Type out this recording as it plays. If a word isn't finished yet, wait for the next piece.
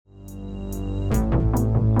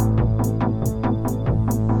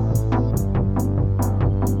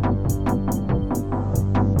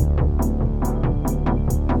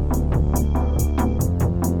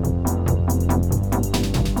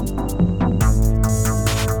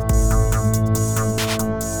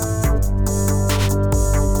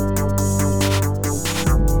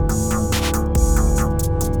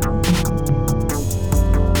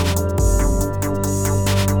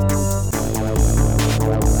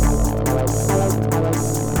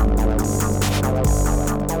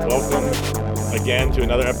again to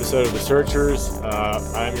another episode of The Searchers.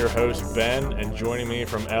 I'm your host, Ben, and joining me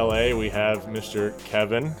from LA, we have Mr.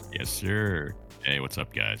 Kevin. Yes, sir. Hey, what's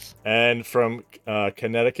up, guys? And from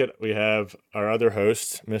Connecticut, we have our other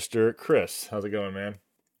host, Mr. Chris. How's it going, man?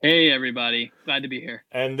 Hey, everybody. Glad to be here.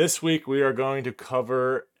 And this week, we are going to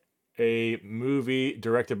cover a movie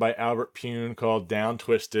directed by Albert Pyun called Down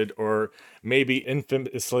Twisted, or maybe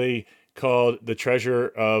infamously called The Treasure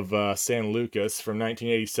of San Lucas from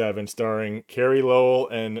 1987, starring Carey Lowell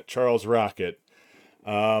and Charles Rocket.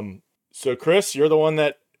 So, Chris, you're the one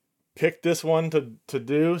that picked this one to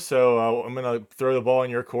do, so I'm going to throw the ball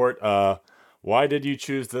in your court. Why did you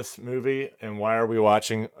choose this movie, and why are we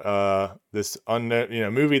watching this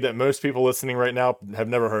unknown, movie that most people listening right now have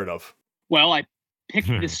never heard of? Well, I picked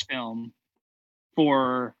this film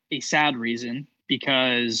for a sad reason,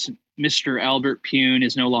 because Mr. Albert Pyun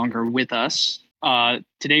is no longer with us.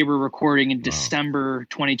 Today we're recording in December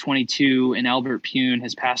 2022, and Albert Pyun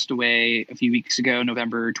has passed away a few weeks ago,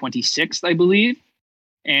 November 26th, I believe.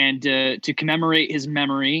 And to commemorate his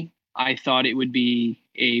memory, I thought it would be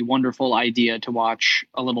a wonderful idea to watch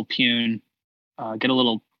a little Pyun, get a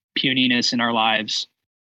little puniness in our lives.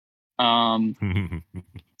 Something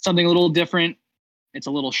a little different. It's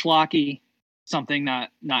a little schlocky, something that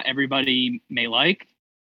not everybody may like.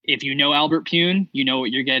 If you know Albert Pyun, you know what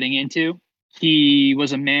you're getting into. He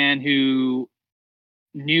was a man who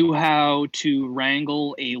knew how to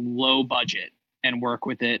wrangle a low budget and work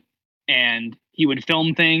with it. And he would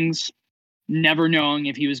film things, never knowing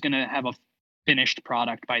if he was going to have a finished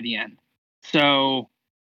product by the end. So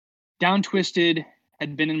Down Twisted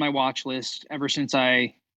had been in my watch list ever since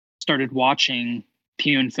I started watching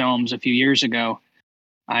Pyun films a few years ago.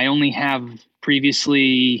 I only have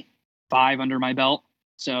previously 5 under my belt.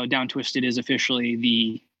 So Down Twisted is officially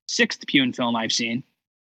the 6th Pyun film I've seen.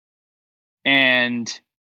 And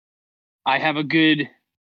I have a good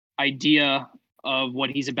idea of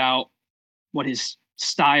what he's about, what his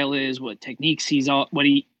style is, what techniques what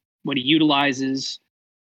he utilizes.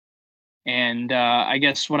 And I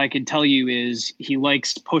guess what I could tell you is he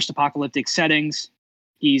likes post-apocalyptic settings.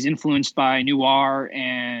 He's influenced by noir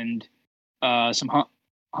and some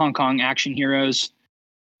Hong Kong action heroes.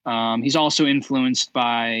 He's also influenced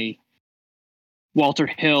by Walter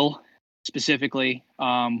Hill, specifically,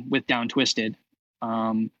 with Down Twisted.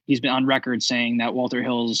 He's been on record saying that Walter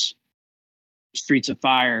Hill's Streets of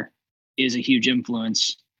Fire is a huge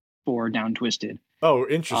influence for Down Twisted. Oh,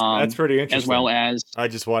 interesting. That's pretty interesting. As well as... I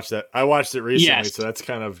just watched that. I watched it recently, yes. So that's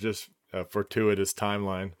kind of just a fortuitous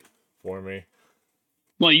timeline for me.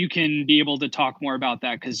 Well, you can be able to talk more about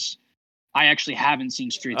that, because I actually haven't seen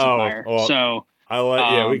Streets of Fire. Well, so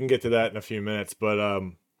we can get to that in a few minutes. But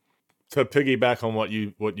to piggyback on what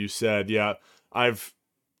you said, I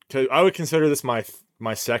would consider this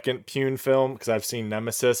my second Pyun film, because I've seen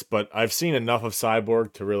Nemesis, but I've seen enough of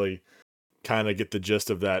Cyborg to really kind of get the gist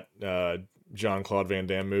of that Jean-Claude Van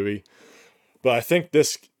Damme movie. But I think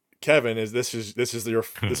this, Kevin, this is your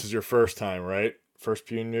first time, right? First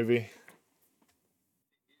Pyun movie.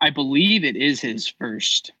 I believe it is his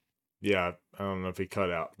first. Yeah, I don't know if he cut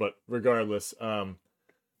out, but regardless,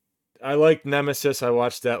 I liked Nemesis. I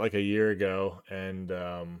watched that like a year ago, and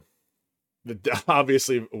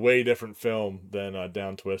obviously way different film than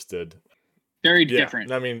Down Twisted. Very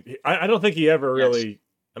different. I mean, I don't think he ever really...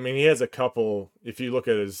 I mean, he has a couple... If you look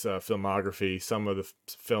at his filmography, some of the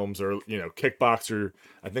films are, Kickboxer,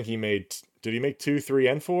 I think he made... Did he make 2, 3,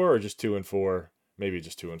 and 4, or just 2 and 4? Maybe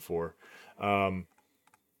just 2 and 4.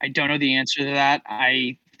 I don't know the answer to that.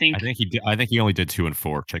 I think he only did 2 and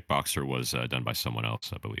 4. Kickboxer was done by someone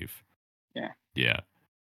else, I believe. Yeah.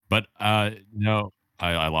 But no,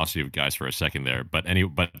 I lost you guys for a second there. But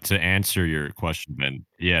to answer your question, Ben.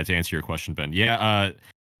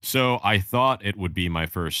 So I thought it would be my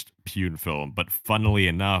first Pyun film, but funnily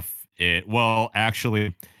enough, it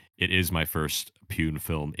is my first Pyun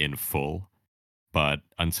film in full. But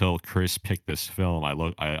until Chris picked this film, I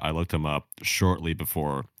looked him up shortly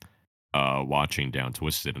before watching Down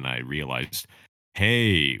Twisted, and I realized,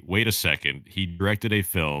 hey, wait a second. He directed a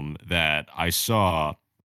film that I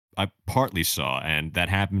partly saw, and that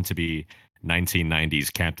happened to be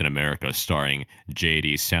 1990s Captain America, starring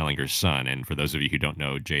J.D. Salinger's son. And for those of you who don't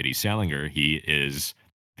know J.D. Salinger, he is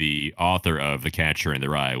the author of The Catcher in the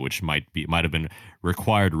Rye, which might have been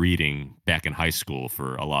required reading back in high school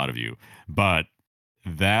for a lot of you. But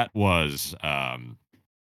that was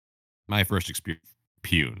my first experience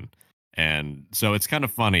with Pyun. And so it's kind of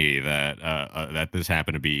funny that that this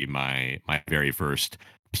happened to be my very first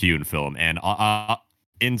Pyun film. And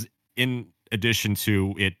in addition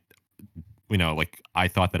to it, like I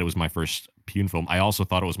thought that it was my first Pune film, I also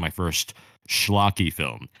thought it was my first schlocky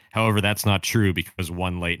film. However, that's not true because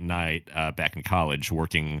one late night back in college,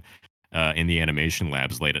 working in the animation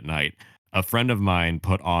labs late at night, a friend of mine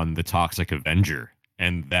put on The Toxic Avenger,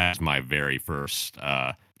 and that's my very first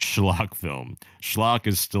schlock film. Schlock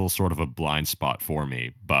is still sort of a blind spot for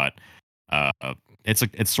me, but uh,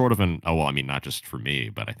 it's sort of not just for me,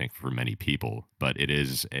 but I think for many people, but it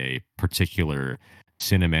is a particular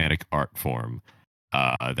cinematic art form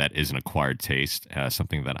that is an acquired taste,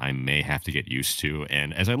 something that I may have to get used to.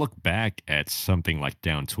 And as I look back at something like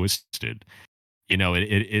Down Twisted,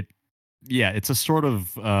 yeah, it's a sort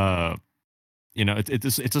of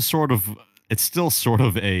it's a sort of it's still sort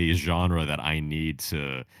of a genre that I need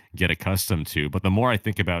to get accustomed to. But the more I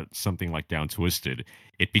think about something like Down Twisted,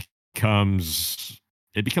 it becomes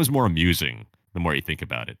it becomes more amusing the more you think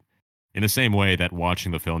about it. In the same way that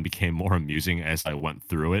watching the film became more amusing as I went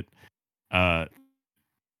through it, uh,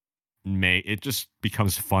 it just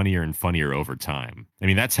becomes funnier and funnier over time. I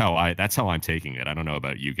mean, that's how I'm taking it. I don't know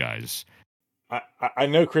about you guys. I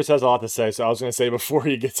know Chris has a lot to say, so I was going to say before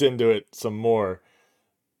he gets into it some more,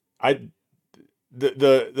 I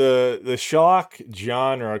the shock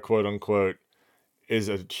genre, quote unquote, is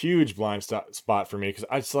a huge blind spot for me because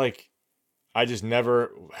I just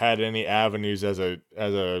never had any avenues as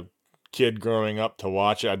a kid growing up to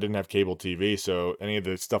watch it. I didn't have cable TV, so any of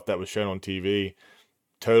the stuff that was shown on TV,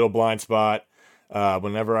 total blind spot.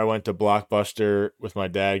 Whenever I went to Blockbuster with my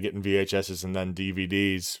dad getting VHSs and then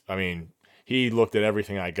DVDs, I mean, he looked at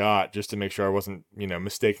everything I got just to make sure I wasn't,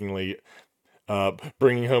 mistakenly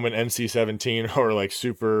bringing home an NC-17 or like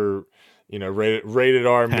super, rated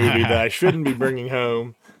R movie that I shouldn't be bringing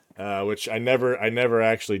home, which I never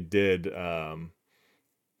actually did.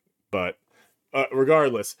 But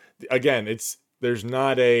regardless, again, there's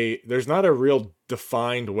not a real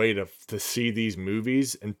defined way to see these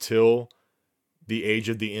movies until the age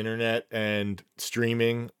of the internet and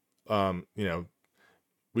streaming.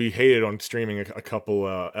 We hated on streaming a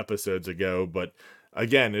couple episodes ago, but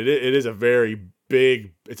again, it is a very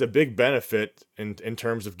big benefit in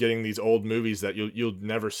terms of getting these old movies that you'll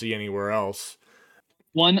never see anywhere else.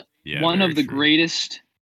 One of the greatest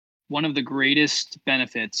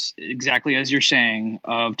benefits, exactly as you're saying,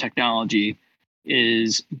 of technology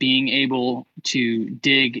is being able to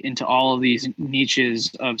dig into all of these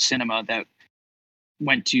niches of cinema that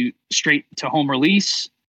went straight to home release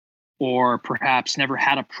or perhaps never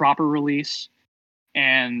had a proper release.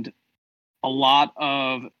 And a lot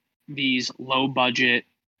of these low budget,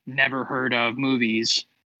 never heard of movies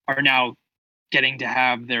are now getting to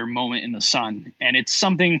have their moment in the sun. And it's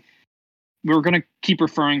something we're going to keep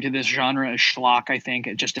referring to this genre as schlock, I think,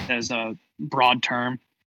 just as a broad term,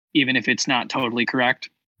 even if it's not totally correct.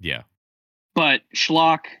 Yeah. But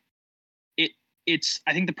schlock, it's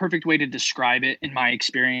I think the perfect way to describe it in my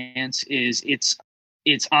experience is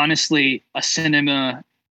it's honestly a cinema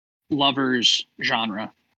lover's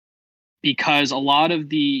genre, because a lot of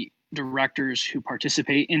the directors who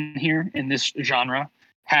participate in this genre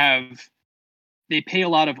they pay a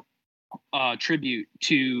lot of tribute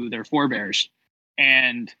to their forebears,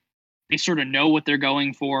 and they sort of know what they're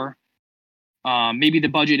going for. Maybe the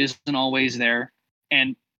budget isn't always there.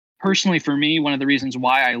 And personally, for me, one of the reasons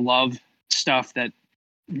why I love stuff that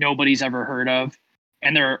nobody's ever heard of,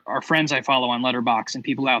 and there are friends I follow on Letterboxd and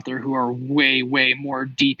people out there who are way, way more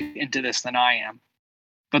deep into this than I am.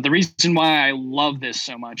 But the reason why I love this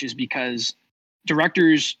so much is because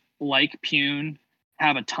directors like Pune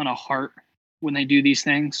have a ton of heart when they do these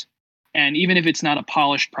things. And even if it's not a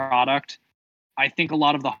polished product, I think a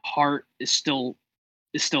lot of the heart is still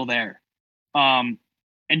there. And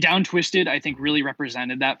Down Twisted, I think, really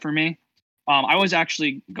represented that for me. I was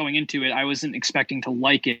actually going into it, I wasn't expecting to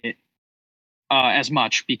like it as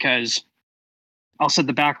much, because I'll set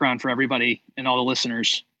the background for everybody and all the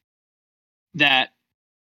listeners that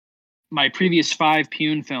my previous 5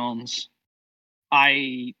 Pune films,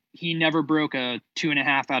 he never broke a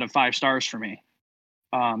 2.5 out of 5 stars for me.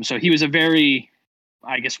 So he was a very,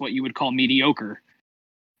 I guess, what you would call mediocre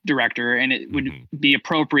director, and it would be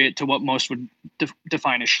appropriate to what most would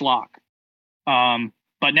define as schlock.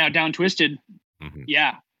 But now Down Twisted,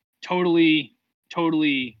 yeah, totally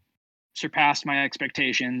surpassed my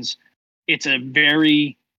expectations. It's a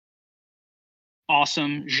very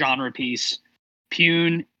awesome genre piece.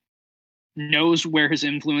 Pune knows where his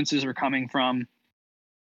influences are coming from.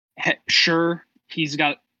 Sure, he's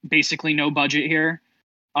got basically no budget here,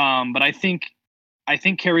 but I think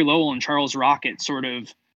Carey Lowell and Charles Rocket sort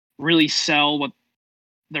of really sell what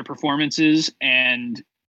their performances, and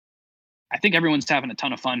I think everyone's having a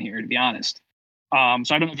ton of fun here, to be honest. So I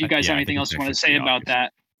don't know if you guys have anything else you want to say about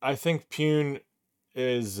that. I think Pune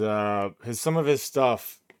is some of his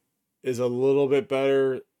stuff is a little bit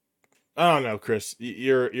better. I don't know, Chris.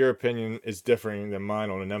 Your opinion is differing than mine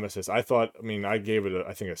on the Nemesis. I mean, I gave it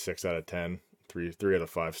I think a 6 out of 10, three out of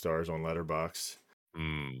 5 stars on Letterboxd.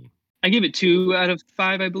 I gave it 2 out of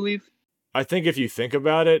 5, I believe. I think if you think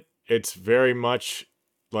about it, it's very much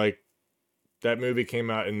like that movie came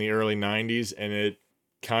out in the early 90s and it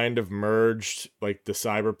kind of merged like the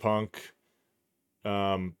cyberpunk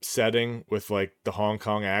setting with like the Hong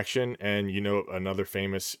Kong action. And another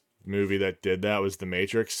famous movie that did that was The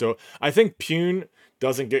Matrix. So I think Pune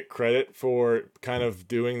doesn't get credit for kind of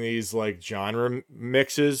doing these like genre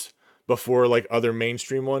mixes before like other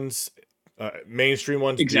mainstream ones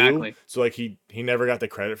Exactly. do. So like he never got the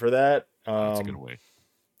credit for that. That's a good way.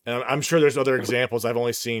 And I'm sure there's other examples. I've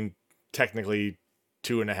only seen technically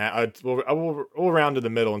 2.5. We'll round to the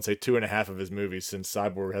middle and say 2.5 of his movies, since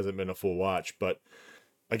Cyborg hasn't been a full watch. But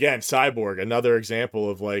again, Cyborg, another example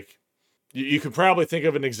of like, you could probably think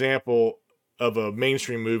of an example of a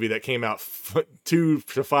mainstream movie that came out 2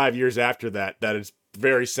 to 5 years after that is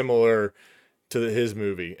very similar to his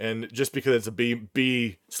movie. And just because it's a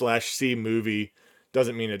B/C movie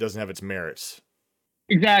doesn't mean it doesn't have its merits.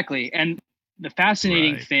 Exactly. And the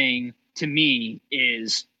fascinating thing to me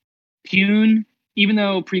is Pune, even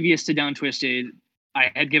though previous to Down Twisted,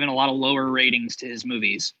 I had given a lot of lower ratings to his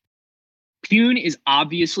movies, Pune is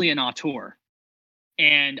obviously an auteur.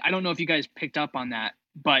 And I don't know if you guys picked up on that,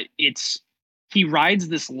 but he rides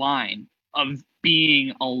this line of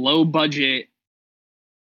being a low budget,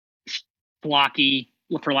 blocky,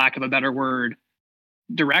 for lack of a better word,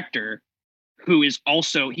 director who is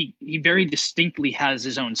also, he very distinctly has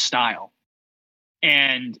his own style.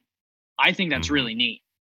 And I think that's really neat.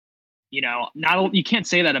 You can't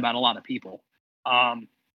say that about a lot of people.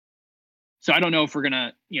 So I don't know if we're going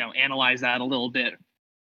to, analyze that a little bit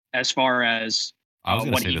as far as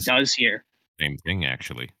what he does here. Same thing,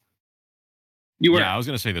 actually. You were? Yeah, I was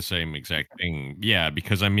going to say the same exact thing. Yeah,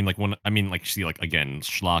 because I mean, like again,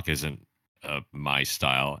 schlock isn't my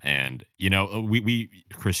style, and we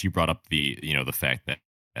Chris, you brought up the fact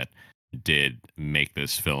that did make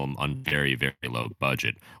this film on very, very low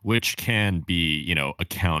budget, which can be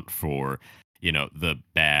account for the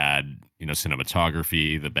bad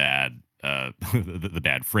cinematography, the bad the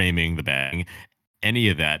bad framing, the bad any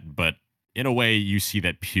of that. But in a way, you see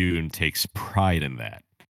that Pune takes pride in that,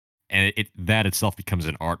 and that itself becomes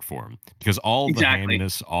an art form, because all the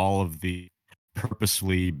handiness, all of the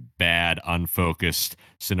purposely bad, unfocused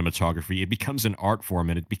cinematography, it becomes an art form,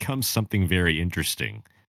 and it becomes something very interesting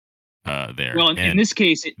there. Well, in this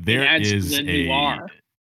case, it adds to the noir.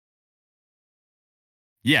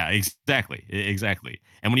 Yeah, exactly.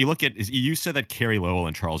 And when you look at, you said that Carey Lowell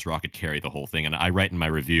and Charles Rocket carry the whole thing, and I write in my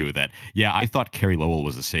review that, yeah, I thought Carey Lowell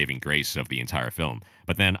was the saving grace of the entire film.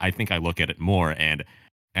 But then I think I look at it more, and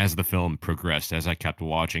as the film progressed, as I kept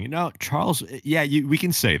watching, Charles, yeah, we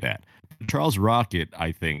can say that. Charles Rocket,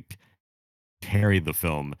 I think, carried the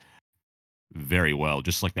film very well.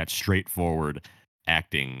 Just like that straightforward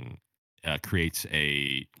acting creates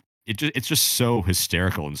it's just so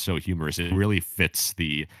hysterical and so humorous. It really fits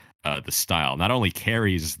the style. Not only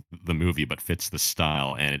carries the movie, but fits the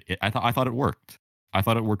style. And I thought it worked. I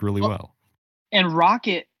thought it worked really well. And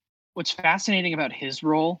Rocket, what's fascinating about his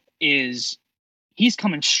role is he's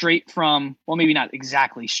coming straight from, well, maybe not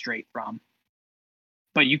exactly straight from,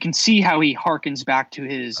 but you can see how he harkens back to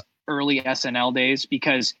his early SNL days,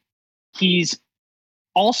 because he's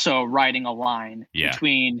also riding a line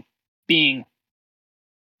between being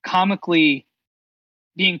comical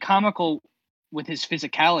with his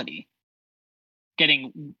physicality,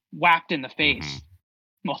 getting whacked in the face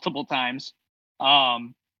multiple times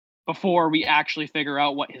before we actually figure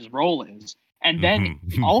out what his role is. And then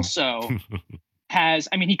also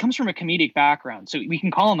he comes from a comedic background, so we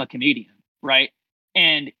can call him a comedian, right?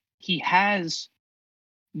 And he has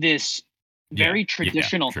this very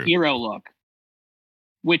traditional hero look,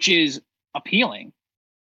 which is appealing.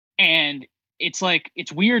 And it's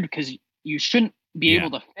weird because you shouldn't be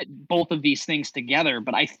able to fit both of these things together.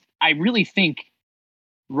 But I really think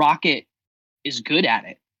Rocket is good at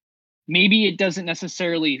it. Maybe it doesn't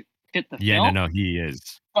necessarily fit the film. No, he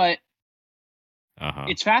is. But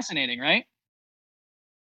it's fascinating, right?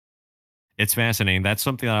 It's fascinating. That's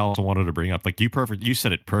something I also wanted to bring up. Like you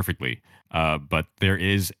said it perfectly. But there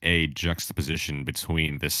is a juxtaposition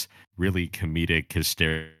between this really comedic,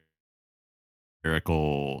 hysterical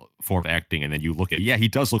form of acting, and then you look at, he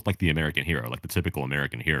does look like the American hero, like the typical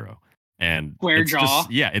American hero. And square jaw.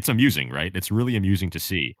 It's amusing, right? It's really amusing to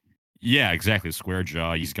see. Yeah, exactly. Square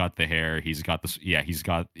jaw. He's got the hair. He's got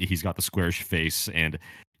the squarish face, and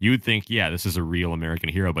You would think, yeah, this is a real American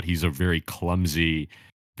hero, but he's a very clumsy,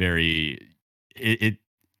 very it,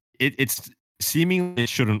 it it's seemingly it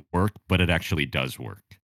shouldn't work, but it actually does work.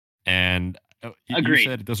 And you Agreed.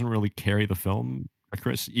 said it doesn't really carry the film,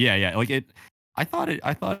 Chris. Yeah, yeah. Like it, I thought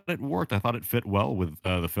it worked. I thought it fit well with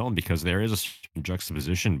the film because there is a certain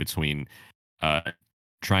juxtaposition between uh,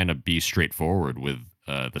 trying to be straightforward with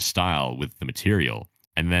the style, with the material,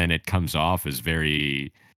 and then it comes off as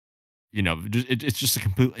very, it's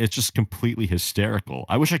just completely hysterical.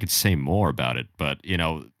 I wish I could say more about it, but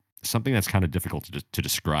something that's kind of difficult to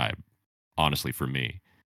describe, honestly, for me.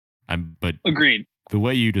 But Agreed. the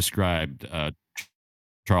way you described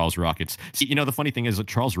Charles Rockets, see, the funny thing is that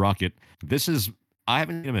Charles Rocket, I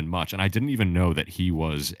haven't seen him in much, and I didn't even know that he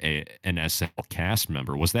was an SNL cast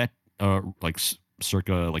member. Was that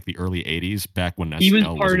circa like the early '80s, back when He was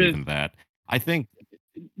SNL part wasn't of even that? I think.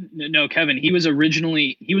 No, Kevin. He was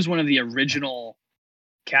one of the original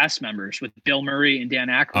cast members with Bill Murray and Dan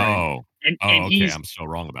Aykroyd. Oh, and okay. I'm so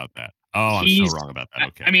wrong about that. Oh, I'm so he's wrong about that.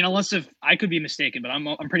 Okay. I mean, unless if I could be mistaken, but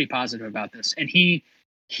I'm pretty positive about this. And he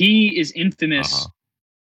is infamous.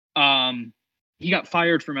 He got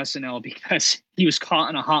fired from SNL because he was caught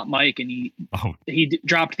on a hot mic and he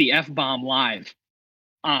dropped the F-bomb live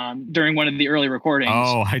during one of the early recordings.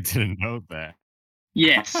 Oh, I didn't know that.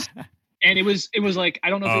 Yes. And it was like, I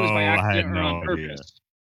don't know if it was by accident or on idea. purpose.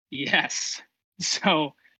 Yes.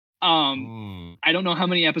 So I don't know how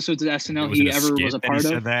many episodes of SNL he ever was a part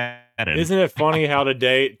of. Isn't it funny how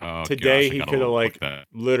today gosh, he could have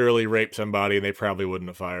literally raped somebody and they probably wouldn't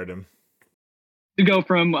have fired him. To go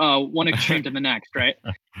from one extreme to the next, right?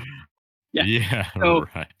 Yeah. Yeah. So,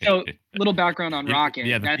 right. So little background on Rocket.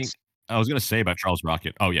 Yeah, I was gonna say about Charles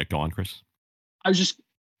Rocket. Oh yeah, go on, Chris. I was just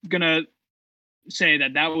gonna say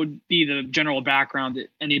that would be the general background. That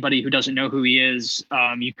anybody who doesn't know who he is,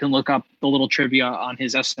 you can look up the little trivia on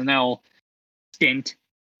his SNL stint,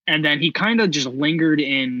 and then he kind of just lingered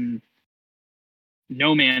in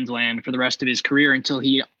no man's land for the rest of his career until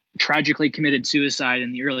he tragically committed suicide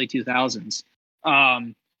in the early 2000s.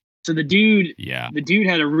 So the dude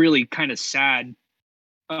had a really kind of sad,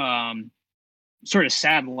 sort of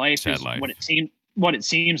sad life, what it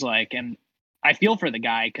seems like. And I feel for the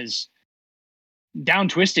guy because Down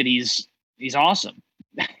Twisted, he's awesome.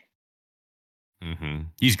 Mm-hmm.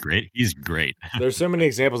 He's great. There's so many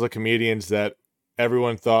examples of comedians that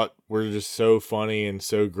everyone thought were just so funny and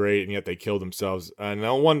so great, and yet they killed themselves. And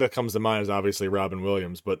the one that comes to mind is obviously Robin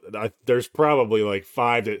Williams, but there's probably like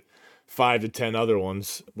 5 to 10 other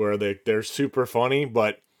ones where they're super funny,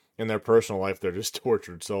 but in their personal life they're just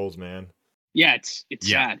tortured souls, man. Yeah, it's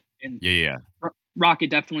sad. And yeah. Rocket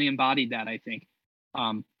definitely embodied that, I think.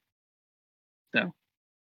 So.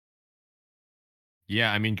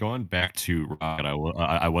 Yeah, I mean, going back to Rocket,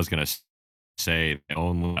 I was gonna say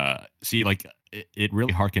only it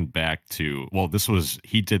really harkened back to, well,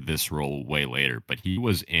 he did this role way later, but he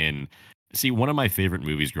was in. See, one of my favorite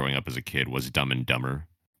movies growing up as a kid was Dumb and Dumber,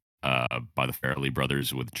 by the Farrelly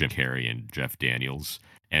brothers with Jim Carrey and Jeff Daniels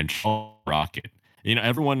and Charles Rocket.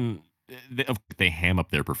 Everyone they ham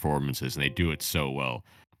up their performances and they do it so well.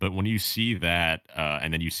 But when you see that,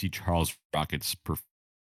 and then you see Charles Rocket's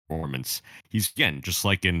performance, he's, again, just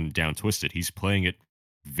like in Down Twisted, he's playing it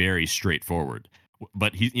very straightforward.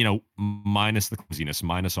 But he's, minus the clumsiness,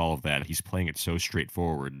 minus all of that, he's playing it so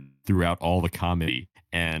straightforward throughout all the comedy,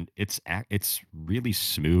 and it's really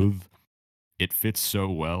smooth. It fits so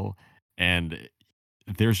well, and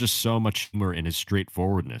there's just so much humor in his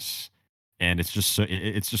straightforwardness, and it's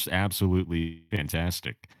just absolutely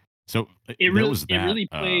fantastic. So it really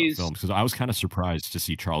plays film, because I was kind of surprised to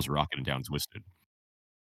see Charles Rocket and Down Twisted.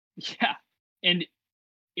 Yeah, and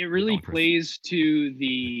it really plays to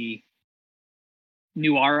the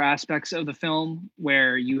noir aspects of the film,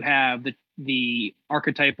 where you have the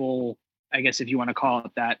archetypal, I guess if you want to call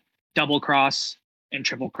it that, double cross and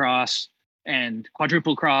triple cross and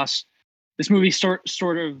quadruple cross. This movie sort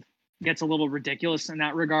of gets a little ridiculous in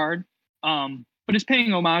that regard, but it's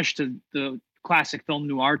paying homage to the classic film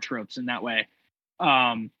noir tropes in that way.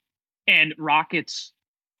 And Rocket's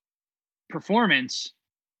performance,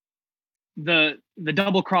 the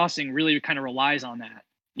double crossing really kind of relies on that,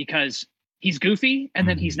 because he's goofy and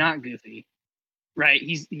then he's not goofy, right?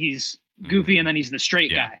 He's goofy and then he's the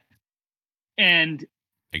straight guy, and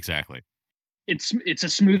exactly, it's a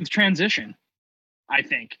smooth transition, I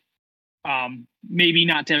think. Maybe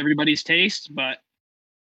not to everybody's taste, but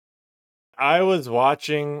I was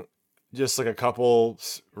watching just like a couple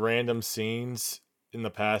random scenes in the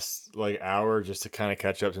past like hour just to kind of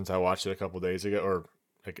catch up, since I watched it a couple days ago, or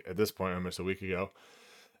like at this point almost a week ago.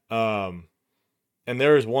 And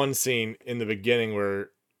there was one scene in the beginning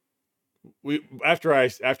where we after I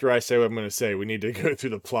say what I'm going to say, we need to go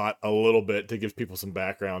through the plot a little bit to give people some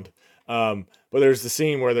background. But there's the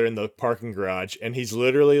scene where they're in the parking garage, and he's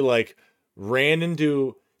literally like ran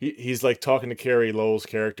into. He's like talking to Carrie Lowell's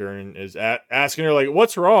character and is asking her like,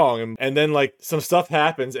 "What's wrong?" And then like some stuff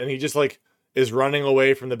happens, and he just like is running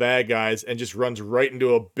away from the bad guys and just runs right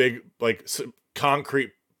into a big like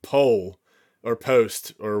concrete pole or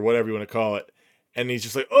post or whatever you want to call it. And he's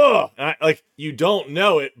just like, oh, like you don't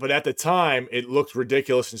know it, but at the time it looked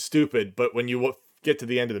ridiculous and stupid. But when you get to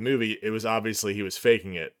the end of the movie, it was obviously he was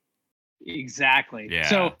faking it. Exactly. Yeah.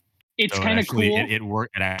 So it's So kind of cool. It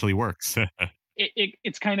actually works.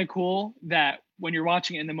 It's kind of cool that when you're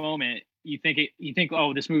watching it in the moment, you think,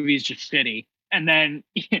 oh, this movie is just shitty, and then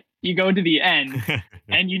you go to the end,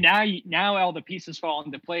 and now all the pieces fall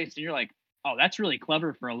into place, and you're like, oh, that's really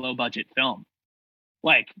clever for a low budget film.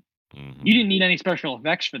 Like, you didn't need any special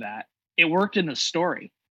effects for that. It worked in the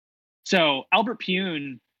story. So Albert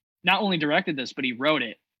Pune not only directed this, but he wrote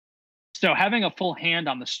it. So having a full hand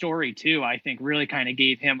on the story too, I think really kind of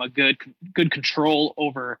gave him a good control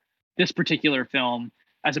over this particular film,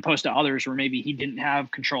 as opposed to others where maybe he didn't have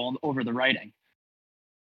control over the writing.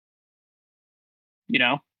 You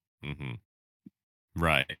know? Mm-hmm.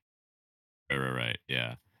 Right. Right.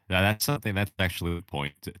 Yeah. Now, that's something that's actually the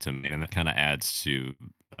point to me, and that kind of adds to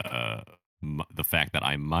uh, the fact that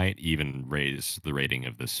I might even raise the rating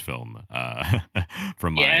of this film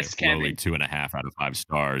from my Yes, lowly Kevin. 2.5 out of 5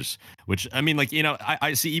 stars. Which I mean, like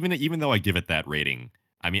I see even though I give it that rating,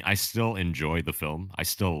 I mean I still enjoy the film. I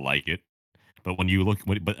still like it. But when you look,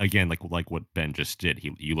 but again, like what Ben just did,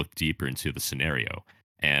 you look deeper into the scenario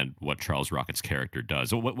and what Charles Rocket's character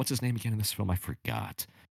does. Oh, what's his name again in this film? I forgot.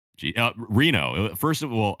 Reno. First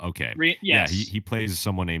of all, okay, yeah, Yes. he plays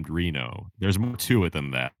someone named Reno. There's more to it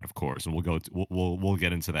than that, of course, and we'll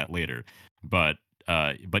get into that later. But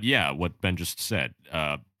yeah, what Ben just said.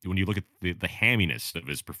 When you look at the hamminess of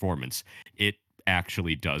his performance, it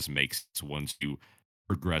actually does make sense once you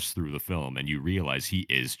progress through the film and you realize he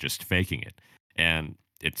is just faking it. And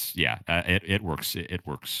it's yeah, it works. It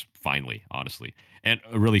works finely, honestly. And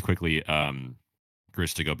really quickly,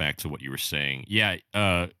 Chris, to go back to what you were saying, yeah,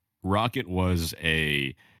 Rocket was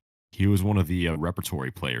he was one of the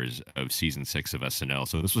repertory players of season 6 of SNL.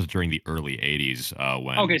 So this was during the early '80s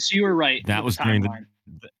when Okay, so you were right that with was the during timeline.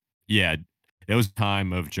 yeah, it was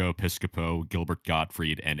time of Joe Piscopo, Gilbert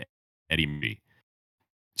Gottfried, and Eddie Murphy.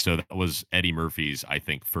 So that was Eddie Murphy's, I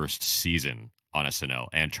think, first season on SNL.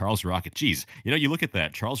 And Charles Rocket, geez, you look at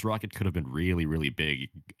that. Charles Rocket could have been really, really big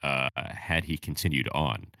had he continued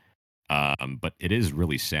on. But it is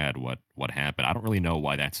really sad what happened. I don't really know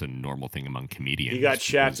why that's a normal thing among comedians. He got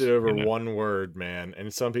shafted over you know, one word, man,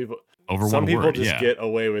 and some people just yeah. get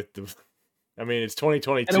away with the. I mean, it's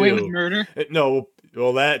 2022. Get away with murder. No,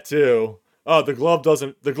 well that too. Oh, the glove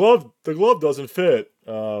doesn't fit.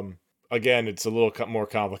 Again, it's a little more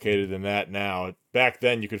complicated than that now. Back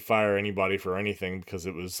then, you could fire anybody for anything because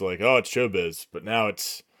it was like, oh, it's showbiz. But now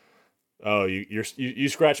it's, oh, you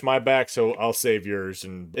scratch my back, so I'll save yours.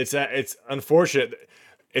 And it's unfortunate.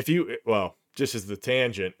 Well, just as the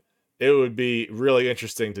tangent, it would be really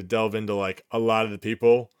interesting to delve into like a lot of the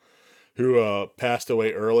people who passed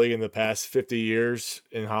away early in the past 50 years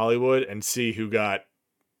in Hollywood and see who got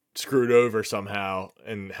screwed over somehow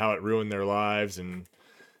and how it ruined their lives. And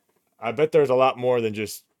I bet there's a lot more than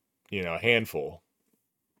just, a handful.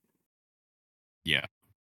 Yeah.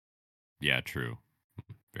 Yeah, true.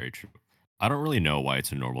 Very true. I don't really know why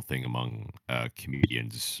it's a normal thing among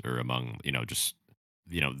comedians or among, just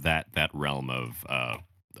that realm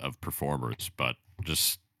of performers, but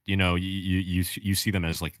just you see them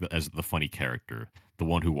as like as the funny character, the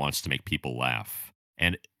one who wants to make people laugh.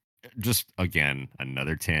 And just again,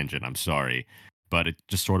 another tangent, I'm sorry, but it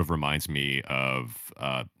just sort of reminds me of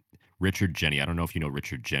Richard Jeni. I don't know if you know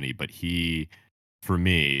Richard Jeni, but for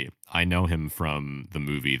me, I know him from the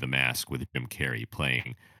movie The Mask with Jim Carrey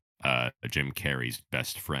playing Jim Carrey's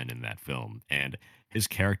best friend in that film. And his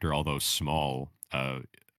character, although small,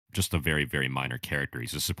 just a very, very minor character.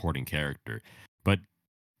 He's a supporting character. But,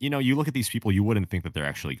 you look at these people, you wouldn't think that they're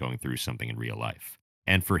actually going through something in real life.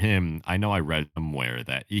 And for him, I know I read somewhere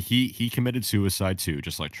that he committed suicide too,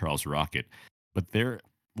 just like Charles Rocket. But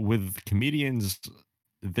with comedians,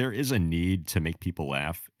 there is a need to make people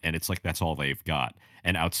laugh, and it's like that's all they've got.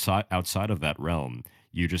 And outside of that realm,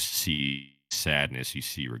 you just see sadness, you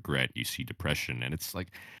see regret, you see depression, and it's like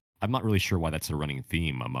I'm not really sure why that's a running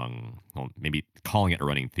theme among. Well, maybe calling it a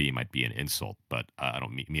running theme might be an insult, but I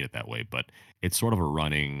don't mean it that way. But it's sort of a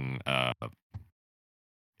running.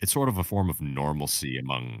 It's sort of a form of normalcy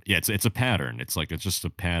among. Yeah, it's a pattern. It's just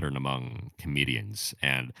a pattern among comedians,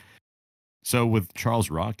 and So with Charles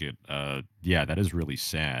Rocket, yeah, that is really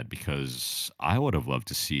sad because I would have loved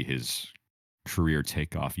to see his career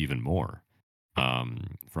take off even more,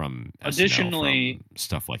 from SNL, Additionally, from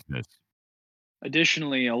stuff like this.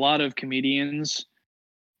 additionally, a lot of comedians.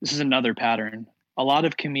 This is another pattern. A lot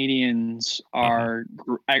of comedians Uh-huh. are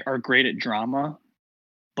great at drama,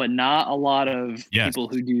 but not a lot of Yes, people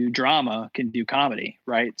who do drama can do comedy,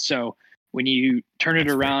 right? So when you turn it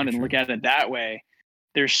that's very around and look true. at it that way,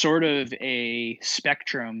 there's sort of a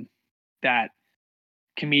spectrum that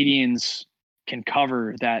comedians can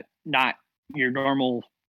cover that not your normal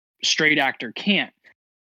straight actor can't.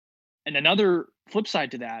 And another flip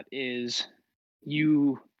side to that is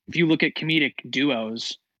you if you look at comedic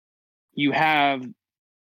duos, you have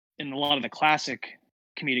in a lot of the classic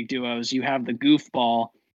comedic duos, you have the goofball.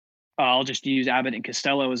 I'll just use Abbott and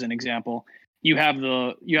Costello as an example. You have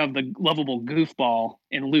the lovable goofball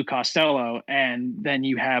in Lou Costello, and then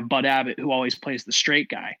you have Bud Abbott who always plays the straight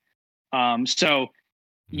guy. So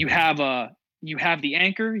you Mhm. have a you have the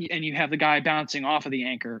anchor and you have the guy bouncing off of the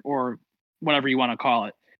anchor or whatever you want to call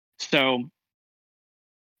it. So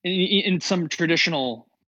in some traditional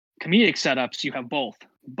comedic setups, you have both,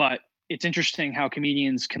 but it's interesting how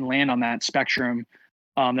comedians can land on that spectrum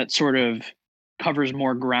that sort of covers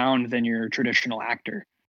more ground than your traditional actor.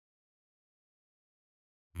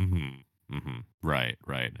 Mhm. Mhm. Right,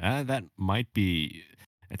 right. That might be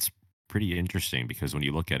it's pretty interesting because when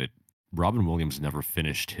you look at it, Robin Williams never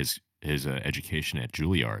finished his education at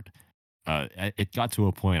Juilliard. It got to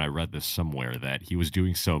a point, I read this somewhere, that he was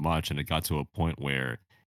doing so much, and it got to a point where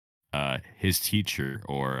his teacher,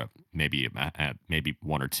 or maybe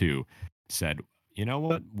one or two, said, "You know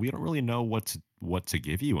what? We don't really know what to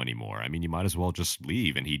give you anymore. I mean, you might as well just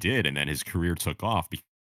leave." And he did, and then his career took off because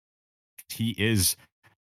he is,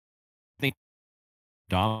 I think,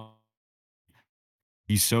 Dom.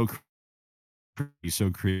 He's so he's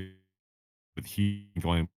so creative with he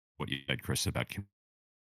going what you said, Chris, about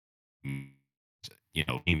being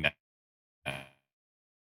that uh,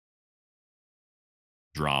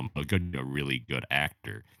 drama, a really good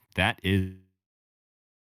actor. That is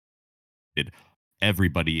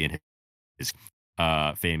everybody in his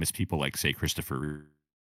famous people like say Christopher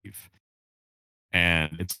Reeve.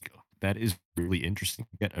 And that is really interesting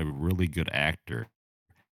to get a really good actor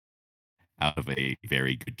out of a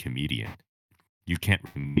very good comedian. You can't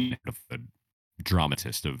really make a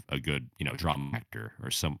dramatist of a good, drama actor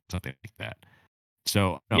or something like that.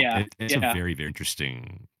 So no, Yeah, it's a yeah, very, very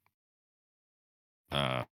interesting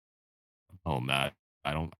uh that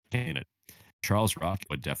I don't in it. Charles Rock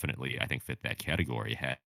would definitely, I think, fit that category.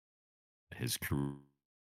 Had his career,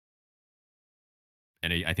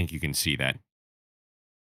 and I think you can see that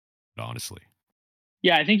honestly.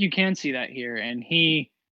 yeah. I think you can see that here, and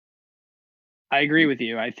I agree with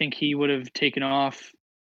you. I think he would have taken off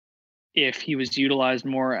if he was utilized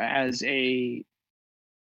more as a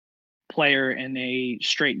player in a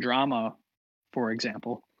straight drama, for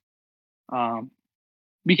example. Um,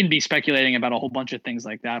 we can be speculating about a whole bunch of things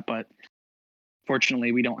like that, but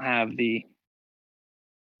fortunately, we don't have the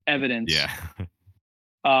evidence. Yeah.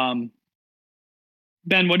 Um,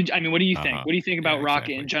 Ben, what do you think? Uh-huh. What do you think Yeah, about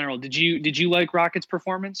Rocket in exactly. general? Did you like Rocket's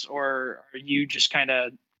performance, or are you just kind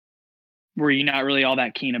of were you not really all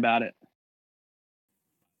that keen about it?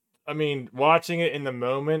 I mean, watching it in the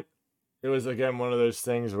moment, it was again one of those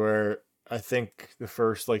things where I think the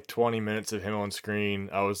first like 20 minutes of him on screen,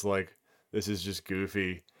 I was like, this is just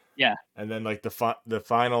goofy. Yeah, And then like the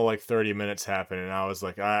final like 30 minutes happened, and I was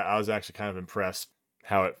like, I was actually kind of impressed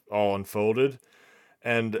how it all unfolded.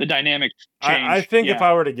 And the dynamic I changed. think if Yeah,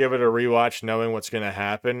 I were to give it a rewatch knowing what's going to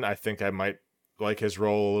happen, I think I might like his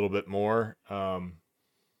role a little bit more.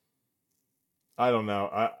 I don't know.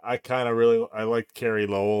 I kind of really I like Carrie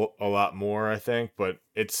Lowell a lot more, I think, but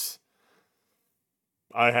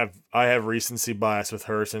I have recency bias with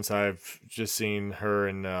her since I've just seen her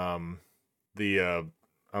in the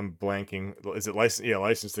I'm blanking. Is it license? Yeah,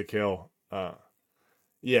 License to Kill.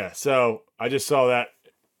 Yeah, so I just saw that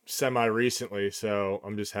semi recently, so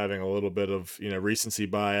I'm just having a little bit of recency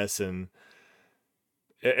bias, and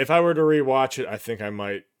if I were to rewatch it, I think I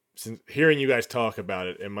might. Since hearing you guys talk about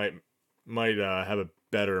it, it might have a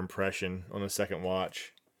better impression on a second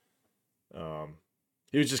watch. Um,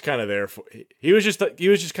 he was just kind of there for. He was just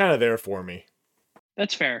kind of there for me.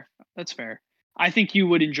 that's fair. That's fair. I think you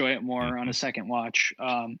would enjoy it more on a Mhm. second watch.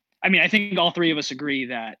 I mean, I think all three of us agree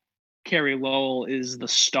that Carrie Lowell is the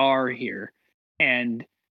star here, and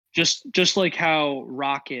just like how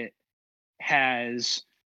Rocket has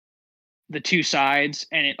the two sides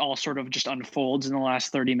and it all sort of just unfolds in the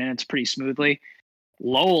last 30 minutes pretty smoothly.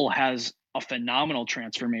 Lowell has a phenomenal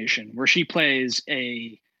transformation where she plays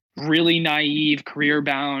a really naive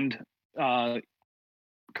career-bound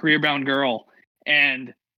girl,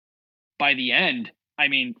 and by the end, I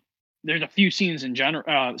mean, there's a few scenes in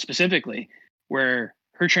general specifically where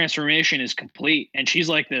her transformation is complete, and she's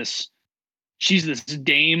this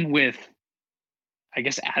dame with, I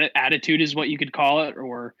guess, attitude is what you could call it,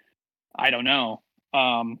 or I don't know.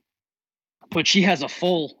 But she has a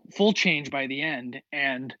full change by the end,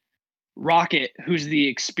 and Rocket, who's the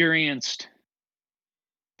experienced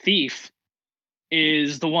thief,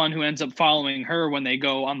 is the one who ends up following her when they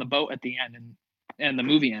go on the boat at the end, and the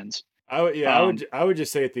movie ends. I would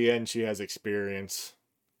just say at the end she has experience,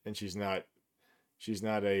 and she's not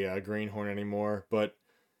a greenhorn anymore. But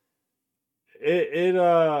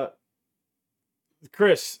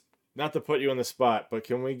Chris, not to put you on the spot, but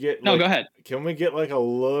can we get go ahead. Can we get like a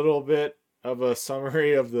little bit of a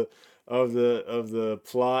summary of the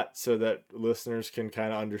plot so that listeners can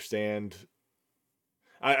kind of understand?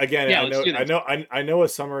 I know a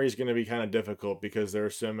summary is going to be kind of difficult because there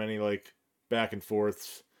are so many like back and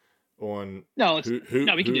forths on.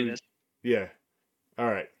 We can do this. Yeah. All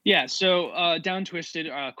right. Yeah. So Down Twisted,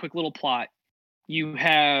 quick little plot. You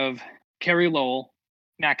have Carrie Lowell.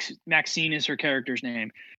 Maxine is her character's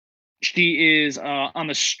name. She is on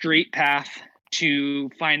the straight path to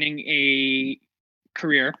finding a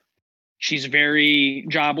career. She's very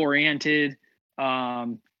job oriented,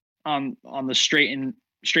 on the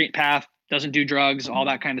straight path, doesn't do drugs, all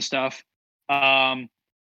that kind of stuff.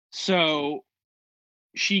 So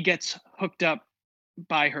she gets hooked up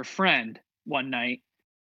by her friend one night.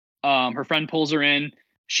 Her friend pulls her in.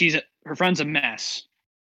 Her friend's a mess.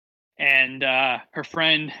 And her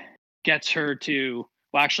friend gets her to,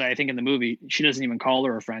 well, actually, I think in the movie, she doesn't even call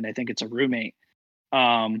her a friend. I think it's a roommate.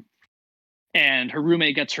 And her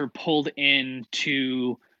roommate gets her pulled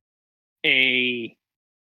into a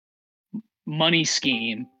money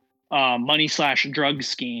scheme, money/drug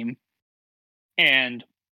scheme. And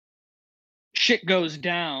shit goes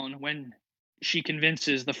down when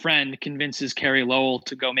the friend convinces Carrie Lowell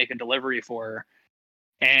to go make a delivery for her.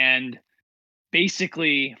 And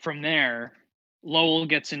basically from there, Lowell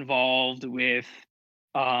gets involved with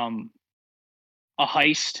a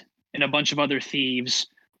heist and a bunch of other thieves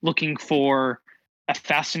looking for a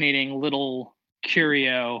fascinating little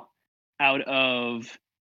curio out of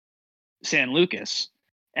San Lucas.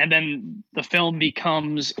 And then the film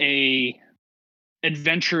becomes a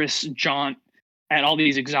adventurous jaunt at all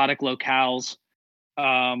these exotic locales,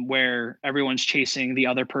 where everyone's chasing the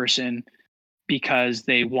other person because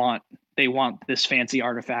they want this fancy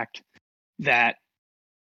artifact that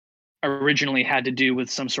originally had to do with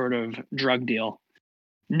some sort of drug deal.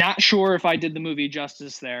 Not sure if I did the movie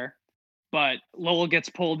justice there, but Lowell gets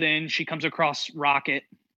pulled in. She comes across Rocket,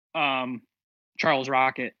 Charles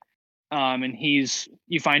Rocket, and you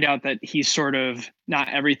find out that he's sort of not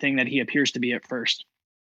everything that he appears to be at first.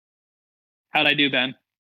 How'd I do, Ben? I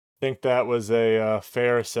think that was a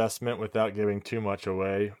fair assessment without giving too much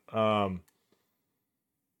away. Yeah,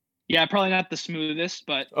 probably not the smoothest,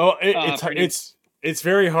 but it's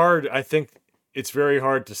very hard. I think it's very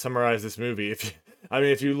hard to summarize this movie.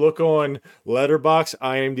 If you look on Letterboxd,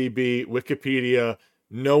 IMDb, Wikipedia,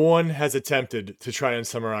 no one has attempted to try and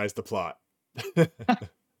summarize the plot.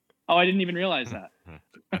 Oh, I didn't even realize that.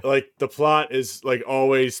 Like the plot is like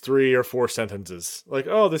always 3 or 4 sentences. Like,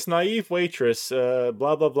 oh, this naive waitress, blah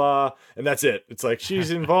blah blah, and that's it. It's like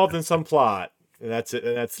she's involved in some plot, and that's it.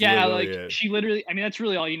 And that's it. She literally. I mean, that's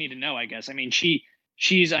really all you need to know, I guess. I mean,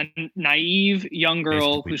 she's a naive young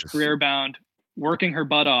girl who's career bound, working her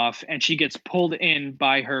butt off, and she gets pulled in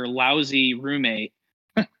by her lousy roommate,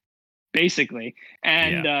 basically,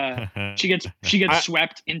 and she gets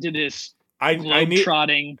swept into this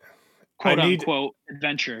globe-trotting, quote-unquote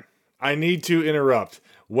adventure. I need to interrupt.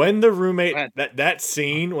 When the roommate, that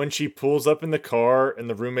scene when she pulls up in the car and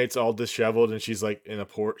the roommate's all disheveled and she's like in a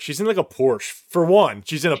Porsche. She's in like a Porsche. For one,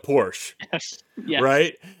 she's in a Porsche. Yes.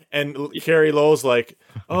 Right? And Carrie Lowell's like,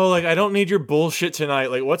 oh, like, I don't need your bullshit tonight.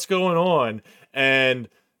 Like, what's going on? And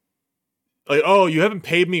like, oh, you haven't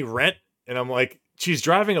paid me rent? And I'm like, she's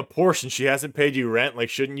driving a Porsche and she hasn't paid you rent. Like,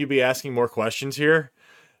 shouldn't you be asking more questions here?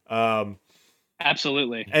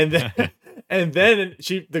 Absolutely. And then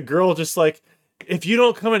the girl just like, if you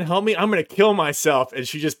don't come and help me, I'm going to kill myself. And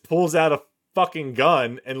she just pulls out a fucking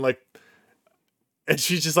gun and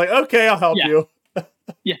she's just like, okay, I'll help you.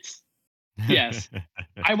 Yes.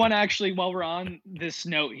 I want to actually, while we're on this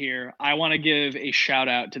note here, I want to give a shout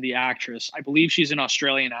out to the actress. I believe she's an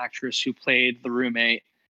Australian actress who played the roommate.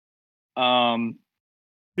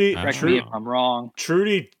 Correct me if I'm wrong.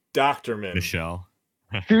 Trudy Doctorman. Michelle.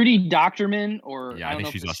 Trudy Doctorman, or Yeah, I I don't think know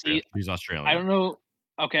if she's the Australian. C. She's I Australian. don't know.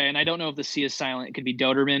 Okay, and I don't know if the C is silent. It could be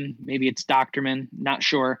Doterman. Maybe it's Doctorman. Not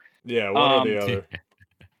sure. Yeah, one or the other.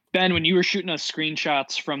 Ben, when you were shooting us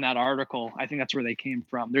screenshots from that article, I think that's where they came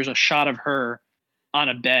from. There's a shot of her on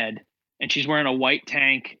a bed, and she's wearing a white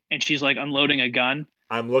tank, and she's like unloading a gun.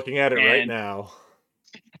 I'm looking at it right And now.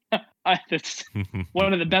 That's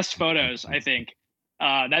one of the best photos, I think.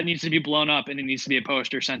 That needs to be blown up, and it needs to be a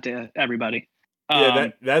poster sent to everybody. Yeah,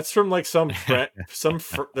 that's from like some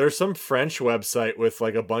there's some French website with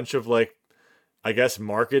like a bunch of like, I guess,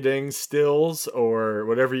 marketing stills or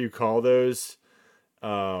whatever you call those,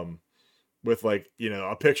 with like, you know,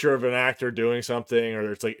 a picture of an actor doing something,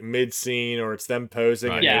 or it's like mid scene, or it's them posing,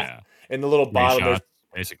 Right, and Yeah. in the little bottom Shots,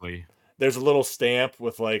 basically. there's a little stamp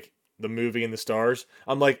with like the movie and the stars.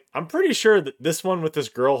 I'm like, I'm pretty sure that this one with this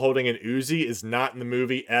girl holding an Uzi is not in the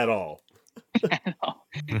movie at all.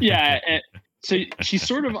 Yeah. So she's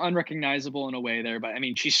sort of unrecognizable in a way there, but I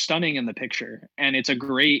mean, she's stunning in the picture, and it's a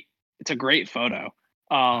great photo.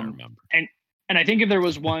 I remember. And I think if there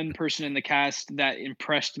was one person in the cast that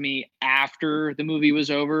impressed me after the movie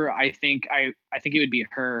was over, I think it would be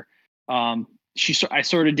her. I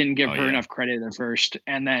sort of didn't give her enough credit at first,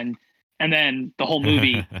 and then the whole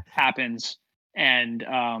movie happens, and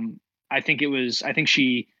I think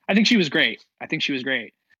she was great. I think she was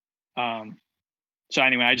great. So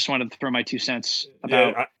anyway, I just wanted to throw my 2 cents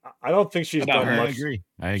about. Yeah, I don't think she's about done her. much.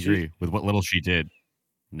 I agree with what little she did.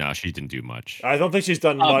 No, she didn't do much. I don't think she's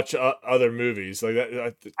done much other movies like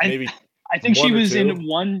that. Maybe I think she was two. in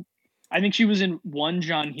one. I think she was in one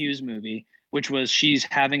John Hughes movie, which was She's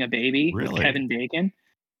Having a Baby with Kevin Bacon,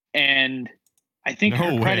 and I think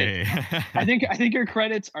her credits. I think her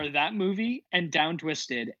credits are that movie and Down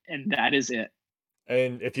Twisted, and that is it.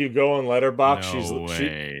 And if you go on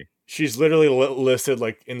Letterboxd, she's literally listed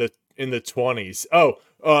like in the 20s. Oh,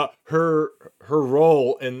 her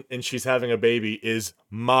role in She's Having a Baby is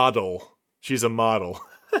model. She's a model.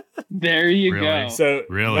 There you go. So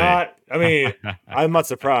I'm not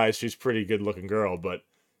surprised. She's a pretty good looking girl, but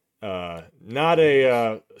not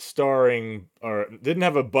a starring, or didn't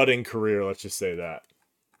have a budding career. Let's just say that.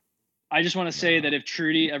 I just want to say that if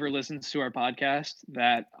Trudy ever listens to our podcast,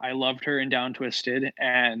 that I loved her in Down Twisted,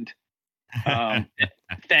 and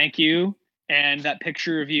thank you. And that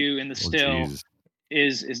picture of you in the still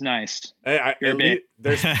is nice.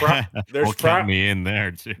 There's count me in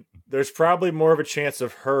there too. There's probably more of a chance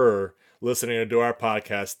of her listening to our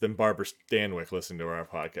podcast than Barbara Stanwyck listening to our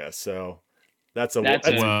podcast. So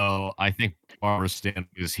well, I think Barbara Stanwyck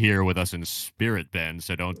is here with us in spirit, Ben.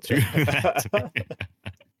 So don't do that.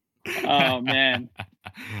 Oh man,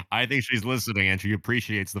 I think she's listening and she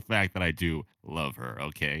appreciates the fact that I do love her.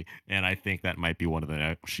 Okay, and I think that might be one of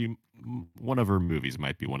her movies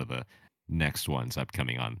might be one of the next ones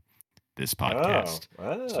upcoming on this podcast.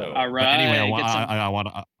 So, all right. Anyway, I want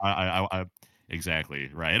to.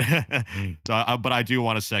 Exactly right. So, but I do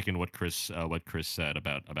want to second what Chris said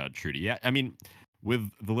about Trudy. Yeah, I mean, with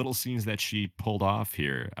the little scenes that she pulled off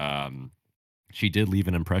here, she did leave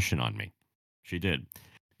an impression on me. She did.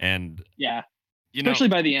 And especially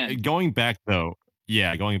by the end. Going back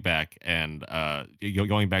and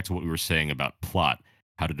going back to what we were saying about plot,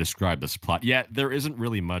 how to describe this plot. Yeah, there isn't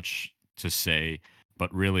really much to say,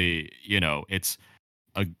 but really, it's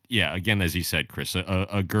again, as you said, Chris,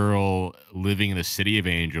 a girl living in the city of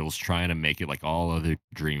angels, trying to make it like all other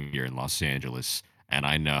dream here in Los Angeles, and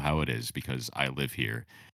I know how it is because I live here.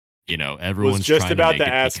 Everyone's just trying about to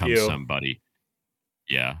ask become you somebody.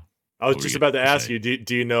 Yeah. I was just about to ask you,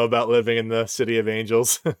 do you know about living in the city of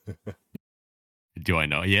angels? Do I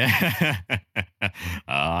know? Yeah.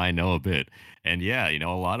 I know a bit. And yeah, a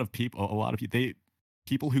lot of people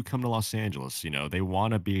who come to Los Angeles, they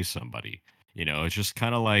want to be somebody. It's just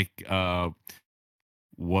kind of like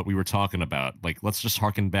what we were talking about. Like, let's just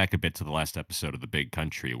harken back a bit to the last episode of The Big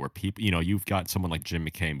Country, where people, you've got someone like Jim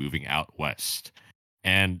McKay moving out west.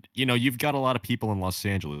 And, you've got a lot of people in Los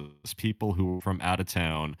Angeles, people who are from out of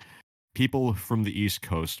town, people from the East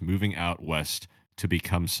Coast moving out west to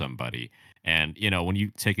become somebody. And, when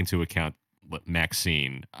you take into account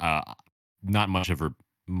Maxine, not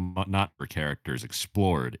her character is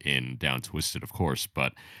explored in Down Twisted, of course,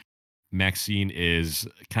 but Maxine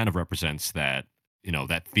kind of represents that,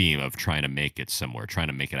 that theme of trying to make it somewhere, trying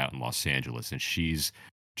to make it out in Los Angeles. And she's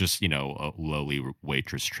just, a lowly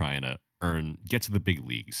waitress trying to get to the big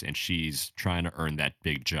leagues, and she's trying to earn that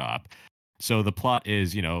big job. So the plot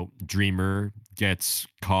is, Dreamer gets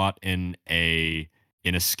caught in a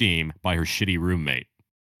scheme by her shitty roommate,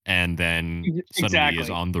 and then suddenly is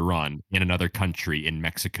on the run in another country in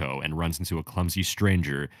Mexico and runs into a clumsy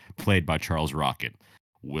stranger played by Charles Rocket.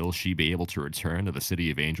 will she be able to return to the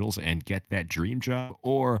City of Angels and get that dream job,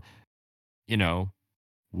 or you know,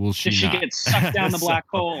 will Does she she not? get sucked down the So black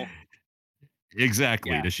hole?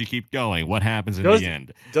 exactly, Yeah. does she keep going? What happens in the Does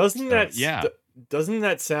end? doesn't So that yeah, doesn't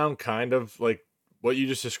that sound kind of like what you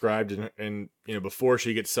just described? And before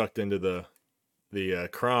she gets sucked into the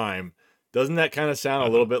crime, doesn't that kind of sound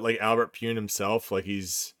a little uh, bit like Albert Pune himself? Like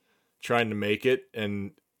he's trying to make it,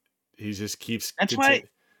 and he just keeps That's why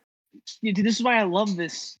continue. this is why I love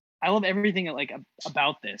this. I love everything like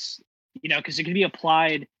about this, because it can be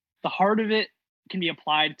applied. The heart of it can be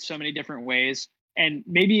applied so many different ways, and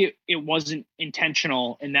maybe it wasn't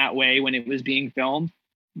intentional in that way when it was being filmed,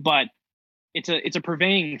 but it's a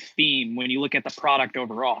pervading theme when you look at the product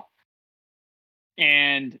overall,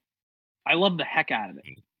 and I love the heck out of it.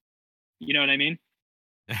 You know what I mean?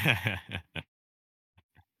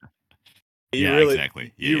 You yeah, really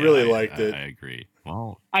exactly. Yeah, you yeah, really liked I it. agree.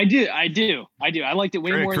 Well, I do. I liked it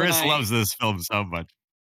way more than Chris loves this film so much.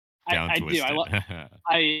 Down I do. twisted.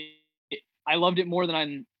 I I loved it more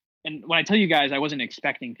than and when I tell you guys I wasn't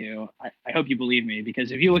expecting to, I hope you believe me,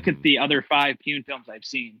 because if you look at Mhm. the other 5 Pune films I've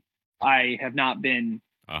seen, I have not been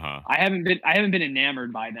Uh-huh. I haven't been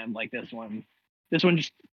enamored by them like this one. This one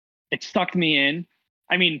just it sucked me in.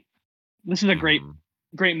 I mean, this is a great Mhm.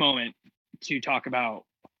 great moment to talk about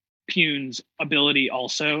Pune's ability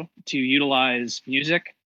also to utilize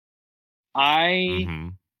music. I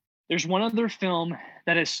Mhm. There's one other film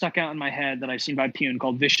that has stuck out in my head that I've seen by Pune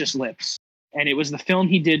called Vicious Lips, and it was the film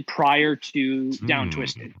he did prior to Down Mm.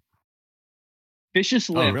 Twisted. Vicious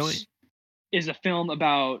Oh, really? Lips is a film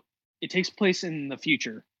about it takes place in the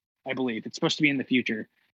future, I believe. It's supposed to be in the future,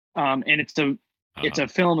 and it's a Uh-huh.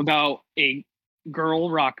 film about a girl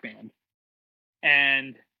rock band,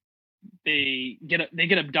 and they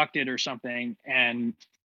get abducted or something, and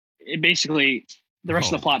it basically the rest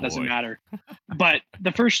of Oh, the plot doesn't boy. matter. But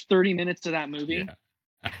the first 30 minutes of that movie,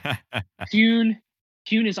 Yeah. Pune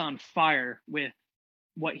Pune is on fire with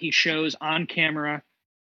what he shows on camera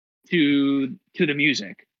to the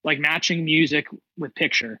music, like matching music with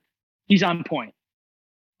picture. He's on point.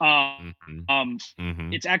 Um, Mhm. um,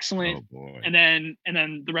 Mhm. it's excellent. Oh, boy. And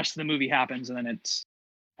then the rest of the movie happens, and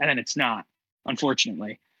then it's not,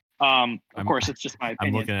 unfortunately. Of I'm course, it's just my I'm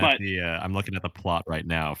opinion, looking at but the, I'm looking at the plot right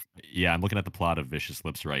now. Yeah, I'm looking at the plot of Vicious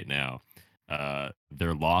Lips right now.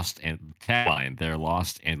 They're lost and tagline, they're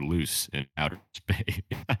lost and loose in outer space.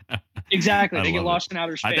 exactly, I they get love it. lost in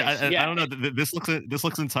outer I, th- space. I Yeah. don't know. This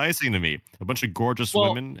looks enticing to me. A bunch of gorgeous Well,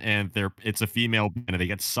 women, and it's a female band, and they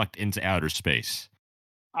get sucked into outer space.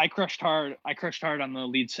 I crushed hard on the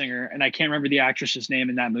lead singer, and I can't remember the actress's name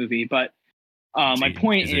in that movie. But my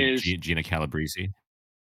point Is it is, Gina Calabrese?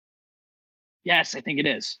 yes, I think it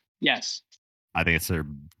is. Yes, I think it's her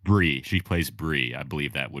Bree. She plays Bree. I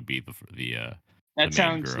believe that would be the that main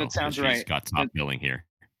sounds that girl because sounds she's right. got top That billing here.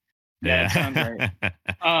 yeah, that sounds right. Yeah.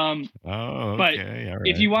 Um, Oh, but okay. All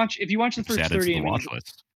if right. you watch the Just first add it to 30, the I mean, watch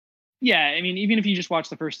list. yeah, I mean, even if you just watch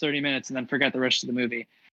the first 30 minutes and then forget the rest of the movie,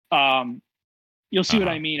 um, you'll see what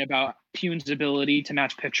I Uh-huh. mean about Pune's ability to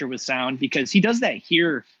match picture with sound, because he does that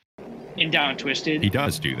here in Down Twisted, He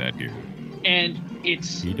does do that here. and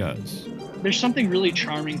it's He does. there's something really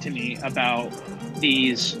charming to me about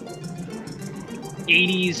these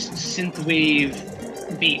 80s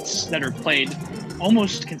synthwave beats that are played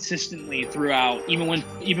almost consistently throughout, even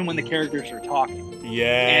when the characters are talking. And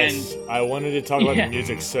Yes, I wanted to talk about the yeah,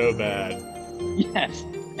 music Mhm. so bad. yes.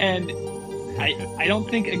 And I don't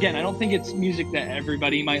think it's music that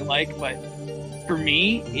everybody might like, but for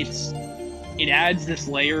me, it adds this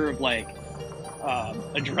layer of like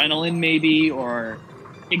adrenaline maybe, or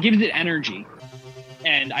it gives it energy,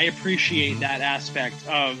 and I appreciate Mhm. that aspect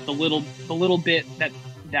of the little bit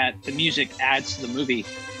that the music adds to the movie,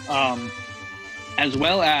 um, as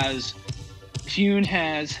well as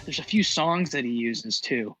there's a few songs that he uses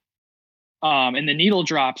too, and the needle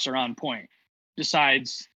drops are on point.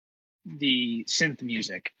 Besides the synth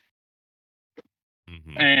music,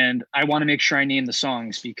 Mhm. and I want to make sure I name the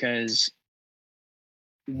songs, because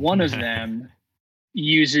one of them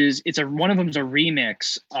one of them's a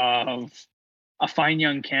remix of a Fine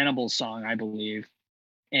Young Cannibals song, I believe,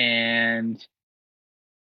 and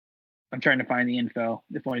I'm trying to find the info.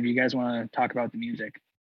 If one of you guys want to talk about the music,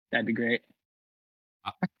 that'd be great.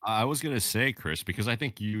 I I was gonna say, Chris, because I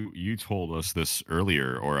think you told us this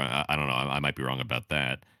earlier, or I don't know, I might be wrong about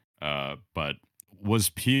that. But was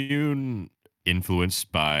Pune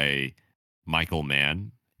influenced by Michael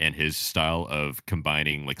Mann and his style of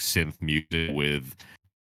combining like synth music with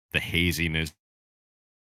the haziness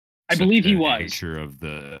I believe he and was. nature of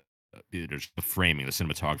just the framing, the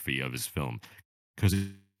cinematography of his film? Because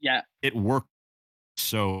Yeah, it worked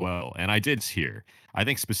so well. And I did hear, I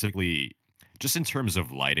think specifically just in terms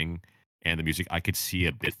of lighting and the music, I could see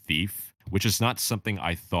a bit Thief, which is not something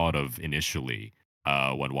I thought of initially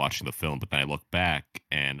when watching the film. But then I look back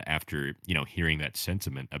and after, hearing that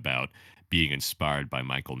sentiment about being inspired by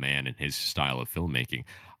Michael Mann and his style of filmmaking,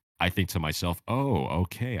 I think to myself, oh,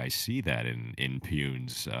 okay, I see that in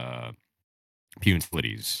Pune's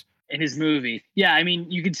Flitties. In his movie. Yeah, I mean,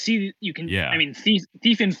 Yeah. I mean,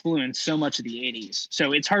 Thief influenced so much of the 80s.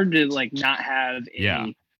 So it's hard to like not have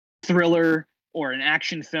a thriller or an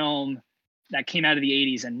action film that came out of the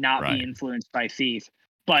 80s and not be influenced by Thief.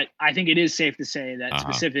 But I think it is safe to say that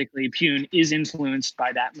specifically Pune is influenced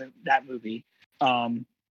by that movie.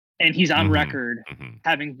 And he's on record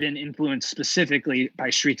having been influenced specifically by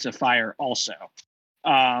Streets of Fire also.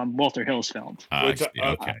 Walter Hill's film.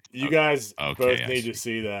 You guys both need to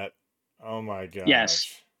see that. Oh my gosh.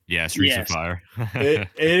 Yes. Yeah, Streets of Fire. It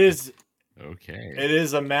is okay. It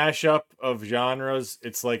is a mashup of genres.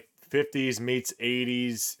 It's like 50s meets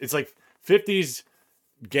 80s. It's like 50s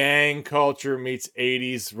gang culture meets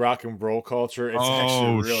 80s rock and roll culture. It's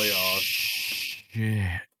actually really awesome.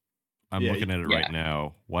 Shit. I'm looking at it right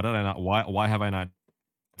now. Why did I not? Why have I not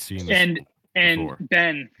seen this? And before?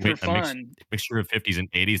 Ben, for fun, mixture of 50s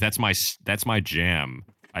and 80s. That's my jam.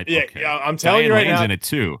 I'm telling you right now. In it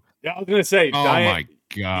too. Yeah, I was gonna say. Oh Diane, my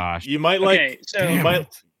gosh. You might like.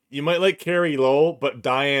 You might like Carrie Lowell, but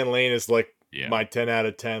Diane Lane is like my 10 out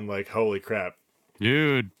of 10. Like, holy crap,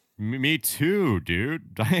 dude. Me too,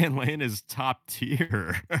 dude. Diane Lane is top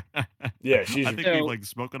tier. Yeah, I think we've like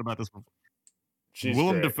spoken about this before.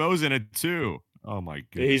 Willem Dafoe's in it too. Oh my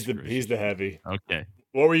goodness. He's the heavy. Okay.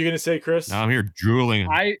 What were you gonna say, Chris? Now I'm here drooling.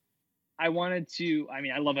 I wanted to. I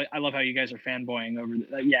mean, I love how you guys are fanboying over.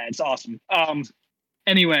 Yeah, it's awesome.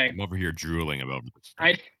 Anyway, I'm over here drooling about this.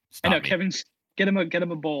 I know, me. Kevin. Get him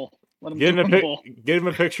a bowl. Let him get him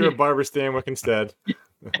a picture of Barbara Stanwyck instead.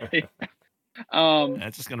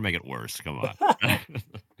 That's just gonna make it worse. Come on.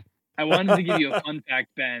 I wanted to give you a fun fact,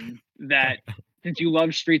 Ben, that since you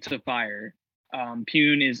love Streets of Fire,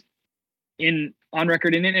 Pune is on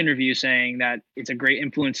record in an interview saying that it's a great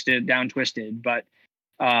influence to Down Twisted, but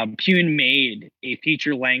Pune made a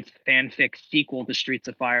feature-length fanfic sequel to Streets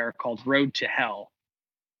of Fire called Road to Hell.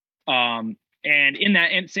 And in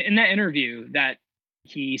that interview that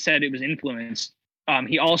he said it was influenced,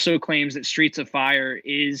 he also claims that Streets of Fire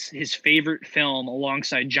is his favorite film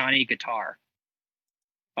alongside Johnny Guitar.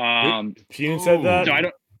 Pune said that?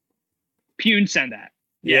 So Pune said that.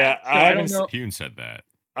 Yeah, so I don't know. Pune said that.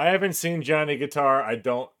 I haven't seen Johnny Guitar. I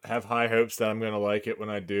don't have high hopes that I'm going to like it when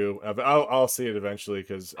I do. I'll see it eventually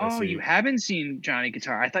because. You haven't seen Johnny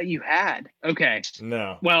Guitar? I thought you had. Okay.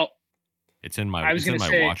 No. Well, it's in my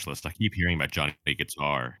watch list. I keep hearing about Johnny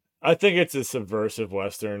Guitar. I think it's a subversive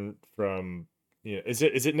Western from. Is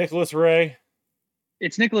it Nicholas Ray?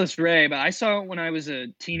 It's Nicholas Ray, but I saw it when I was a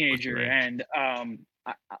teenager, and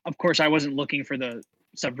of course I wasn't looking for the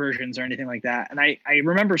subversions or anything like that. And I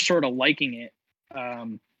remember sort of liking it.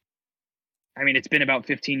 I mean, it's been about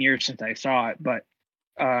 15 years since I saw it, but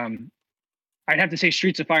I'd have to say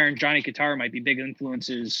Streets of Fire and Johnny Guitar might be big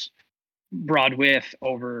influences broad width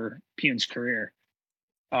over Pune's career.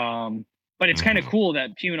 But it's kind of cool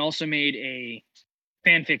that Pune also made a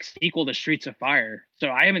fanfic sequel to Streets of Fire. So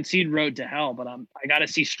I haven't seen Road to Hell, but I got to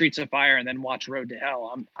see Streets of Fire and then watch Road to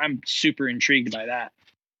Hell. I'm super intrigued by that.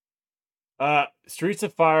 Streets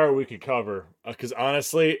of Fire we could cover because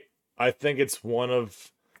honestly, I think it's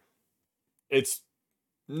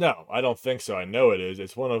no, I don't think so. I know it is.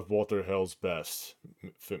 It's one of Walter Hill's best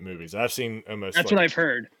movies. I've seen almost. That's what I've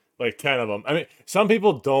heard. Like 10 of them. I mean, some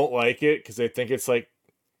people don't like it because they think it's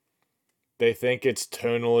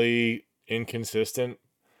tonally inconsistent,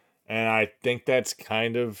 and I think that's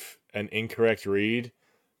kind of an incorrect read.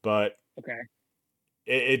 But okay,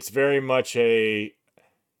 it's very much a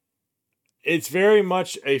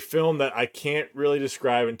film that I can't really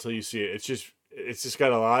describe until you see it. It's just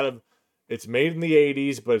got a lot of. It's made in the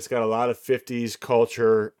 80s, but it's got a lot of 50s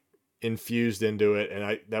culture infused into it,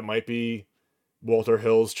 and that might be Walter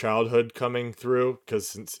Hill's childhood coming through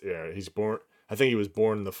because he's born. I think he was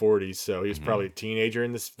born in the 40s, so he was probably a teenager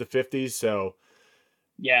in the 50s. So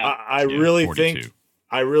yeah, I really think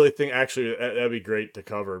actually that'd be great to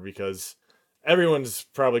cover because everyone's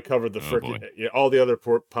probably covered all the other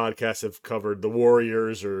podcasts have covered The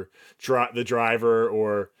Warriors or The Driver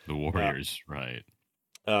or The Warriors, right?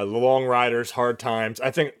 The Long Riders, Hard Times.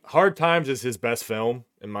 I think Hard Times is his best film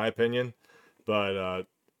in my opinion, but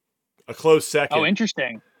a close second. Oh,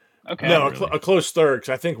 interesting. Okay. No, a close third,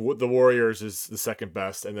 because I think The Warriors is the second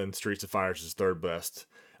best, and then Streets of Fire is his third best.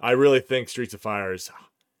 I really think Streets of Fire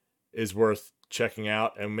is worth checking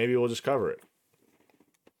out, and maybe we'll just cover it.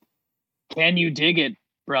 Can you dig it,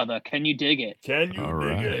 brother? Can you dig it? Can you All dig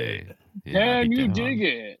right. it? Yeah, I'd Can be you down. dig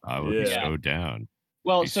it? I would be Yeah. so down.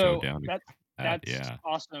 Well, Be so so down to that's yeah.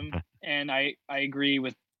 awesome, and I agree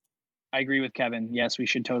with Kevin. Yes, we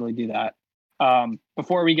should totally do that.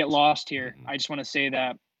 Before we get lost here, Mhm. I just want to say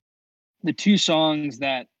that the two songs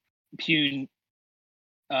that Pune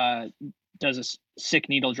does a sick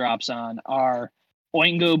needle drops on are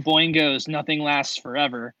Oingo Boingo's "Nothing Lasts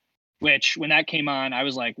Forever," which when that came on, I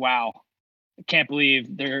was like, "Wow, I can't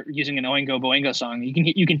believe they're using an Oingo Boingo song."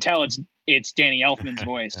 You can tell it's Danny Elfman's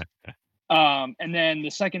voice. And then the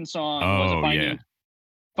second song was a Oh yeah.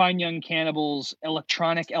 Fine Young Cannibals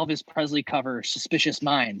electronic Elvis Presley cover, "Suspicious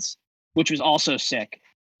Minds," which was also sick.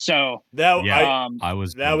 So That Yeah. um, I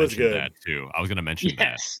was that gonna was mention good. that too. I was gonna mention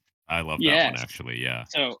that. yes, I love that one yes. actually. Yeah.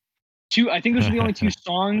 So I think those are the only two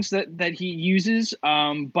songs that he uses.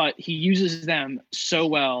 But he uses them so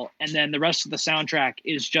well, and then the rest of the soundtrack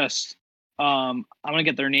is just I want to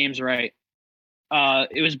get their names right.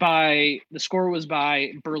 The score was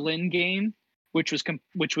by Berlin Game, which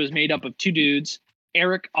was made up of two dudes,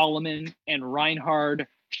 Eric Alleman and Reinhard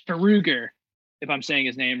Schruger, if I'm saying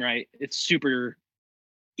his name right. It's super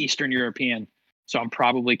Eastern European, so I'm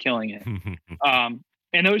probably killing it.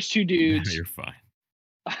 And those two dudes You're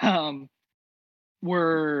fine.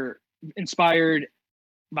 were inspired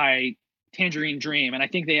by Tangerine Dream, and I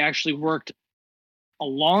think they actually worked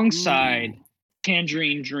alongside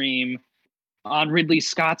Tangerine Dream on Ridley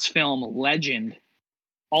Scott's film Legend,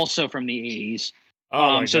 also from the 80s.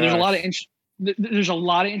 Oh my So there's a lot of gosh. there's a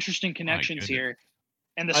lot of interesting connections goodness. here,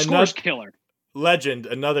 and the Another- score's killer. Legend,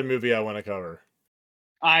 another movie I want to cover.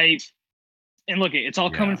 And look, it's all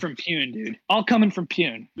coming Yeah. from Pune, dude. All coming from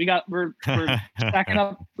Pune. We're stacking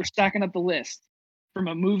up. We're stacking up the list from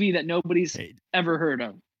a movie that nobody's Hey, ever heard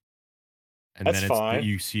of. and That's then fine.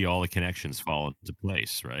 you see all the connections fall into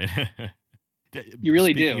place, right? You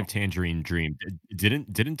really Speaking do. of Tangerine Dream,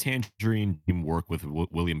 didn't Tangerine Dream work with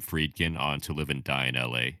William Friedkin on To Live and Die in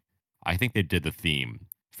L.A.? I think they did the theme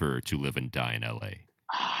for To Live and Die in L.A.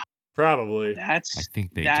 Probably. I That's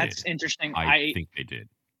think they that's did. interesting. I think they did.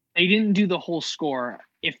 They didn't do the whole score.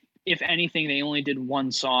 If anything, they only did one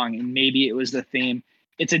song, and maybe it was the theme.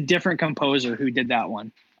 It's a different composer who did that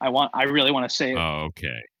one. I really want to say it. Oh,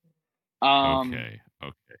 okay. Um, Okay.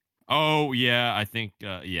 Oh yeah, I think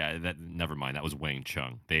yeah. That never mind. That was Wang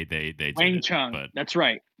Chung. They did Wang it, Chung. but That's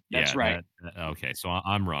right. That's yeah, right. okay. So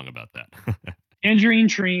I'm wrong about that. Tangerine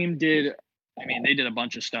Dream did. I mean, they did a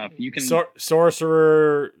bunch of stuff. You can.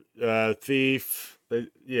 Sorcerer, Thief. They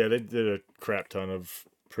did a crap ton of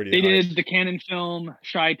pretty. They high- did the Canon film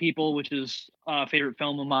Shy People, which is a favorite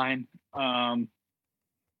film of mine.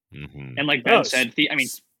 Mhm. And like Ben Oh, said, I mean,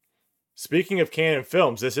 Speaking of canon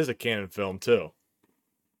films, this is a canon film too.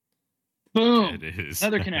 boom, It is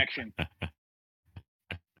another connection.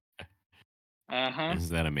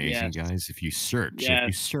 Isn't that amazing, Yes. guys? If you search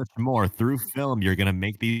Yes. more through film, you're gonna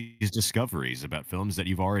make these discoveries about films that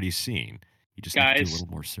you've already seen. You just have to do a Guys. little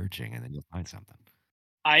more searching, and then you'll find something.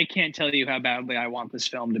 I can't tell you how badly I want this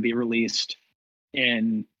film to be released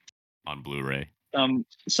in On Blu-ray.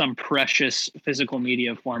 some precious physical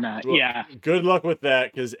media format. Well, Yeah. Good luck with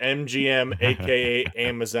that, because MGM, aka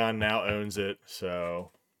Amazon, now owns it.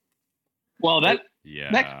 So. Well, that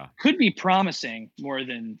Yeah. could be promising more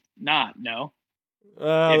than not. No.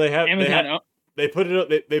 They have Amazon. they put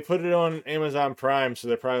it on Amazon Prime, so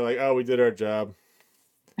they're probably like, oh, we did our job.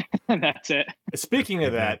 That's it. Speaking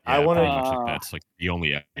of that, yeah, I pretty wanted much like that's like the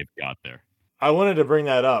only app they've got there. to bring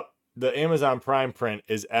that up. The Amazon Prime print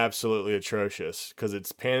is absolutely atrocious because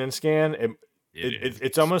it's pan and scan.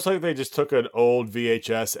 It's almost like they just took an old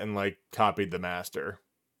VHS and like copied the master.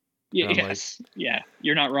 Yeah, I'm yes. Yeah.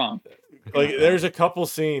 You're not wrong. Like there's a couple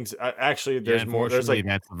scenes. Actually, there's more. There's like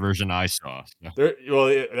that's the version I saw. So.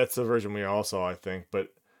 That's the version we all saw, I think.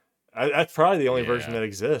 But that's probably the only version Yeah, that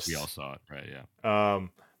exists. We all saw it, right? Yeah.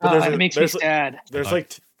 But it makes me sad. There's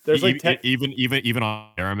even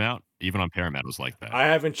on Paramount. Even on Paramount, it was like that. I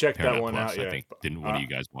haven't checked Paramount that one Plus, out yet. I think didn't one of you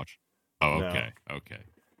guys watch? Oh, no. okay.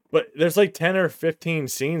 But there's like 10 or 15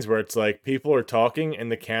 scenes where it's like people are talking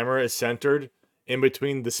and the camera is centered in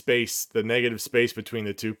between the negative space between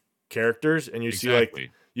the two characters, and you see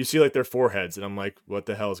like their foreheads, and I'm like, what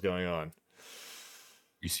the hell is going on?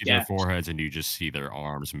 You see their foreheads, and you just see their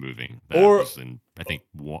arms moving. Was in, I think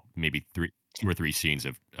maybe 2 or 3 scenes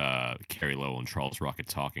of Carrie Lowell and Charles Rocket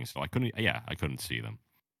talking. So I couldn't see them.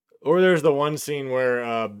 Or there's the one scene where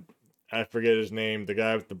I forget his name, the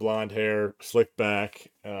guy with the blonde hair, slicked back.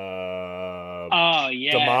 Oh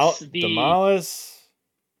yes, Demolis.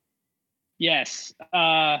 yes.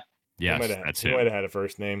 Yes, that's He might him. have had a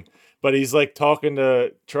first name, but he's like talking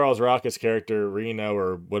to Charles Rocket's character Reno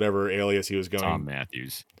or whatever alias he was going. Tom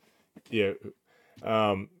Matthews. Yeah,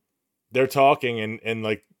 they're talking and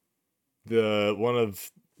like one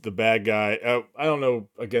of the bad guy. I don't know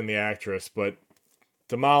again the actress, but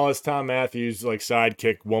Tamales, Tom Matthews, like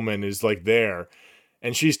sidekick woman is like there.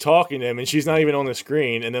 And she's talking to him, and she's not even on the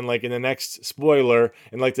screen. And then, like in the next spoiler,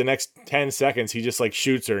 in like the next 10 seconds, he just like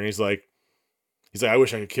shoots her, and he's like, "I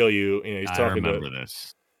wish I could kill you." You know, I remember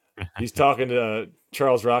this. He's talking to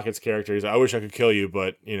Charles Rocket's character. He's like, "I wish I could kill you,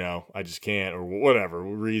 but you know, I just can't, or whatever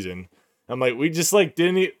reason." I'm like, we just like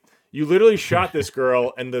didn't. You literally shot this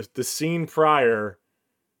girl, and the scene prior,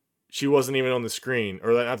 she wasn't even on the screen,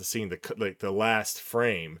 or not the scene, the last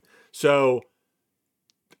frame. So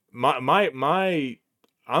my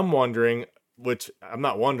I'm wondering, which I'm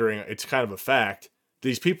not wondering, it's kind of a fact.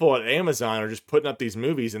 These people at Amazon are just putting up these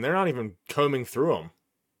movies, and they're not even combing through them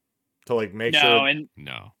to like make sure. And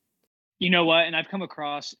No. You know what? And I've come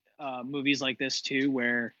across movies like this too,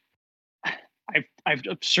 where I've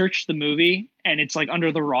searched the movie and it's like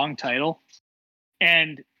under the wrong title,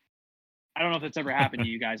 and I don't know if that's ever happened to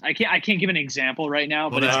you guys. I can't give an example right now,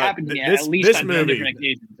 but it's happened to me at least on different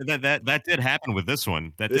occasions. That did happen with this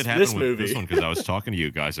one. That did happen with this one because I was talking to you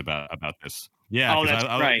guys about this. Yeah, oh, that's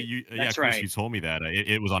right. Chris, right. You told me that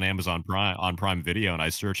it was on Amazon Prime Video, and I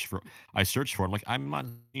searched for it. I'm like, I'm not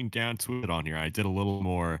seeing Down Twisted on here. I did a little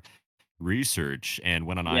more research and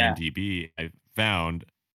went on IMDb. I found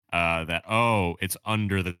that it's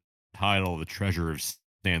under the title "The Treasure of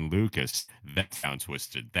San Lucas." That's Down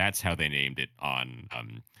Twisted. That's how they named it on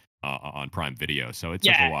Prime Video. So it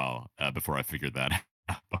took a while before I figured that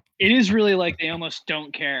out. It is really like they almost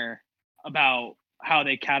don't care about how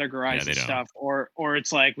they categorize the stuff, or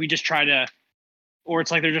it's like we just try to, or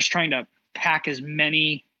it's like they're just trying to pack as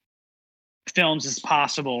many films as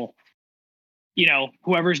possible. You know,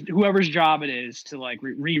 whoever's job it is to like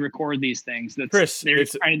re-record these things. That's Chris.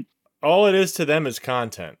 All it is to them is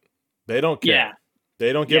content. They don't care. Yeah.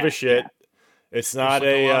 They don't give a shit. Yeah. It's not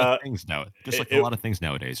a lot of things now. A lot of things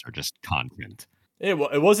nowadays are just content. It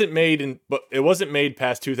wasn't made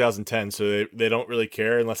past 2010, so they don't really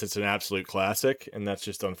care unless it's an absolute classic, and that's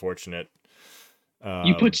just unfortunate.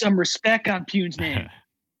 You put some respect on Pune's name.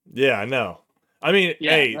 Yeah, I know. I mean,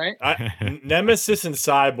 right? Nemesis and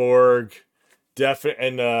Cyborg,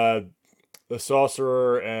 and the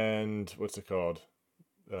Sorcerer and what's it called?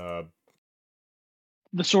 The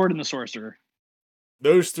Sword and the Sorcerer.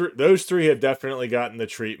 Those three have definitely gotten the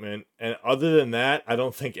treatment, and other than that, I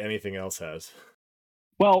don't think anything else has.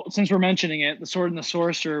 Well, since we're mentioning it, The Sword and the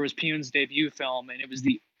Sorcerer was Pune's debut film, and it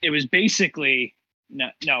was basically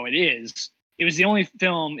it was the only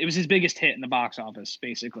film. It was his biggest hit in the box office,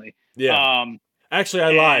 basically. Yeah.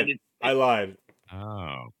 Actually, I lied.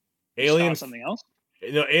 Oh. Alien. Something else.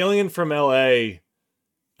 Alien from L.A.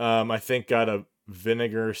 I think got a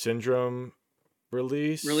Vinegar Syndrome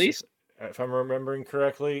release. If I'm remembering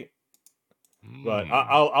correctly. But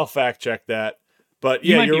I'll fact check that. But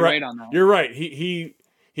yeah, you're right on that. You're right.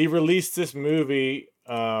 He released this movie,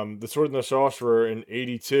 The Sword and the Sorcerer, in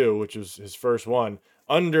 '82, which was his first one,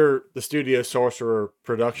 under the studio Sorcerer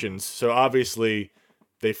Productions. So obviously,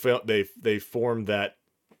 they formed that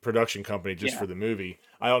production company just for the movie.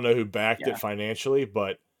 I don't know who backed it financially,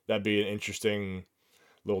 but that'd be an interesting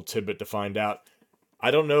little tidbit to find out.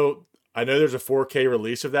 I don't know. I know there's a 4K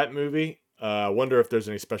release of that movie. I wonder if there's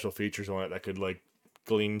any special features on it that could like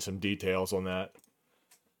glean some details on that.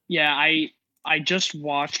 Yeah, I just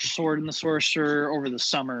watched Sword and the Sorcerer over the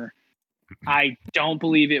summer. I don't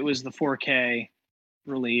believe it was the 4K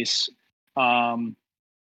release. And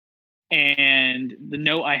the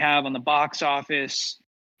note I have on the box office,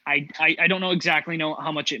 I don't exactly know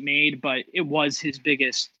how much it made, but it was his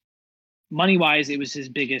biggest, money-wise, it was his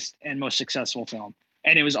biggest and most successful film.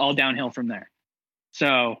 And it was all downhill from there.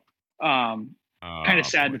 So kind of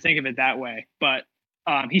sad to think of it that way. But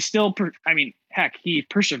he still, he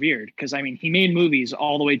persevered because, he made movies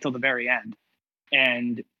all the way till the very end.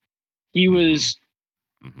 And he was,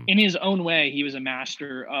 in his own way, he was a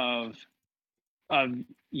master of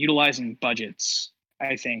utilizing budgets,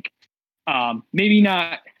 I think. Maybe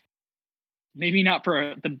not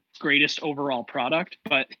for the greatest overall product,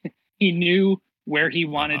 but he knew where he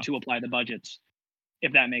wanted to apply the budgets,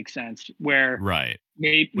 if that makes sense. Where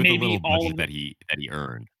maybe a little all budget that he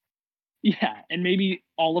earned. Yeah, and maybe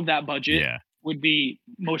all of that budget would be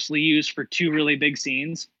mostly used for 2 really big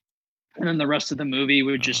scenes, and then the rest of the movie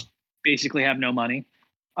would just basically have no money.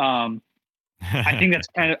 I think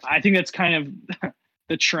that's kind of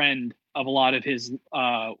the trend of a lot of his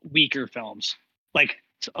weaker films. Like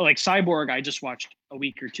like Cyborg, I just watched a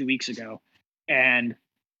week or 2 weeks ago, and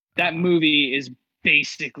that movie is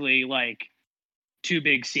basically like two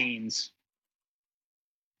big scenes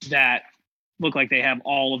that look like they have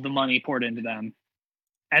all of the money poured into them,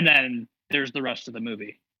 and then there's the rest of the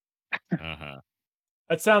movie.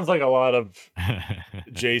 That sounds like a lot of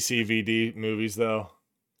JCVD movies, though.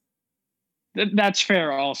 That's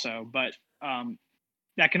fair, also, but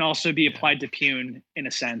that can also be applied to Pune in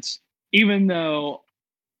a sense, even though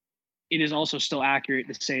it is also still accurate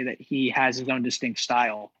to say that he has his own distinct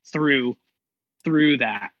style through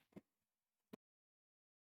that.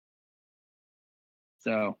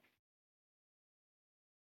 So.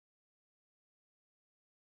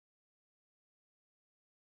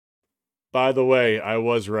 By the way, I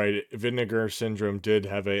was right. Vinegar Syndrome did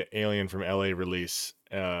have a Alien from LA release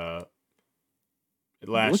last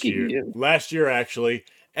year. Last year, actually.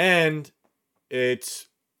 And it's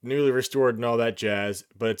newly restored and all that jazz,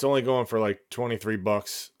 but it's only going for like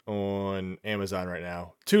 $23 on Amazon right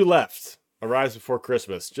now. 2 left. Arrives before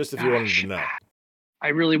Christmas. Just if you wanted to know. I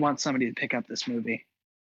really want somebody to pick up this movie.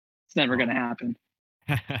 It's never going to happen.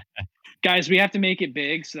 Guys, we have to make it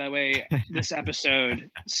big so that way this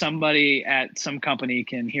episode, somebody at some company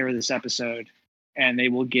can hear this episode and they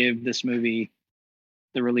will give this movie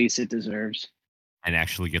the release it deserves. And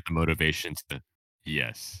actually get the motivation to,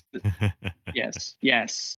 yes.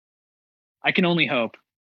 Yes. I can only hope.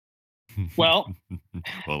 Well,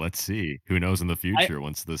 let's see. Who knows in the future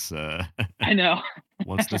once this I know.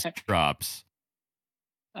 Once this drops.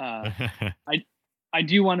 I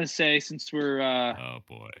do want to say, since we're oh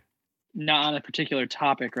boy, not on a particular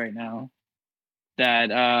topic right now, that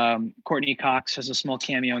Courtney Cox has a small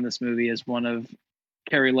cameo in this movie as one of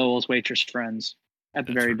Carrie Lowell's waitress friends at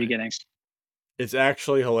the very beginning. It's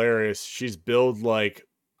actually hilarious. She's billed like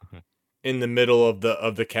in the middle of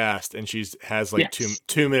the cast, and she's has like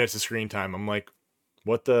 2 minutes of screen time. I'm like,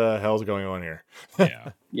 what the hell's going on here?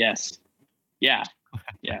 Yeah. Yes. Yeah.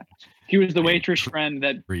 He was the waitress friend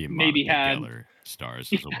that maybe had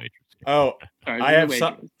stars as a waitress. Oh,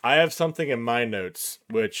 I have something in my notes,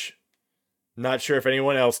 which not sure if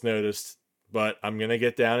anyone else noticed, but I'm gonna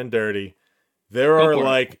get down and dirty. There are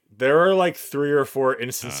like 3 or 4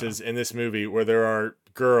 instances in this movie where there are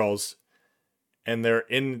girls and they're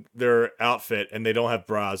in their outfit and they don't have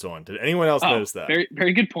bras on. Did anyone else notice that? Very,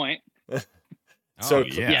 very good point. So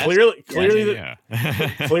clearly,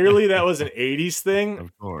 clearly that was an 80s thing.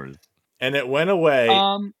 Of course. And it went away.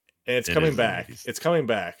 And it's coming back. It's coming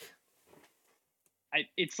back.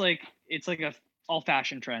 It's like a all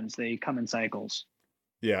fashion trends. They come in cycles.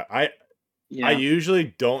 Yeah, I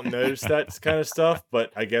usually don't notice that kind of stuff,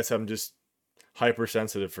 but I guess I'm just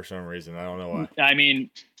hypersensitive for some reason. I don't know why. I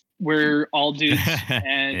mean, we're all dudes.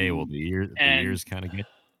 And hey, well, the years kind of get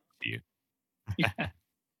to you.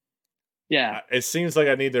 Yeah. It seems like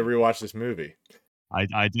I need to rewatch this movie.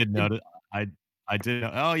 I did notice. I did.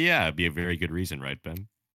 Oh yeah, it'd be a very good reason, right, Ben?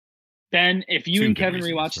 Ben, if you and Kevin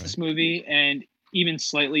rewatch this movie and even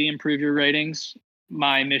slightly improve your ratings,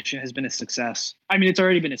 my mission has been a success. I mean, it's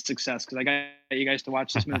already been a success because I got you guys to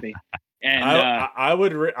watch this movie. And I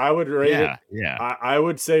would rate it. Yeah. I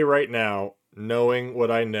would say right now, knowing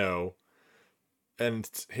what I know, and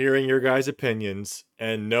hearing your guys' opinions,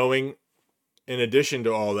 and knowing, in addition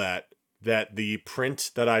to all that the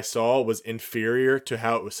print that I saw was inferior to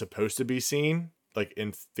how it was supposed to be seen, like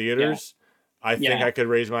in theaters. I think I could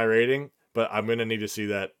raise my rating, but I'm gonna need to see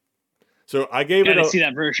that. So I gave it see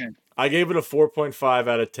that version. I gave it a 4.5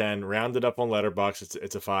 out of 10, rounded up on Letterboxd.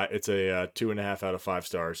 It's a 5. It's a 2.5 out of 5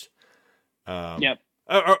 stars. Yep.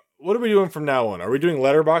 What are we doing from now on? Are we doing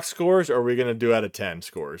Letterboxd scores, or are we gonna do out of 10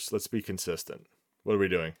 scores? Let's be consistent. What are we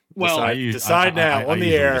doing? Well, decide now on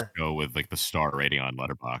the air. Just go with like the star rating on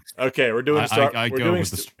Letterboxd. Okay, we're doing star. I go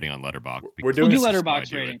with the star rating on Letterboxd. We're doing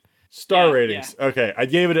Letterboxd rating. Star ratings. Yeah. Okay, I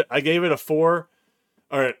gave it a 4.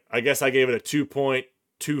 All right, I guess I gave it a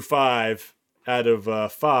 2.25 out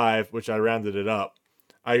of 5, which I rounded it up.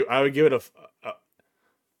 I would give it a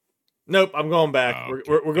nope. I'm going back. Okay.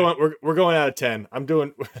 We're going out of 10. I'm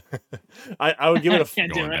doing. I would give it a.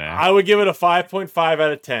 I would give it a 5.5 out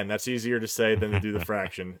of 10. That's easier to say than to do the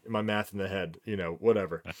fraction. My math in the head,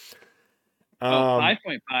 whatever.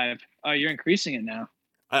 5.5. Oh, you're increasing it now.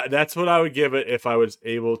 That's what I would give it if I was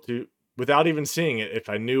able to, without even seeing it. If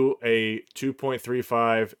I knew a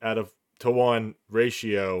 2.35 out of 1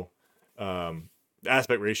 ratio,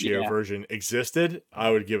 aspect ratio version existed,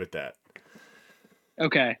 I would give it that.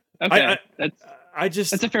 Okay.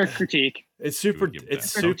 That's a fair critique. It's super.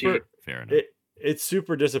 Fair enough. It's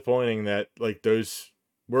super disappointing that like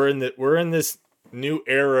we're in this new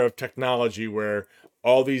era of technology where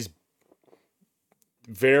all these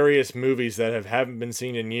various movies that haven't been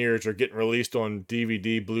seen in years are getting released on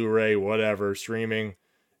DVD, Blu-ray, whatever, streaming,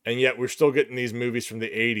 and yet we're still getting these movies from the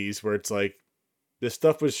 80s where it's like this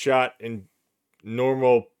stuff was shot in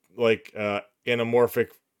normal like anamorphic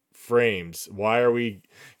frames. Why are we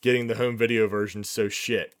getting the home video version so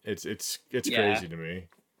shit? It's Yeah. crazy to me.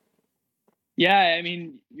 Yeah, I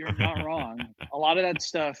mean, you're not wrong. A lot of that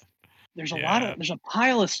stuff, there's a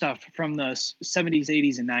pile of stuff from the 70s,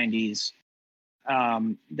 80s, and 90s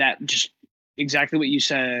that just exactly what you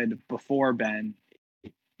said before, Ben.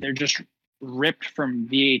 They're just ripped from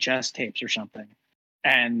VHS tapes or something.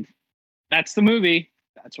 And that's the movie.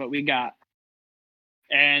 That's what we got.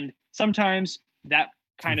 And sometimes that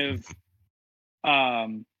kind of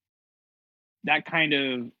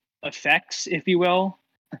effects, if you will,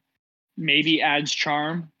 maybe adds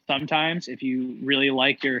charm sometimes if you really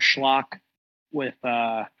like your schlock with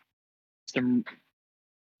some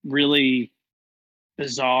really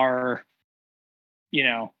bizarre,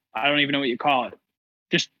 I don't even know what you call it,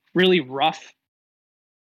 just really rough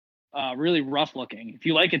looking. If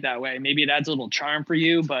you like it that way, maybe it adds a little charm for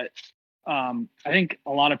you, but I think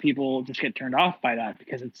a lot of people just get turned off by that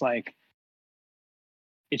because it's like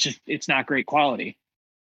it's not great quality,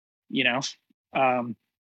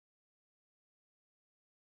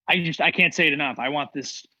 I can't say it enough. I want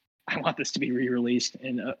this to be re-released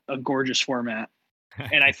in a gorgeous format.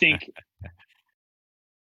 And I think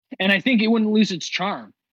it wouldn't lose its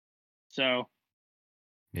charm. So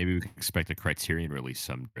maybe we can expect a Criterion release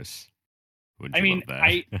some, Chris. Wouldn't you I mean, love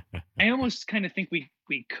that? I almost kind of think we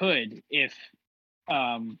could if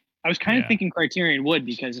I was kind of thinking Criterion would,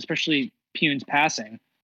 because especially Pune's passing,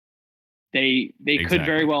 they could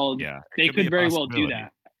very well do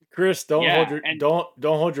that. Chris, don't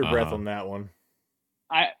hold your breath on that one.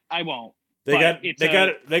 I won't. They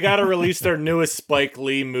got to release their newest Spike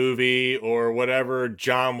Lee movie or whatever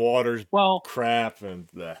John Waters crap and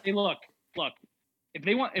that. Hey, look. If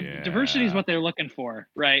diversity is what they're looking for,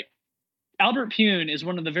 right? Albert Pune is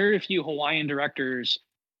one of the very few Hawaiian directors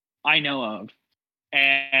I know of,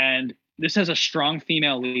 and this has a strong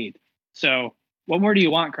female lead. So, what more do you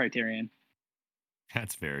want, Criterion?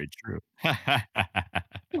 That's very true.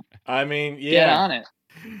 I mean, yeah. Get on it.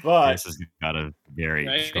 But this has got a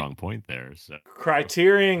very strong point there. So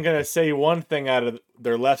Criterion gonna say one thing out of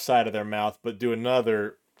their left side of their mouth, but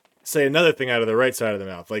say another thing out of the right side of the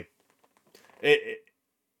mouth. Like they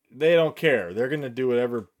don't care. They're gonna do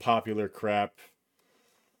whatever popular crap.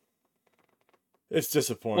 It's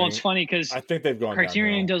disappointing. Well, it's funny because I think they've gone.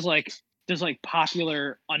 Criterion does like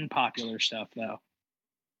popular, unpopular stuff though.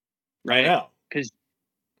 Right? I know. Because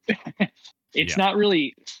it's not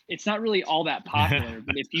really all that popular.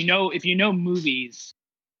 But if you know movies,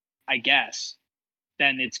 I guess,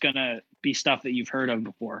 then it's gonna be stuff that you've heard of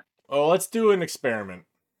before. Oh, let's do an experiment.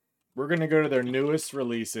 We're gonna go to their newest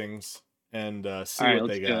releasings and see what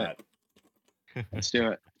they got. Let's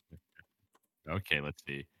do it. Okay, let's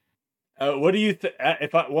see. What do you think?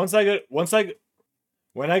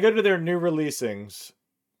 When I go to their new releasings,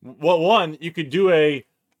 you could do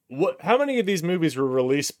how many of these movies were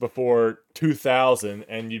released before 2000?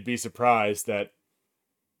 And you'd be surprised that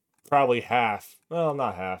probably half, well,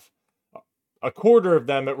 not half, a quarter of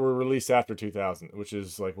them that were released after 2000, which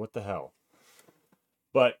is like, what the hell?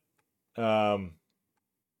 But they'll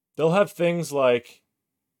have things like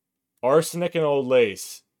Arsenic and Old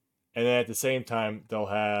Lace, and then at the same time, they'll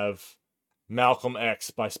have Malcolm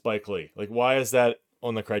X by Spike Lee. Like, why is that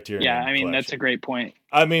on the Criterion? Yeah, I mean, collection? That's a great point.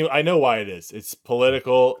 I mean, I know why it is. It's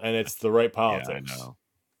political and it's the right politics. Yeah, I know.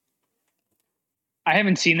 I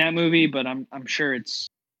haven't seen that movie, but I'm sure it's.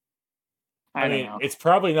 I mean, don't know. It's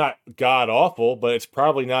probably not god awful, but it's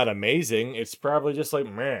probably not amazing. It's probably just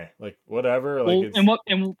like meh, like whatever. Well, like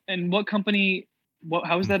and what company?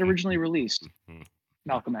 How was that originally released?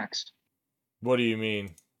 Malcolm X. What do you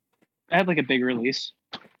mean? I had like a big release,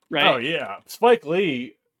 right? Oh yeah, Spike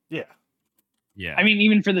Lee. Yeah. Yeah. I mean,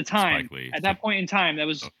 even for the time, at that point in time, that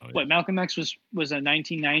was what Malcolm X was a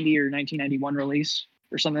 1990 or 1991 release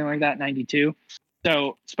or something like that, 92.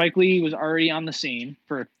 So Spike Lee was already on the scene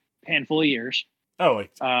for a handful of years. Oh,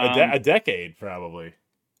 like a decade probably.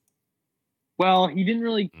 Well, he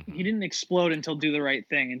didn't explode until Do the Right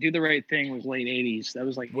Thing, and Do the Right Thing was late 80s. That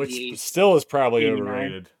was like which still is probably 89.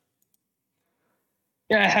 Overrated.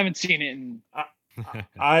 Yeah, I haven't seen it in.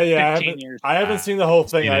 I haven't seen the whole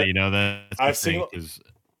thing. I've seen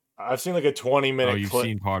like a 20-minute. Oh, you've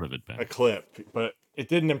seen part of it, Ben. A clip, but it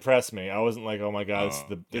didn't impress me. I wasn't like, oh my god,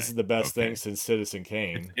 this is the best thing since Citizen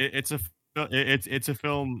Kane. It's a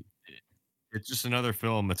film. It's just another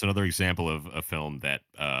film. It's another example of a film that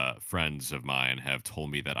friends of mine have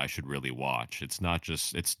told me that I should really watch. It's not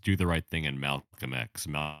just it's Do the Right Thing and Malcolm X.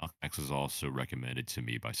 Malcolm X is also recommended to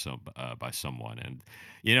me by someone, and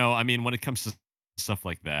I mean, when it comes to stuff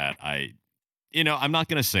like that, I'm not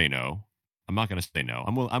gonna say no. I'm not gonna say no.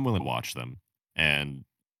 I'm willing to watch them, and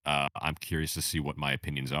I'm curious to see what my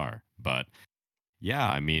opinions are. But yeah,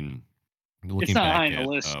 I mean, It's looking not high back on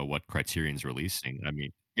the at list. what Criterion's releasing, I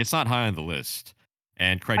mean, it's not high on the list.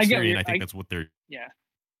 And I get what Criterion, you're, I think that's what they're yeah.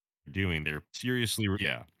 doing. They're seriously,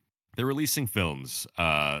 yeah, they're releasing films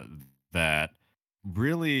that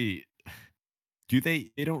really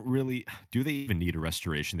they don't really do they even need a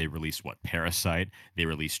restoration? They released what Parasite, they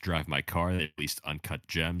released Drive My Car, they released Uncut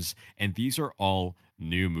Gems, and these are all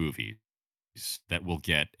new movies that will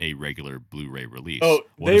get a regular Blu-ray release. Oh,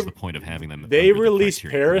 What is the point of having them they under the released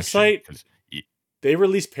Criterion Collection? Parasite. Because They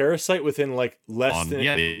released Parasite within like less than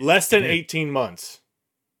less they than did. 18 months.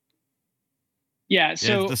 Yeah, Yeah,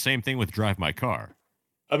 so it's the same thing with Drive My Car.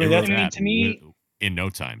 I They mean, wrote that's I mean, that to me, in no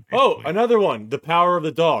time. oh, Basically. another one, The Power of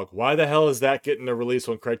the Dog. Why the hell is that getting a release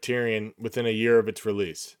on Criterion within a year of its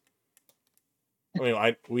release?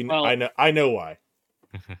 I mean, I know why.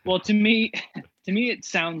 well, to me, it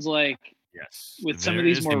sounds like Yes, with some there of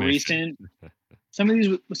these is more the mission. recent, some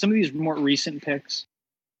of these more recent picks,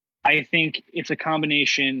 I think it's a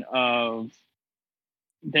combination of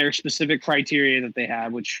their specific criteria that they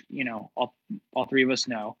have, which all three of us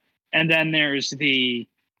know, and then there's the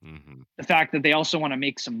Mhm. fact that they also want to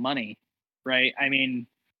make some money, right? I mean,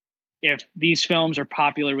 if these films are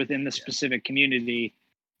popular within the specific community,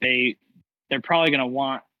 they're probably going to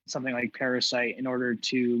want something like Parasite in order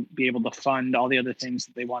to be able to fund all the other things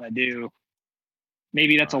that they want to do.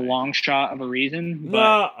 Maybe that's a Right. long shot of a reason, No,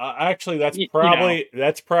 but actually, that's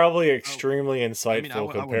probably extremely insightful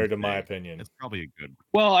I compared wouldn't to my say. opinion. It's probably a good.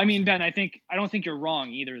 well, I mean, Ben, I don't think you're wrong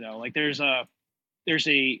either, though. Like, there's a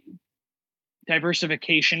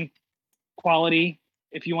diversification quality,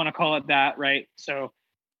 if you want to call it that, right? So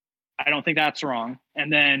I don't think that's wrong.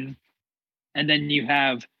 And then you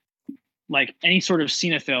have like any sort of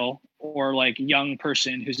cinephile or like young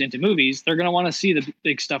person who's into movies, they're going to want to see the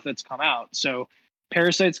big stuff that's come out. So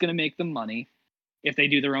Parasite's going to make them money if they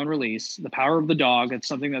do their own release. The Power of the Dog, it's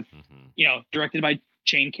something that, directed by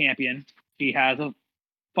Jane Campion. She has a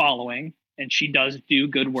following and she does do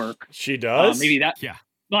good work. She does? Maybe that, Yeah.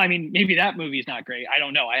 well, I mean, maybe that movie is not great. I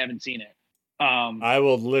don't know. I haven't seen it. I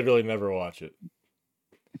will literally never watch it.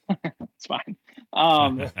 It's fine.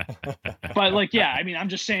 But like, yeah, I mean, I'm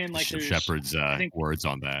just saying, like, there's Shepard's words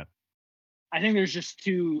on that. I think there's just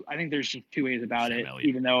two ways about Sam it, Elliott.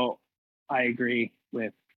 even though I agree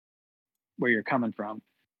with where you're coming from.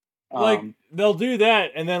 Like, they'll do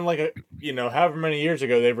that, and then like however many years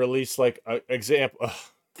ago they released like an example.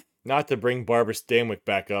 Not to bring Barbara Stanwyck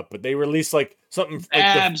back up, but they released like something like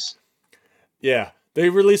Abs. They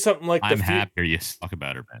released something like I'm happy you talk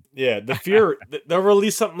about her, man. Yeah, the Fury. They'll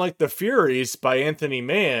release something like The Furies by Anthony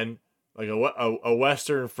Mann, like a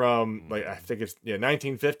western from like I think it's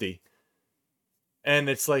 1950, and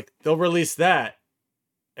it's like they'll release that,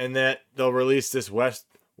 and that they'll release this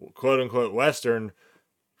quote unquote western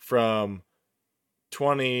from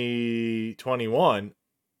 2021.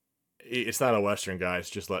 It's not a western, guys.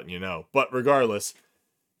 Just letting you know. But regardless,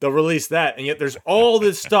 they'll release that, and yet there's all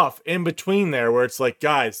this stuff in between there where it's like,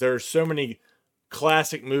 guys, there are so many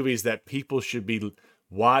classic movies that people should be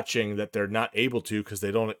watching that they're not able to because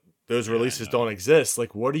those releases don't exist.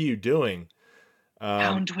 Like, what are you doing?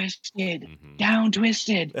 Down twisted. Down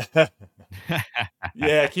twisted.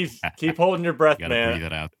 Yeah, keep holding your breath, you gotta man. breathe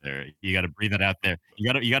it out there. You gotta breathe it out there.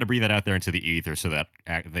 You gotta breathe it out there into the ether so that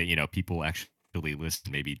people actually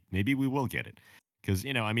listen. Maybe we will get it. Because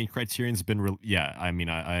I mean, Criterion's been I mean,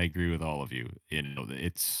 I agree with all of you.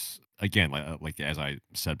 It's again like as I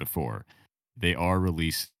said before, they are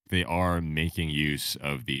making use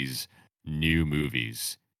of these new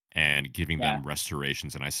movies and giving them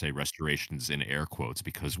restorations, and I say restorations in air quotes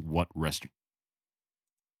because what restorations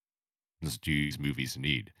do these movies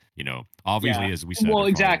need? Obviously, as we said, well,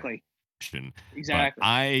 exactly. But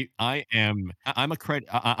I'm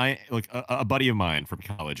a like a buddy of mine from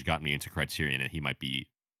college got me into Criterion, and he might be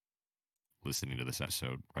listening to this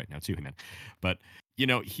episode right now too, man. But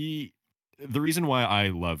the reason why I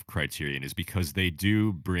love Criterion is because they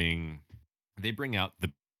bring out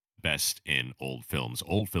the best in old films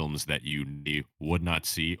that you would not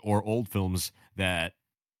see, or old films that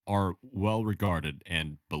are well regarded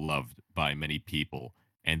and beloved by many people,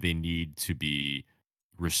 and they need to be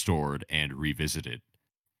restored and revisited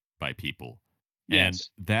by people. Yes.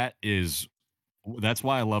 And that is That's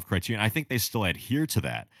why I love Criterion. I think they still adhere to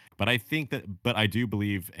that, but I do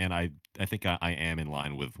believe, and I think I am in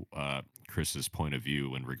line with Chris's point of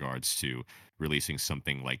view in regards to releasing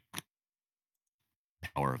something like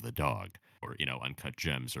Power of the Dog or Uncut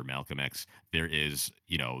Gems or Malcolm X. There is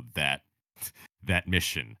that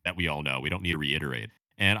mission that we all know. We don't need to reiterate,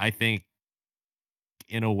 and I think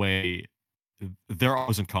in a way there are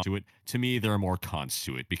pros and cons to it. To me, there are more cons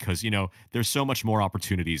to it because there's so much more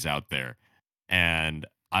opportunities out there, and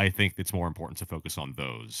I think it's more important to focus on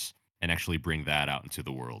those and actually bring that out into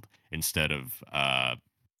the world instead of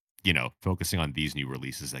focusing on these new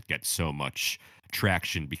releases that get so much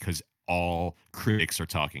traction because all critics are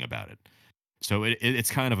talking about it. So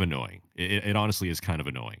it's kind of annoying. It honestly is kind of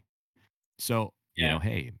annoying. So Yeah.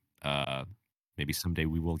 hey, maybe someday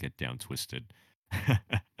we will get Down Twisted.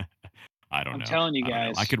 I don't I'm know. telling you I don't know.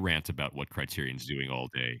 I guys. could rant about what Criterion's doing all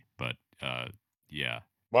day, but yeah.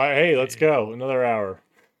 Why? Hey, let's Yeah. go another hour.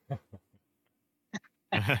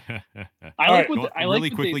 I All like right. what I like Really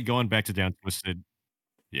what quickly they. going back to Down Twisted.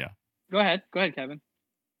 Yeah. Go ahead, Kevin.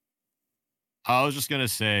 I was just gonna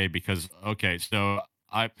say because okay,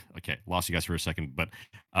 lost you guys for a second, but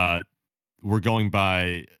uh we're going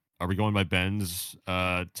by are we going by Ben's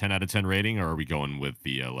 10 out of 10 rating or are we going with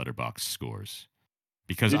the letterbox scores?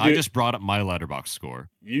 Because You I do just brought up my letterbox score.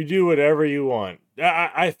 you do whatever you want.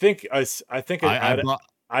 I think I think it I brought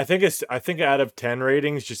I think out of 10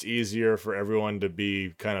 ratings just easier for everyone to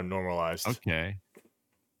be kind of normalized. okay.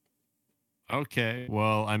 Okay.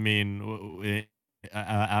 Well, I mean,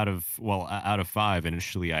 out of five,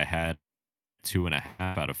 initially I had 2.5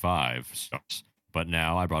 out of 5 stars, but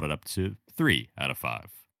now I brought it up to 3 out of 5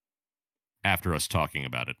 after us talking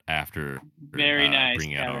about it, after Very nice,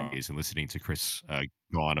 bringing out our Kevin. and listening to Chris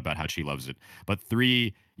go on about how she loves it. But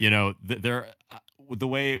 3, there. The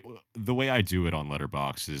way I do it on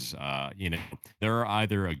Letterbox is, there are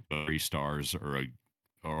either a good 3 stars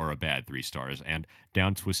or a bad 3 stars, and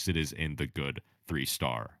Down Twisted is in the good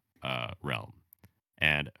 3-star realm.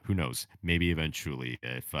 And who knows? Maybe eventually,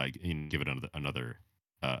 if I give it another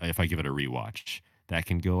if I give it a rewatch, that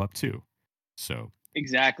can go up too. So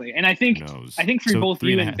Exactly, and who knows? I think for So both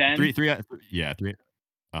three you and a and half, Ben. yeah, 3.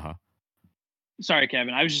 Uh huh. Sorry,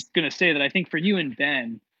 Kevin. I was just gonna say that I think for you and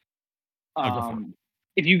Ben, I'll go for it.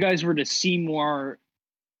 if you guys were to see more,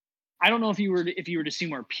 I don't know if you were to see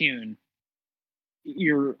more Pune,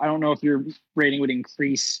 I don't know if your rating would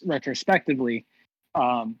increase retrospectively.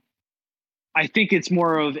 Um, I think it's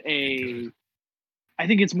more of It could. a I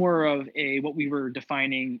think it's more of a what we were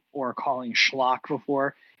defining or calling schlock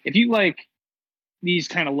before. If you like these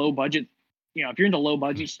kind of low budget, if you're into low Mhm.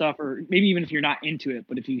 budget stuff, or maybe even if you're not into it,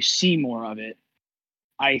 but if you see more of it,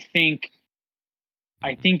 I think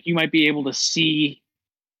I Mhm. think you might be able to see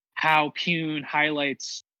how Pune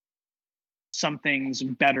highlights some things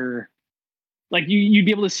better. Like you'd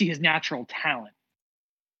be able to see his natural talent,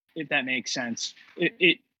 if that makes sense.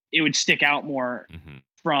 It would stick out more Mhm.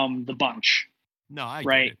 from the bunch, No, I get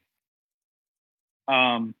right? it.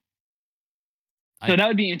 Um, I so that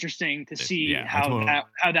would be interesting to get it. see Yeah, I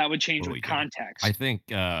how that would change with totally get it. I context. think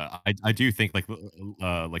I do think like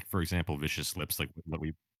for example, Vicious Lips, like what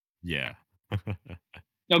we yeah.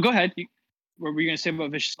 No, go ahead. What were you going to say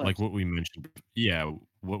about Vicious Like Lips? what we mentioned, yeah,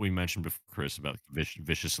 what we mentioned before, Chris, about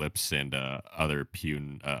Vicious Lips and other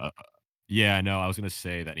Pune. Yeah, no, I was gonna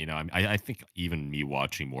say that I think even me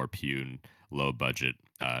watching more Pune low budget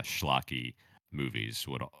schlocky movies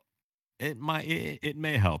it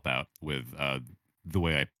may help out with the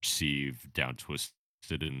way I perceive Down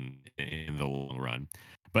Twisted in the long run.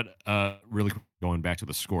 But really going back to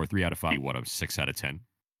the score, 3 out of 5. What a 6 out of 10.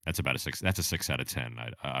 That's about a 6. That's a 6 out of 10.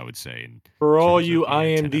 I would say in For all terms you of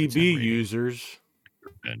a 10 out of 10 IMDb rating. users,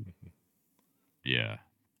 And yeah,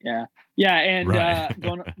 Yeah, yeah, and right.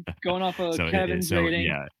 going off of Kevin's So rating,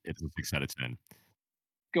 yeah, it's a 6 out of 10.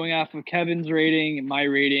 going off of Kevin's rating and my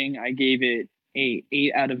rating, I gave it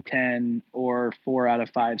 8 out of 10 or 4 out of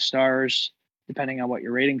 5 stars, depending on what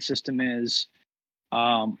your rating system is.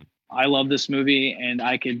 Um, I love this movie, and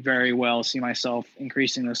I could very well see myself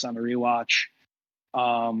increasing this on a rewatch.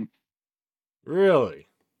 Um, really.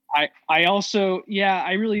 I also, yeah,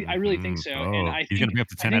 I really think so, and Oh, he's gonna be up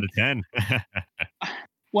to I 10 out think of 10.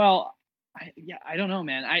 well, yeah, I don't know,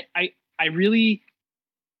 man. I really,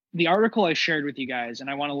 the article I shared with you guys, and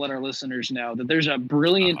I want to let our listeners know that there's a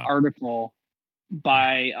brilliant Uh-huh. article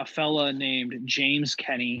by a fella named James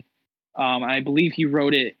Kenny. I believe he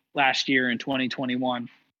wrote it last year in 2021,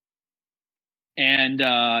 and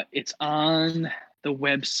it's on the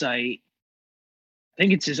website.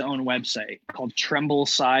 think it's his own website called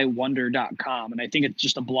tremblesciwonder.com. And I think it's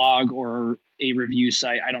just a blog or a review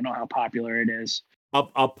site. I don't know how popular it is.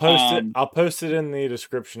 I'll post it. I'll post it in the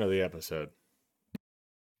description of the episode.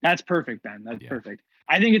 That's perfect, Ben. That's perfect.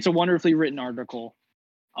 I think it's a wonderfully written article.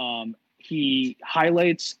 He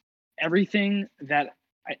highlights everything that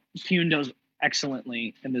Pune does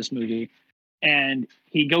excellently in this movie. And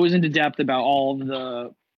he goes into depth about all of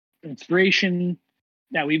the inspiration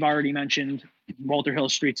that we've already mentioned, Walter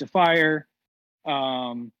Hill's Streets of Fire,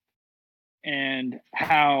 and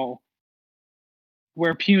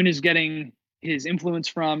where Pune is getting his influence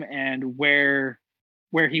from and where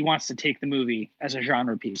he wants to take the movie as a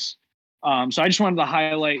genre piece. So I just wanted to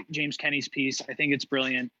highlight James Kenney's piece. I think it's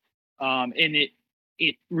brilliant. And it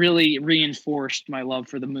really reinforced my love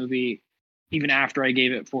for the movie even after I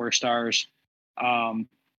gave it 4 stars. I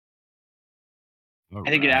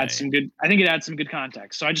think it adds some good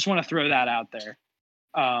context. So I just want to throw that out there.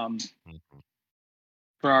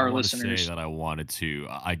 For our listeners. Say that I wanted to.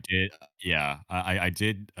 I did. Yeah, I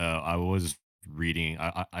did. I was reading.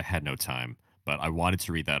 I had no time, but I wanted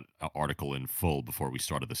to read that article in full before we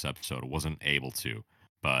started this episode. I wasn't able to,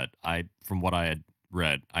 but from what I had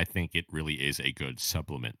read, I think it really is a good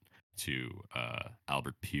supplement to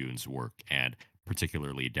Albert Pune's work, and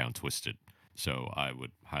particularly Down Twisted. So I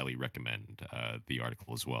would highly recommend the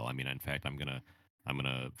article as well. I mean, in fact, I'm gonna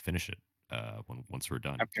finish it once we're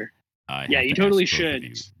done. After. Yeah, you totally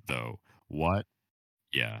should. Though, what?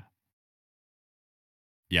 Yeah.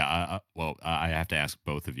 Yeah. I have to ask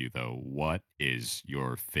both of you though. What is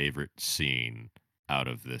your favorite scene out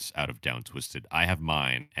of Down Twisted? I have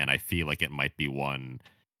mine, and I feel like it might be one.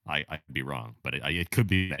 I could be wrong, but it could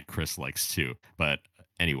be that Chris likes too. But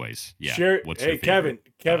anyways, yeah. Share. What's Hey, your favorite,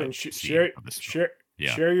 Kevin, share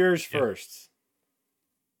yours first.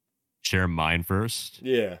 Share mine first?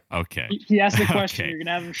 Yeah. Okay. He asked the question. You're going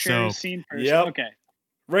to have him share his scene first. Yep. Okay.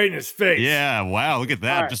 Right in his face. Yeah. Wow. Look at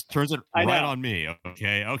that. Right. Just turns it right on me.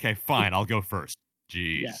 Okay. Okay. Fine. I'll go first.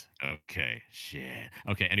 Jeez. Yeah. Okay. Shit.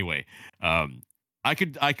 Okay. Anyway, I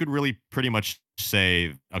could really pretty much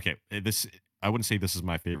say, okay, I wouldn't say this is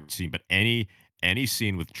my favorite scene, but any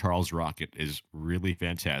scene with Charles Rocket is really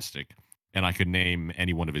fantastic. And I could name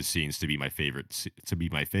any one of his scenes to be my favorite.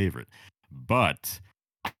 But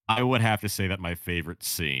I would have to say that my favorite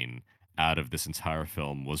scene out of this entire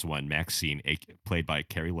film was when Maxine, played by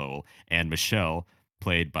Carey Lowell, and Michelle,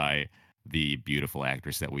 played by the beautiful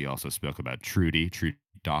actress that we also spoke about, Trudy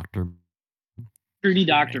Doctorman. Trudy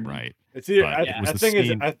Doctorman. Right. It's either, I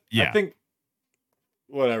think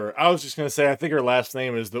whatever. I was just gonna say I think her last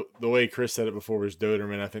name is the way Chris said it before was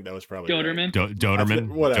Doderman. I think that was probably Doderman. Right. Doderman.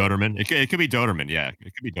 Doderman. It could be Doderman. Yeah,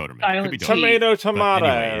 it could be Doderman. Tomato.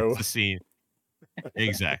 Anyway, it's the scene.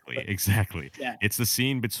 Exactly. Yeah. It's the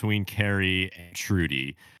scene between Carey and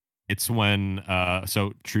Trudy. It's when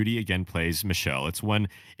so Trudy again plays Michelle. It's when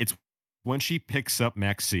she picks up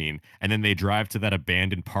Maxine, and then they drive to that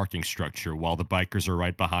abandoned parking structure while the bikers are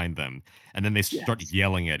right behind them, and then they start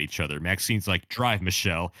yelling at each other. Maxine's like, "Drive,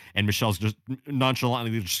 Michelle," and Michelle's just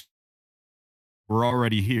nonchalantly just, "We're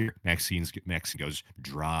already here." Maxine goes,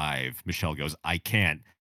 "Drive." Michelle goes, "I can't."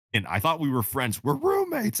 And I thought we were friends. We're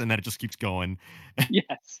roommates. And then it just keeps going.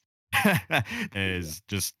 Yes. Is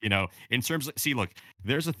just, in terms of, see, look,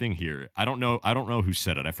 there's a thing here. I don't know who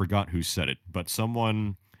said it. I forgot who said it, but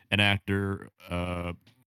an actor,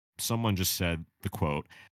 someone just said the quote,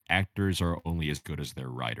 "Actors are only as good as their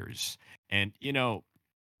writers." And,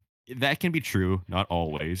 that can be true, not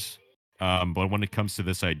always. But when it comes to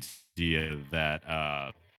this idea that,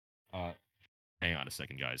 hang on a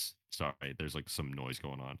second, guys. Sorry, there's like some noise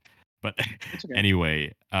going on. But okay.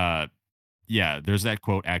 Anyway, there's that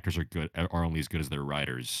quote, "Actors are only as good as their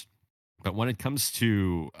writers." But when it comes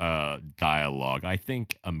to dialogue, I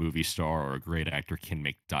think a movie star or a great actor can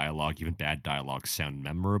make dialogue, even bad dialogue, sound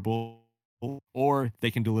memorable, or they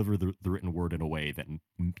can deliver the written word in a way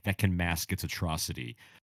that can mask its atrocity.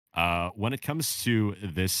 When it comes to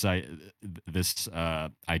this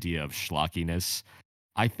idea of schlockiness,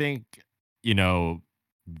 I think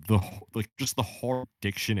just the horror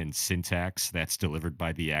diction and syntax that's delivered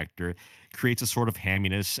by the actor creates a sort of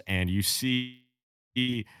hamminess, and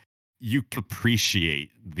you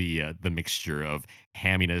appreciate the mixture of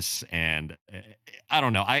hamminess and I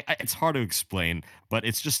don't know. It's hard to explain, but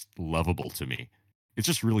it's just lovable to me. It's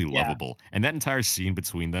just really lovable, and that entire scene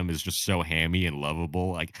between them is just so hammy and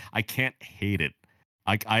lovable. Like, I can't hate it.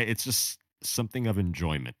 It's just something of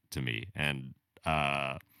enjoyment to me, and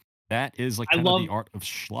that is like the art of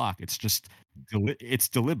schlock. It's just it's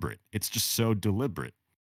deliberate. It's just so deliberate,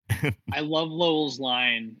 I love Lowell's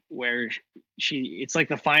line where it's like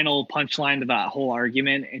the final punchline to that whole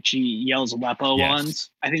argument, and she yells "Lepo Yes.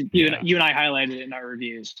 ones." I think Yeah. you and I highlighted it in our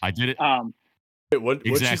reviews. I did it. Wait, what'd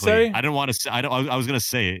she Exactly. say? I didn't want to say. I was gonna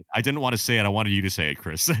say it. I didn't want to say it. I wanted you to say it,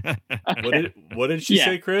 Chris. What did she Yeah.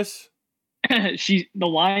 say, Chris? The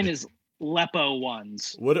line is "Lepo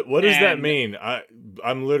ones." What does that And- mean?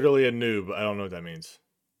 I'm literally a noob. I don't know what that means.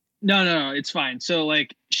 No, it's fine. So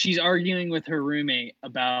like she's arguing with her roommate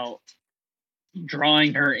about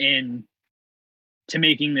drawing her in to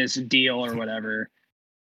making this deal or whatever.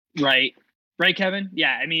 Right, Kevin?